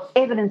 Who've got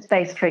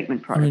evidence-based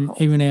treatment protocols. I mean,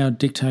 even our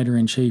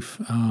dictator-in-chief,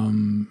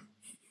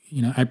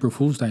 April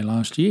Fool's Day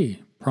last year,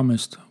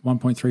 promised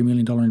 $1.3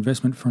 million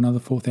investment for another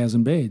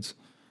 4,000 beds.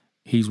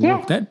 He's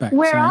walked that back,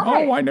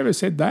 saying, I never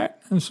said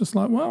that. And it's just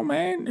like, well,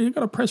 man, you've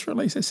got a press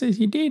release that says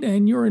you did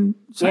and you're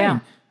insane. Yeah.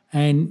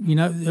 And,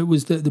 it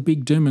was the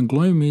big doom and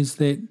gloom is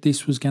that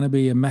this was going to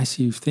be a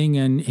massive thing.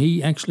 And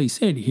he actually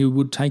said he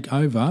would take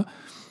over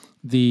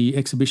the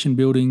exhibition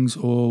buildings,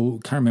 or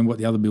can't remember what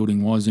the other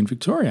building was in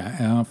Victoria,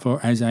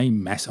 as a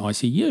mass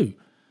ICU.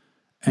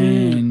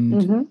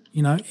 And,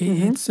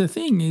 it's the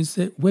thing is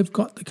that we've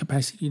got the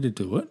capacity to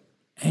do it.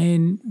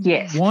 And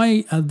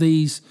why are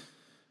these...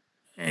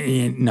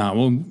 it's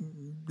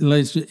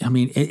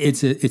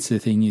the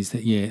thing is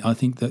that, I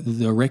think that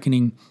the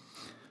reckoning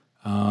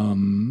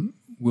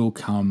will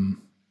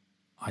come.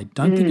 I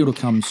don't think it'll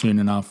come soon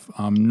enough.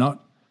 I'm not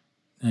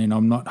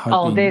hoping.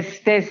 Oh,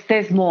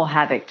 there's more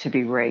havoc to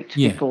be wreaked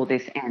before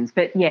this ends.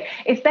 But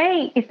if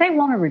they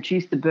want to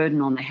reduce the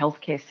burden on the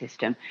healthcare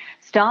system,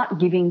 start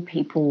giving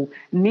people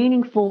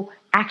meaningful,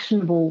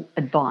 actionable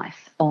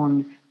advice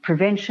on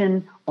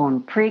prevention,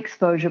 on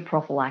pre-exposure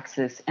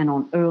prophylaxis, and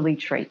on early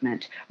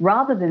treatment,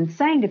 rather than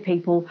saying to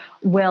people,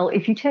 well,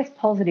 if you test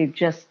positive,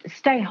 just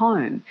stay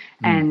home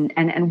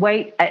and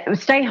wait,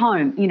 stay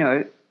home,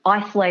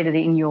 isolated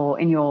in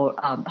your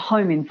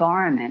home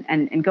environment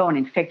and go and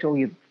infect all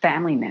your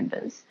family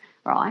members,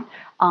 right?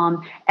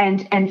 And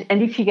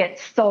if you get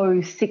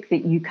so sick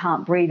that you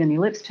can't breathe and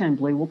your lips turn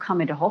blue, we'll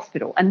come into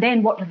hospital. And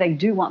then what do they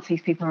do once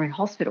these people are in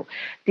hospital?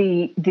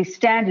 The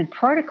standard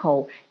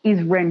protocol is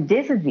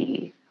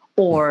remdesivir,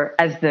 or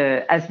as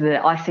the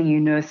ICU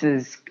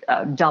nurses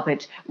dub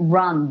it,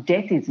 run,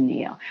 death is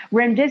near.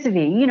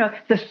 Remdesivir,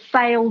 the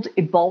failed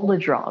Ebola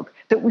drug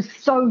that was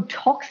so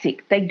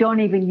toxic they don't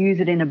even use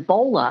it in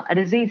Ebola, a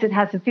disease that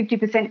has a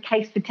 50%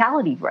 case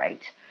fatality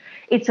rate.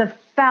 It's a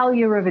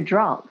failure of a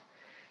drug.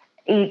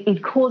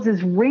 It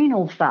causes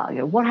renal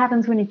failure. What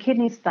happens when your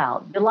kidneys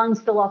fail? Your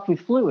lungs fill up with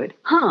fluid.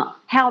 How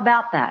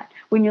about that?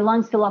 When your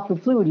lungs fill up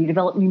with fluid, you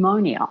develop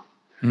pneumonia.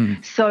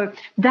 So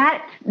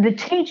that the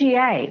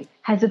TGA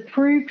has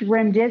approved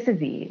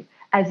remdesivir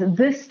as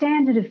the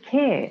standard of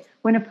care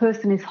when a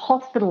person is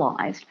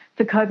hospitalised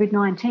for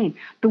COVID-19.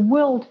 The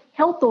World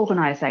Health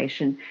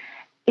Organization,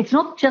 it's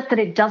not just that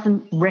it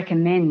doesn't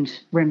recommend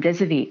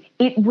remdesivir,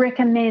 it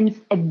recommends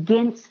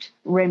against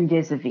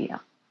remdesivir.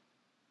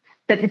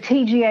 But the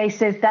TGA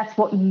says that's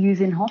what you use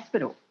in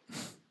hospital.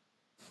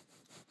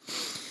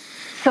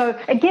 So,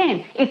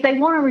 again, if they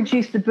want to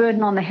reduce the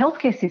burden on the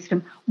healthcare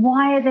system,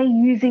 why are they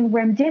using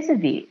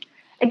remdesivir?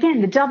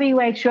 Again, the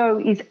WHO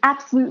is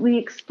absolutely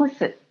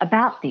explicit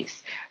about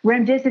this.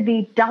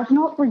 Remdesivir does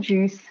not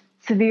reduce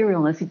severe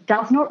illness. It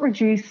does not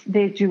reduce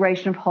the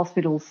duration of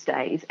hospital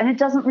stays, and it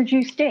doesn't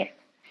reduce death.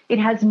 It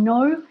has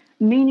no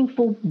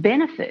meaningful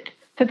benefit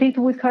for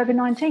people with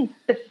COVID-19,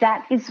 but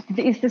that is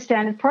the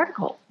standard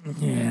protocol.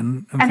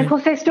 And of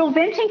course, they're still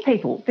venting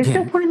people. They're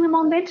still putting them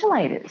on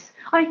ventilators.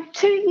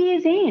 2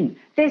 years in,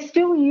 they're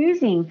still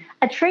using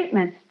a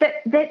treatment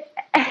that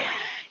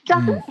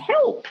doesn't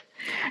help.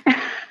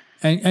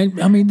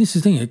 And I mean, this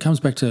is the thing. It comes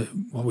back to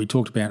what we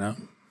talked about.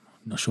 I'm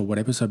not sure what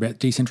episode, about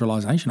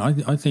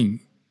decentralisation. I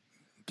think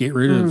get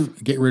rid of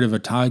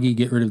ATAGI,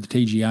 get rid of the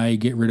TGA,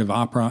 get rid of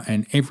APRA,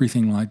 and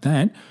everything like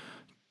that.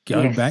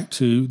 Go back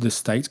to the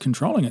states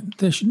controlling it.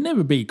 There should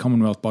never be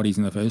Commonwealth bodies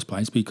in the first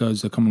place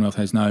because the Commonwealth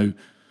has no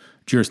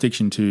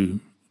jurisdiction to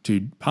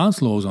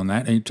pass laws on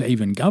that and to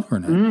even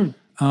govern it.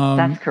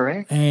 That's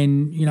correct.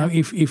 And,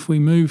 if we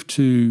move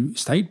to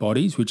state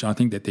bodies, which I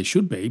think that there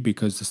should be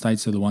because the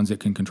states are the ones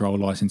that can control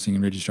licensing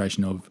and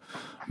registration of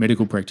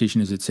medical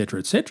practitioners, et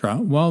cetera,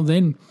 well,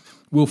 then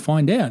we'll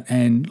find out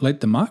and let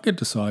the market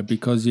decide,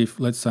 because if,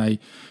 let's say,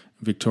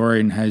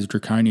 Victorian has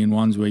draconian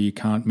ones where you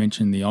can't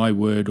mention the I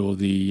word or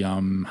the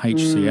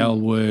HCL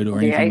word or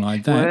anything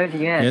like that. Word,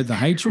 yes. Yeah, the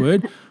H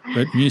word.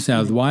 But New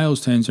South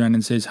Wales turns around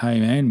and says, hey,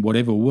 man,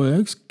 whatever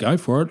works, go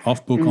for it,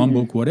 off book, on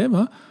book,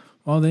 whatever.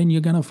 Well, then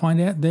you're going to find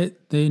out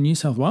that the New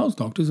South Wales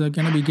doctors are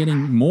going to be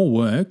getting more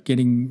work,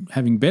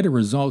 having better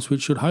results,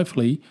 which should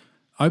hopefully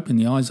open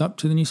the eyes up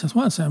to the New South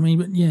Wales. So, I mean,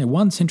 but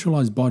one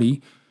centralised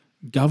body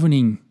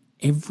governing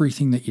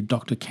everything that your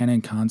doctor can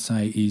and can't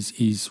say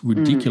is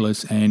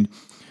ridiculous and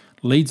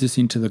leads us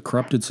into the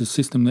corrupted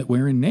system that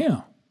we're in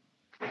now.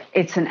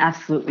 It's an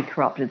absolutely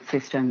corrupted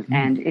system,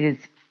 and it is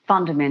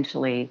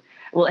fundamentally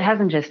well, it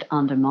hasn't just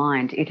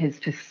undermined, it has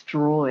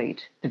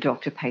destroyed the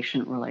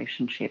doctor-patient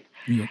relationship.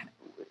 Yeah.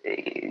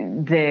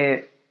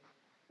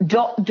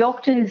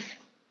 Doctors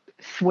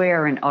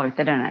swear an oath.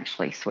 They don't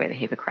actually swear the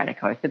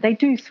Hippocratic Oath, but they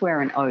do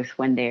swear an oath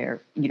when they're,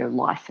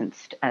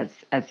 licensed as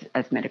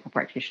medical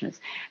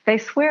practitioners. They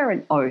swear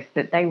an oath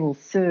that they will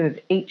serve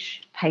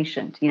each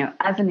patient,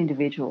 as an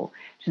individual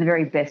to the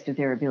very best of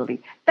their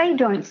ability. They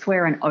don't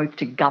swear an oath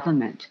to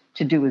government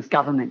to do as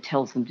government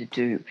tells them to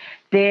do.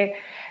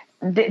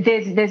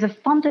 There's a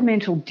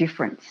fundamental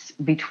difference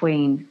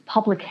between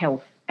public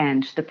health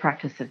and the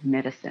practice of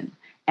medicine.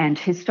 And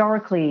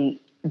historically,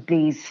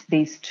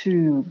 these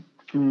two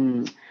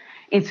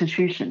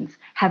institutions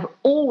have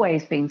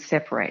always been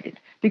separated,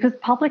 because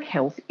public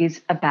health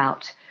is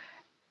about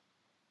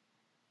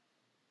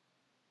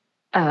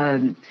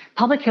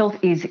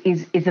about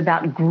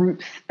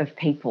groups of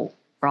people,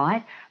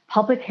 right?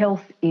 Public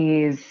health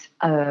is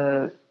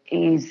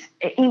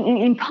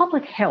in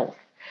public health,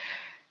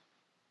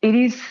 it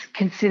is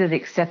considered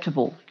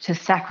acceptable to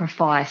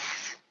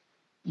sacrifice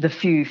the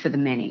few for the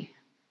many.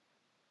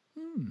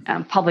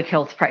 Public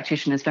health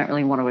practitioners don't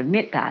really want to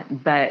admit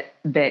that, but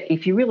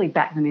if you really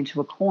back them into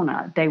a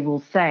corner, they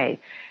will say,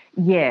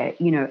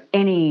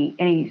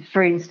 any,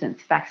 for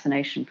instance,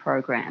 vaccination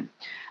program,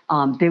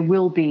 there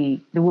will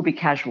be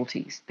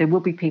casualties. There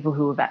will be people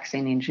who are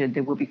vaccine injured.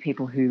 There will be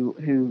people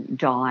who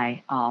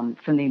die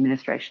from the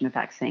administration of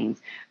vaccines.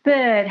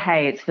 But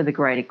hey, it's for the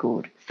greater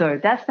good. So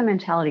that's the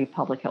mentality of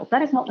public health.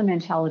 That is not the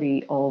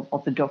mentality of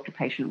the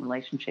doctor-patient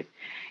relationship.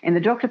 In the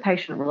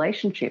doctor-patient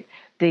relationship,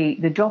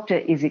 the doctor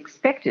is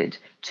expected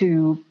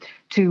to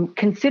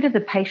consider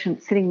the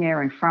patient sitting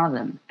there in front of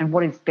them and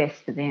what is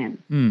best for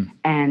them.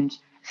 And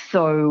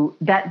so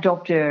that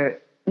doctor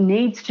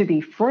needs to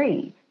be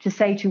free to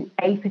say to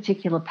a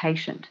particular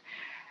patient,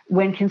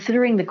 when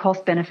considering the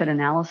cost-benefit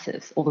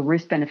analysis or the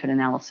risk-benefit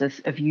analysis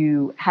of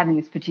you having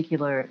this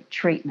particular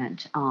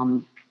treatment,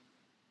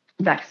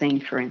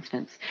 vaccine, for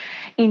instance,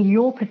 in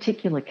your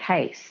particular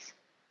case,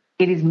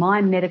 it is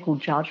my medical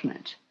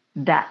judgment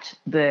that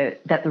the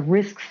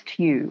risks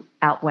to you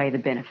outweigh the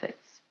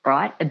benefits,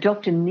 right? A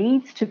doctor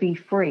needs to be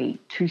free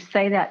to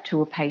say that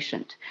to a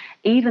patient,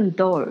 even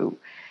though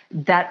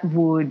that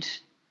would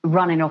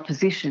run in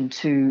opposition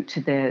to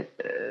the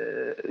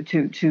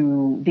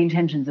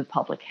intentions of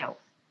public health,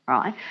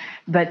 right?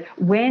 But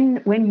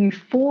when you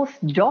force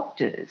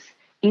doctors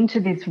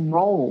into this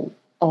role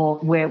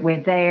of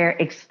where they're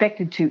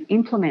expected to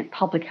implement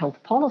public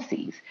health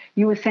policies,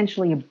 you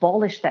essentially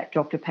abolish that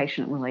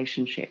doctor-patient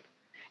relationship.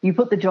 You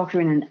put the doctor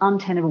in an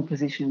untenable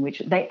position in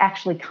which they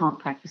actually can't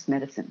practice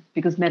medicine,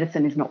 because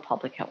medicine is not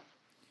public health.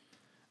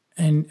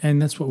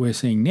 And that's what we're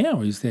seeing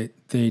now, is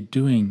that they're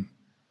doing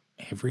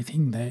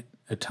everything that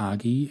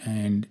ATAGI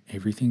and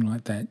everything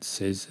like that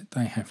says that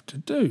they have to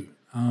do.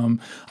 And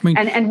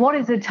what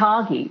is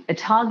ATAGI?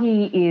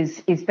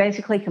 ATAGI is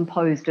basically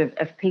composed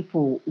of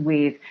people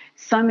with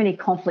so many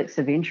conflicts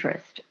of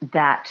interest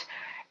that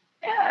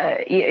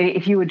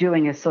if you were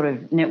doing a sort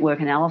of network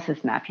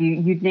analysis map,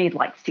 you'd need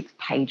like 6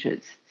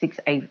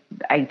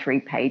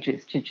 A3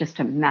 pages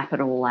to map it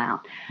all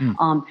out.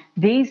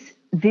 This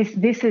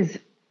is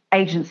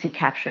agency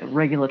capture,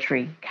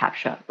 regulatory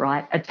capture,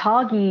 right?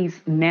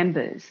 ATAGI's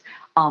members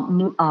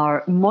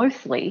are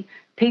mostly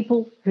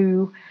people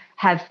who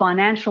have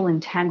financial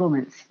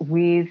entanglements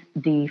with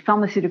the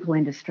pharmaceutical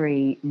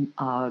industry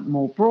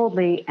more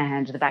broadly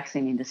and the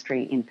vaccine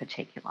industry in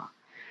particular.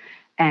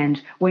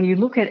 And when you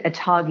look at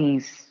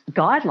ATAGI's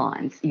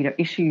guidelines,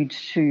 issued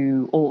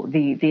to, or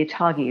the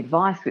ATAGI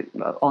advice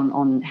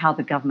on how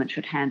the government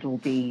should handle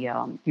the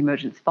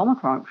emergence of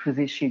Omicron, which was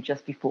issued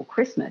just before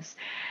Christmas,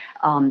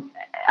 I'm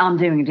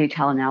doing a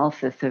detailed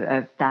analysis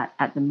of that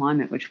at the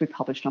moment, which we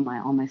published on my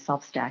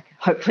Substack.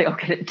 Hopefully, I'll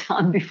get it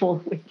done before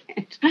the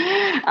weekend.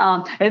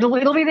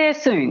 It'll be there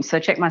soon, so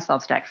check my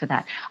Substack for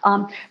that.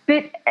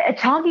 But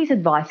ATAGI's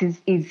advice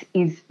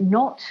is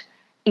not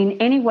in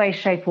any way,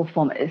 shape, or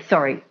form.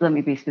 Sorry, let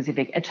me be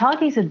specific.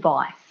 ATAGI's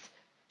advice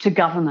to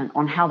government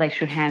on how they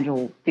should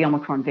handle the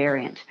Omicron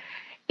variant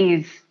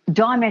is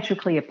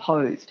diametrically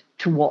opposed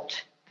to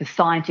what the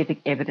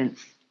scientific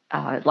evidence,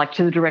 to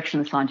the direction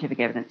the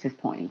scientific evidence is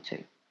pointing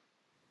to.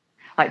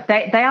 Like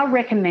they are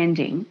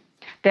recommending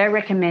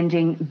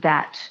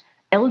that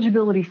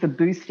eligibility for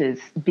boosters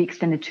be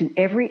extended to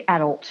every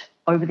adult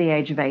over the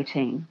age of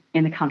 18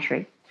 in the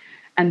country,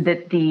 and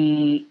that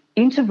the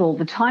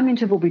time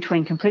interval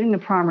between completing the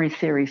primary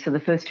series, so the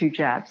first 2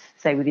 jabs,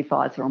 say with your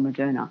Pfizer or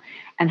Moderna,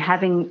 and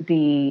having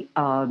the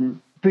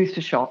booster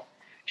shot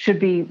should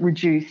be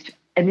reduced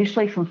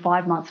initially from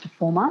 5 months to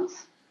 4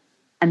 months,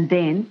 and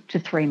then to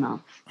 3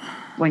 months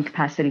when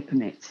capacity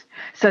permits.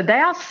 So they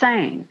are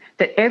saying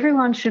that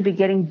everyone should be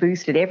getting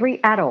boosted,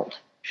 every adult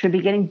should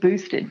be getting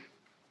boosted.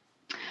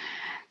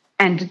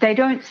 And they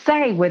don't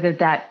say whether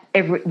that's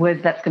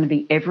going to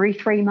be every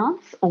 3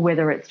 months or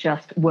whether it's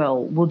just,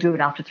 well, we'll do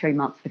it after 3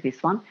 months for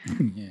this one.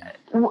 Yeah.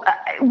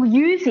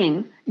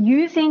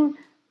 Using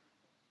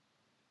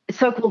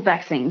so-called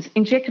vaccines,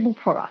 injectable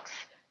products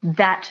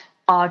that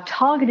are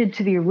targeted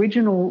to the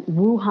original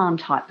Wuhan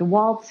type, the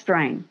wild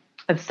strain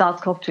of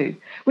SARS-CoV-2,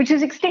 which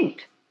is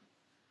extinct.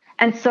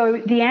 And so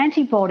the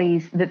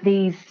antibodies that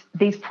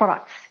these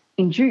products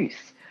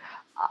induce,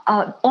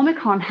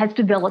 Omicron has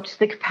developed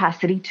the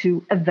capacity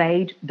to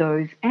evade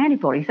those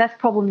antibodies. That's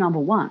problem number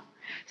one.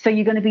 So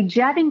you're going to be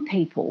jabbing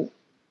people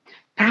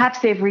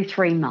perhaps every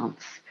 3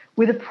 months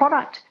with a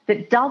product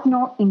that does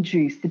not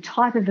induce the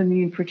type of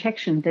immune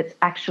protection that's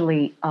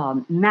actually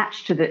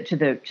matched to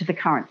the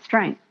current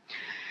strain.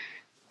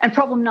 And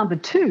problem number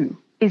two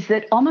is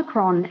that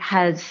Omicron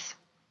has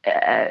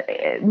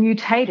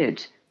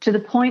mutated to the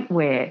point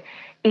where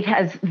it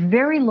has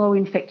very low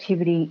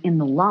infectivity in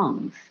the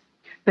lungs,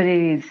 but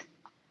it is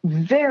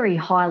very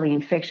highly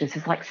infectious.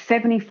 It's like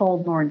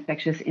 70-fold more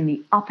infectious in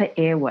the upper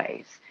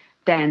airways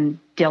than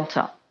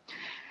Delta.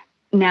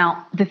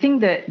 Now, the thing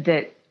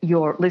that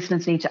your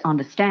listeners need to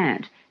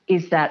understand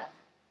is that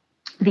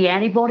the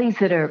antibodies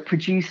that are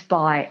produced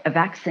by a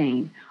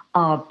vaccine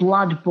are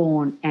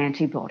blood-borne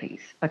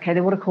antibodies. Okay,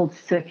 they're what are called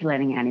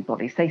circulating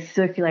antibodies. They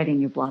circulate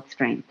in your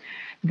bloodstream.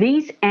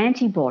 These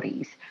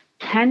antibodies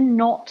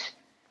cannot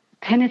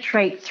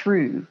penetrate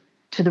through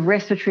to the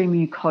respiratory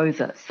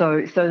mucosa.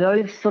 So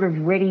those sort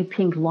of reddy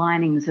pink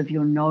linings of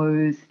your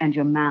nose and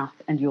your mouth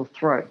and your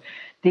throat.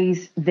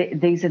 These are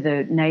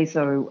the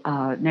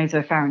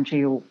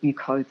nasopharyngeal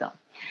mucosa.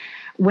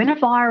 When a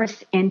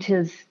virus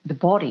enters the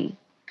body,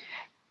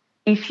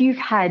 if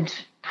you've had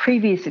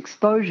previous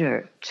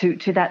exposure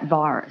to that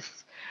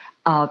virus,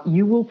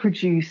 you will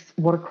produce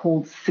what are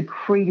called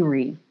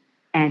secretory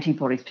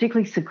antibodies,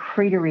 particularly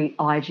secretory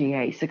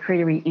IgA,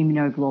 secretory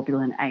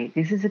immunoglobulin A.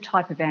 This is a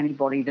type of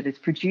antibody that is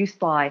produced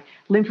by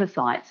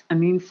lymphocytes,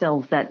 immune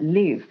cells that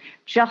live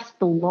just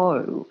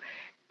below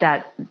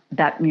that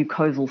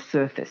mucosal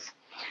surface.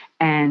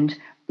 And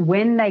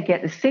when they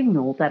get the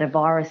signal that a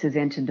virus has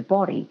entered the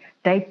body,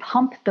 they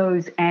pump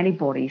those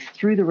antibodies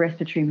through the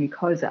respiratory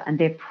mucosa, and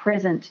they're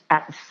present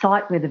at the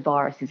site where the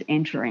virus is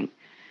entering,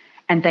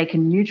 and they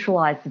can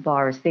neutralize the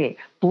virus there.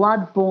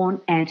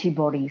 Blood-borne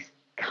antibodies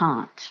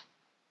can't.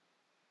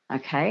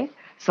 Okay?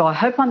 So I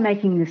hope I'm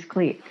making this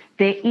clear.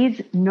 There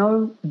is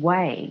no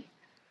way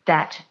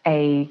that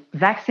a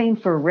vaccine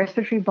for a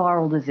respiratory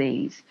viral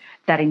disease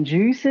that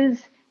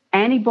induces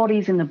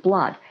antibodies in the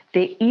blood,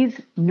 there is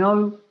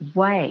no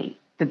way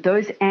that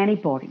those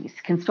antibodies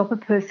can stop a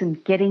person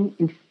getting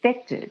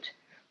infected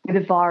with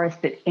a virus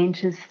that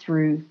enters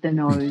through the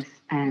nose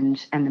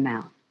and the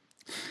mouth.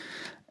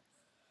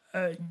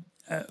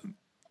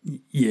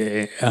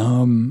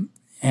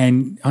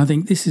 And I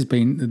think this has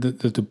been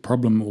the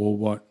problem, or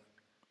what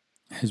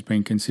has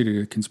been considered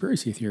a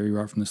conspiracy theory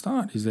right from the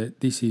start, is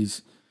that this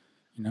is,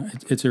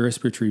 it's a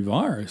respiratory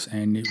virus,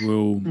 and it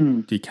will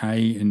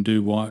decay and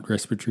do what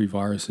respiratory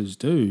viruses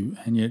do,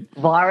 and yet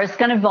virus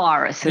going to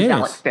virus, as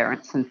Alex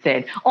Berenson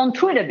said on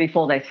Twitter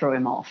before they threw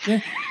him off. Yeah,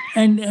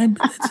 and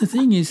that's the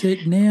thing, is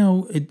that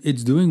now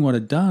it's doing what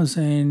it does,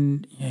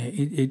 and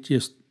it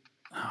just,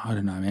 I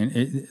don't know,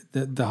 man.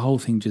 The whole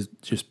thing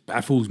just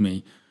baffles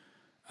me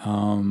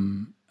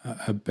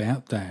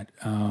about that.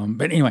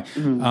 But anyway,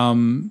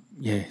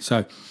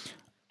 So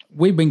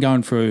we've been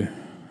going for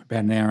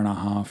about an hour and a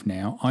half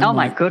now.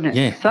 My goodness.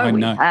 Yeah, so I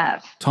know. We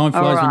have. Time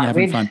flies when you're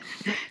having fun.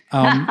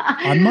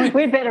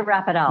 We'd better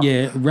wrap it up.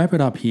 Yeah, wrap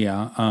it up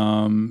here.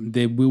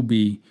 There will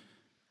be,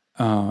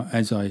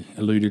 as I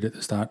alluded at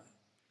the start,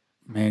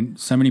 man,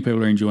 so many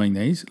people are enjoying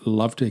these.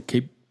 Love to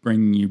keep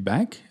bringing you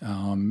back,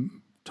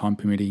 time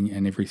permitting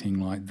and everything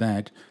like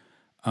that.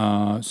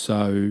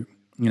 So,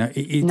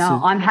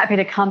 I'm happy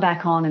to come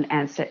back on and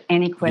answer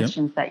any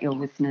questions that your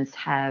listeners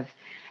have.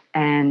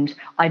 And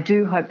I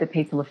do hope that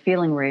people are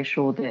feeling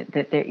reassured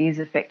that there is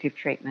effective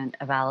treatment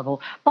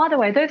available. By the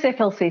way, those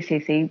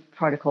FLCCC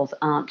protocols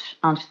aren't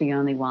the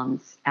only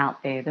ones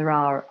out there. There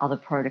are other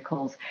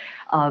protocols.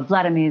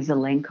 Vladimir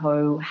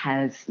Zelenko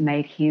has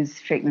made his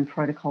treatment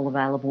protocol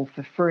available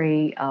for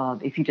free.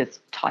 If you just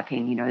type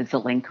in,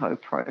 Zelenko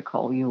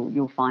protocol,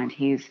 you'll find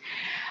his.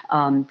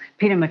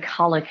 Peter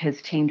McCulloch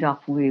has teamed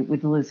up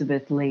with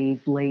Elizabeth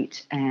Lee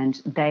Vliet,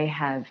 and they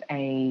have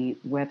a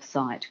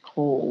website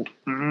called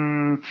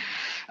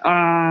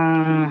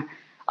I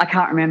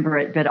can't remember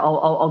it, but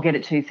I'll get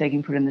it to you so you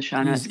can put it in the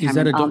show notes. Is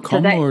that a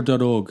 .com or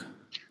a .org?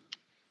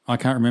 I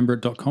can't remember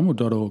it. .com or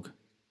 .org?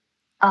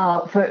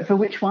 For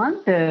which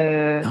one?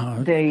 The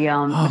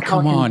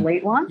McCulloch and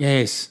Vliet one?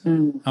 Yes.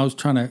 I was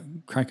trying to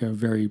crack a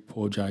very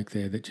poor joke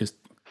there that just.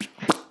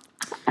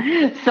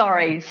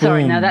 Sorry.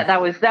 No,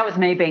 that was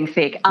me being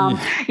sick.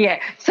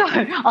 So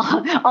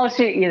I'll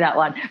shoot you that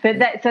one. But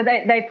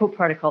they put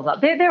protocols up.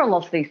 There are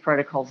lots of these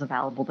protocols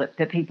available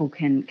that people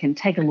can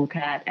take a look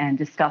at and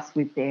discuss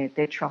with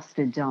their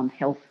trusted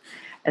health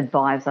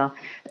advisor.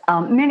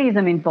 Many of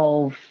them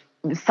involve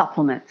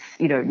supplements,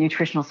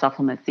 nutritional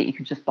supplements that you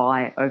could just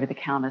buy over the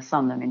counter.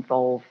 Some of them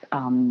involve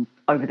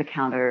over the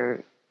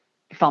counter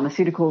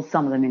pharmaceuticals.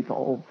 Some of them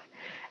involve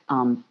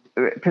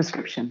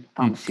prescription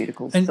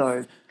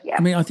pharmaceuticals. I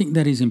mean, I think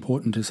that is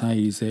important to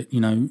say, is that,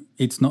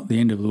 it's not the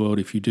end of the world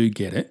if you do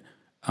get it.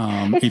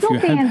 It's If not you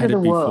the have end had of it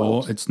the before,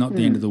 world. it's not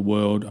the end of the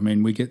world. I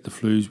mean, we get the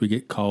flus, we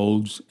get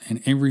colds,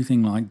 and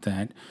everything like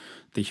that.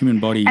 The human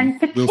body And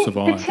will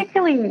survive.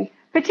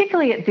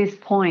 particularly at this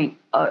point,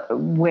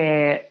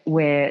 where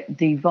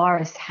the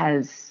virus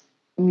has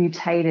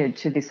mutated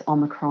to this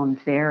Omicron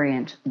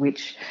variant,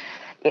 which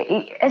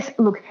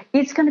look,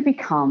 it's going to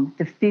become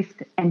the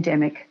fifth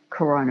endemic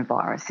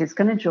coronavirus. It's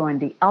going to join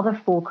the other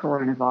four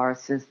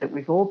coronaviruses that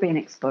we've all been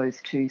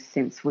exposed to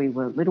since we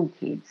were little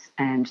kids,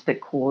 and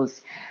that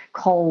cause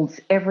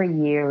colds every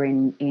year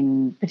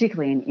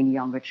particularly in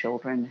younger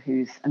children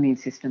whose immune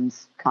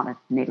systems kind of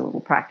need a little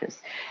practice,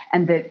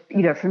 and that,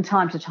 you know, from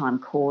time to time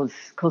cause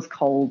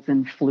colds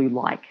and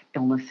flu-like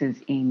illnesses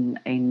in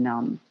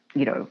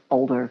you know,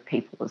 older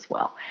people as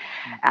well,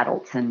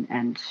 adults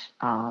and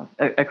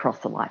across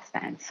the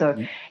lifespan.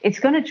 So it's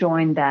going to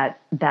join that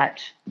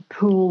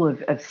pool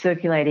of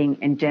circulating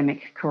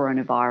endemic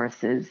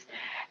coronaviruses.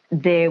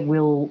 There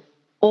will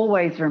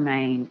always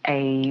remain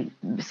a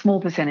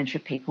small percentage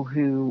of people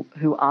who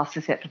are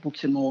susceptible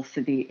to more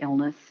severe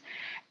illness,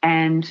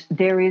 and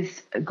there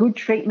is good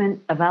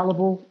treatment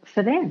available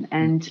for them,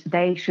 and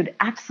they should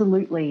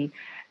absolutely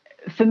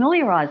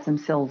familiarise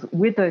themselves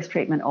with those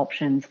treatment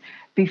options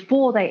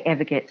before they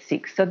ever get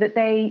sick, so that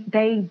they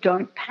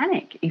don't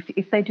panic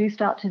if they do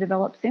start to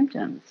develop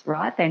symptoms,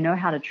 right? They know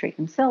how to treat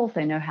themselves.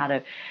 They know how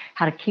to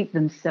keep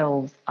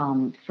themselves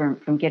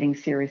from getting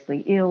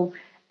seriously ill.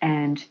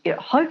 And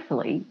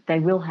hopefully they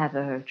will have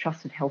a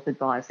trusted health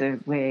advisor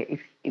where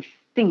if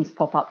things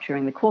pop up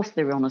during the course of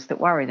their illness that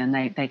worry them,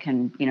 they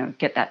can, you know,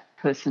 get that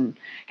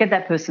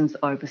person's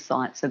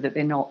oversight, so that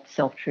they're not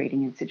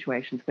self-treating in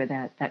situations where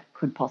that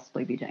could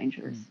possibly be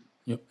dangerous.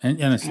 Yep.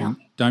 And honestly,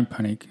 don't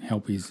panic.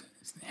 Help is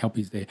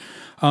there.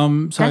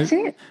 That's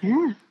it.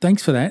 Yeah.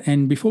 Thanks for that.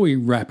 And before we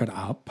wrap it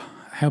up,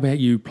 how about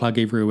you plug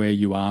everywhere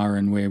you are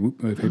and where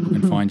people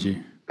can find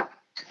you?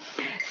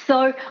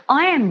 So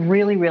I am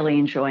really, really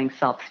enjoying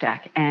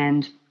Substack,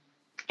 and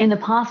in the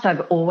past,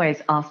 I've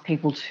always asked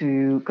people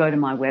to go to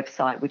my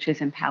website, which is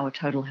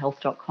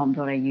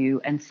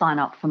empowertotalhealth.com.au, and sign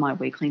up for my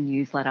weekly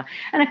newsletter.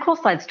 And of course,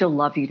 I'd still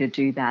love you to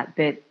do that.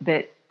 But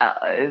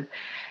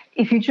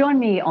if you join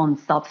me on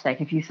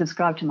Substack, if you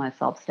subscribe to my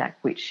Substack,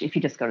 which if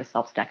you just go to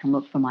Substack and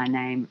look for my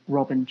name,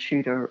 Robyn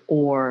Chuter,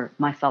 or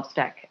my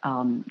Substack,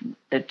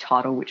 the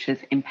title, which is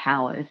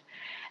Empowered,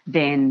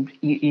 then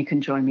you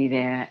can join me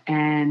there.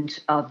 And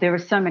there are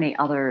so many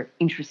other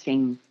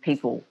interesting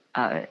people,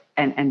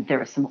 and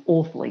there are some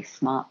awfully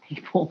smart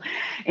people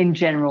in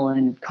general,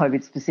 and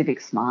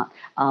COVID-specific smart,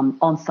 on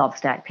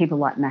Substack. People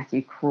like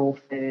Matthew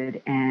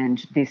Crawford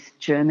and this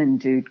German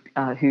dude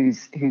who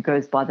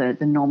goes by the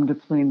nom de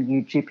plume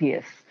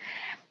Eugippius.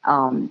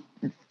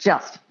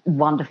 Just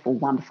wonderful,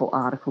 wonderful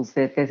articles.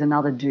 There's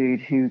another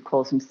dude who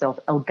calls himself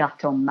El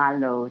Gato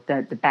Malo,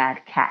 the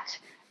bad cat,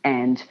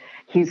 and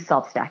his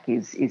Substack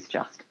is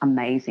just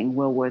amazing,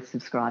 well worth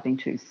subscribing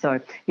to.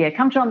 So, yeah,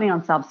 come join me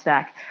on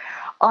Substack.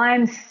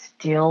 I'm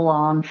still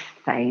on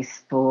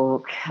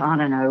Facebook. I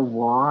don't know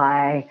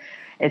why.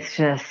 It's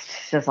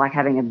just like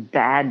having a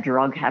bad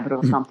drug habit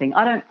or something.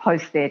 I don't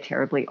post there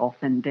terribly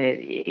often, but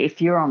if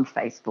you're on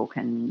Facebook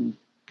and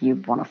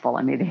you want to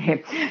follow me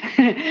there,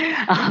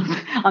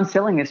 I'm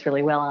selling this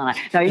really well, aren't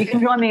I? No, you can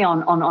join me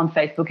on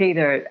Facebook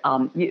either,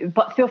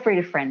 but feel free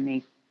to friend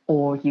me,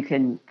 or you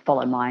can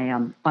follow my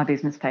my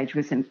business page,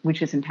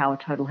 which is Empower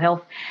Total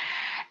Health.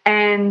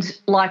 And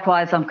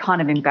likewise, I'm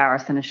kind of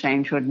embarrassed and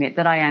ashamed to admit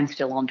that I am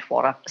still on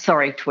Twitter.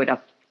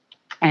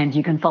 And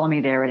you can follow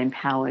me there at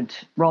Empowered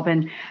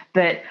Robyn.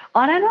 But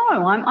I don't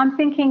know. I'm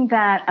thinking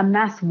that a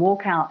mass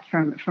walkout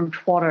from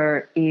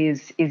Twitter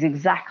is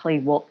exactly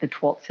what the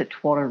twats at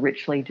Twitter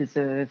richly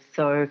deserve.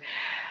 So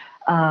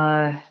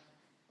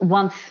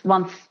once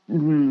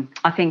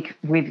I think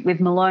with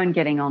Malone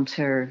getting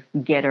onto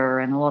Getter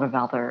and a lot of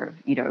other,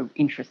 you know,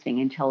 interesting,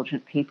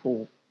 intelligent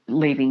people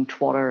leaving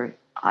Twitter,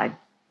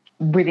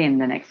 within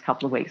the next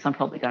couple of weeks, I'm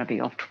probably going to be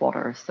off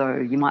Twitter, so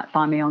you might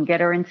find me on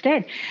Getter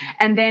instead.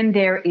 And then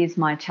there is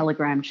my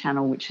Telegram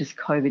channel, which is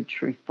COVID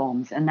Truth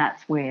Bombs, and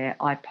that's where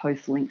I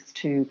post links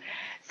to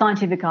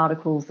scientific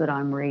articles that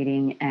I'm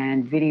reading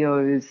and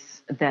videos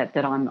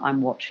that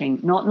I'm watching.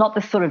 Not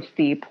the sort of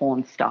fear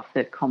porn stuff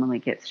that commonly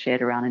gets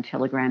shared around in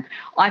Telegram.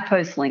 I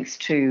post links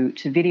to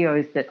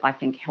videos that I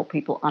think help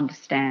people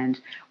understand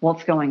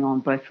what's going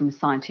on, both from a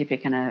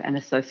scientific and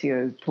a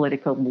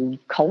socio-political,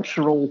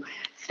 cultural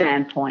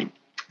standpoint.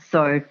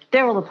 So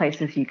they're all the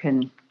places you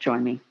can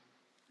join me.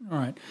 All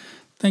right.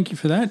 Thank you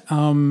for that.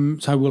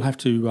 So we'll have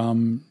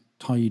to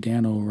tie you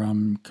down or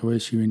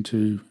coerce you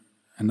into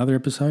another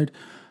episode.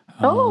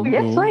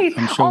 Yes, please.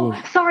 I'm sure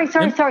sorry.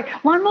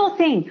 One more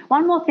thing.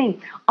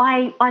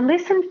 I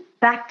listened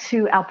back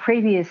to our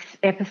previous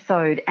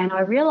episode, and I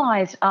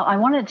realised I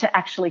wanted to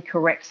actually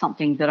correct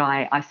something that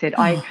I said.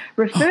 I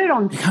referred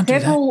on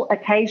several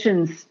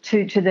occasions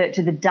to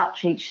the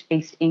Dutch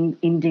East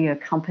India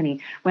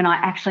Company when I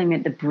actually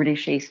meant the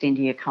British East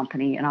India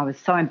Company, and I was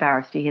so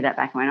embarrassed to hear that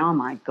back. I went, oh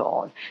my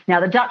God.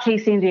 Now, the Dutch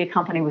East India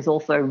Company was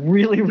also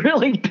really,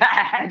 really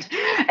bad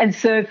and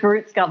served for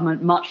its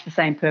government much the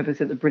same purpose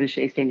that the British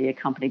East India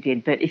Company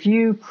did. But if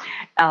you,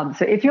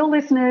 so if your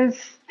listeners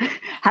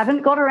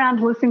haven't got around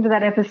to listening to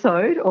that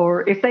episode,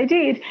 or if they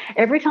did,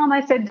 every time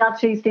I said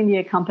Dutch East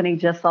India Company,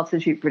 just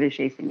substitute British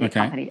East India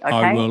Company. Okay,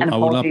 I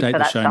will update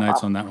the show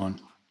notes on that one.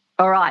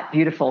 All right,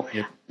 beautiful.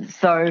 Yep.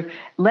 So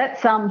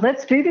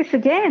let's do this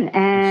again,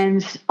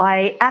 and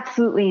I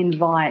absolutely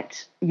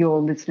invite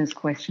your listeners'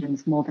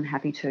 questions. More than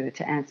happy to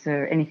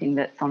answer anything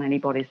that's on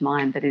anybody's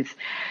mind that is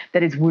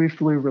woo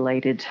flu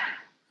related.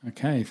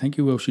 Okay, thank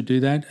you. We should do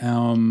that.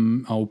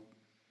 I'll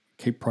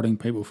keep prodding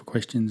people for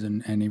questions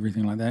and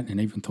everything like that, and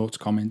even thoughts,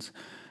 comments,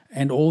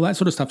 and all that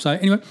sort of stuff. So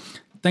anyway,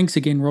 thanks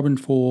again, Robyn,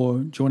 for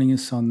joining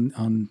us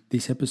on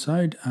this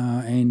episode,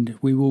 and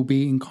we will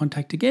be in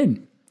contact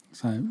again.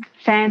 So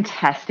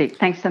fantastic.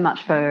 Thanks so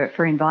much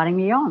for inviting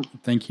me on.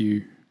 Thank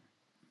you.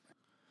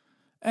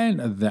 And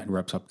that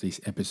wraps up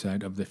this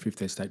episode of the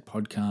Fifth Estate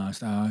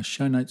podcast.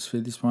 Show notes for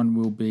this one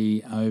will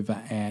be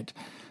over at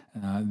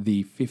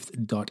the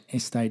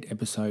fifth.estate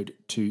episode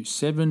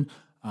 27.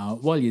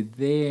 While you're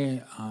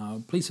there,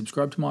 please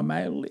subscribe to my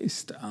mail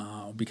list,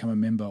 become a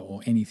member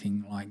or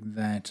anything like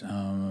that.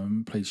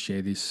 Please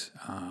share this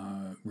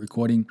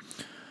recording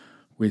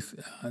with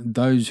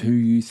those who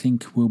you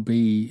think it will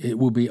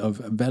be of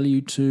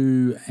value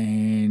to,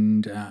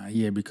 and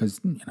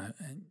because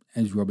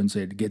as Robyn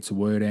said, it gets the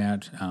word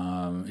out.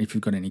 If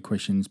you've got any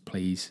questions,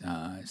 please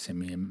send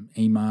me an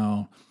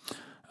email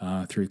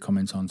through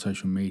comments on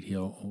social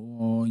media,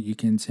 or you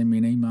can send me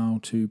an email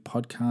to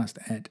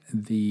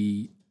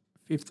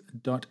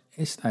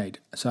podcast@the5th.estate.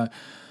 So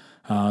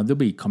there'll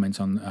be comments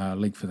on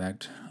link for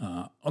that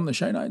on the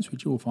show notes,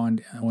 which you will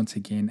find once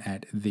again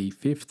at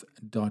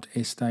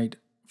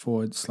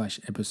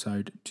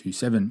the5th.estate/episode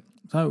 27.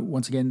 So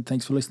once again,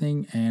 thanks for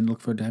listening, and look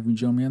forward to having you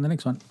join me on the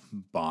next one.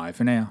 Bye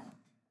for now.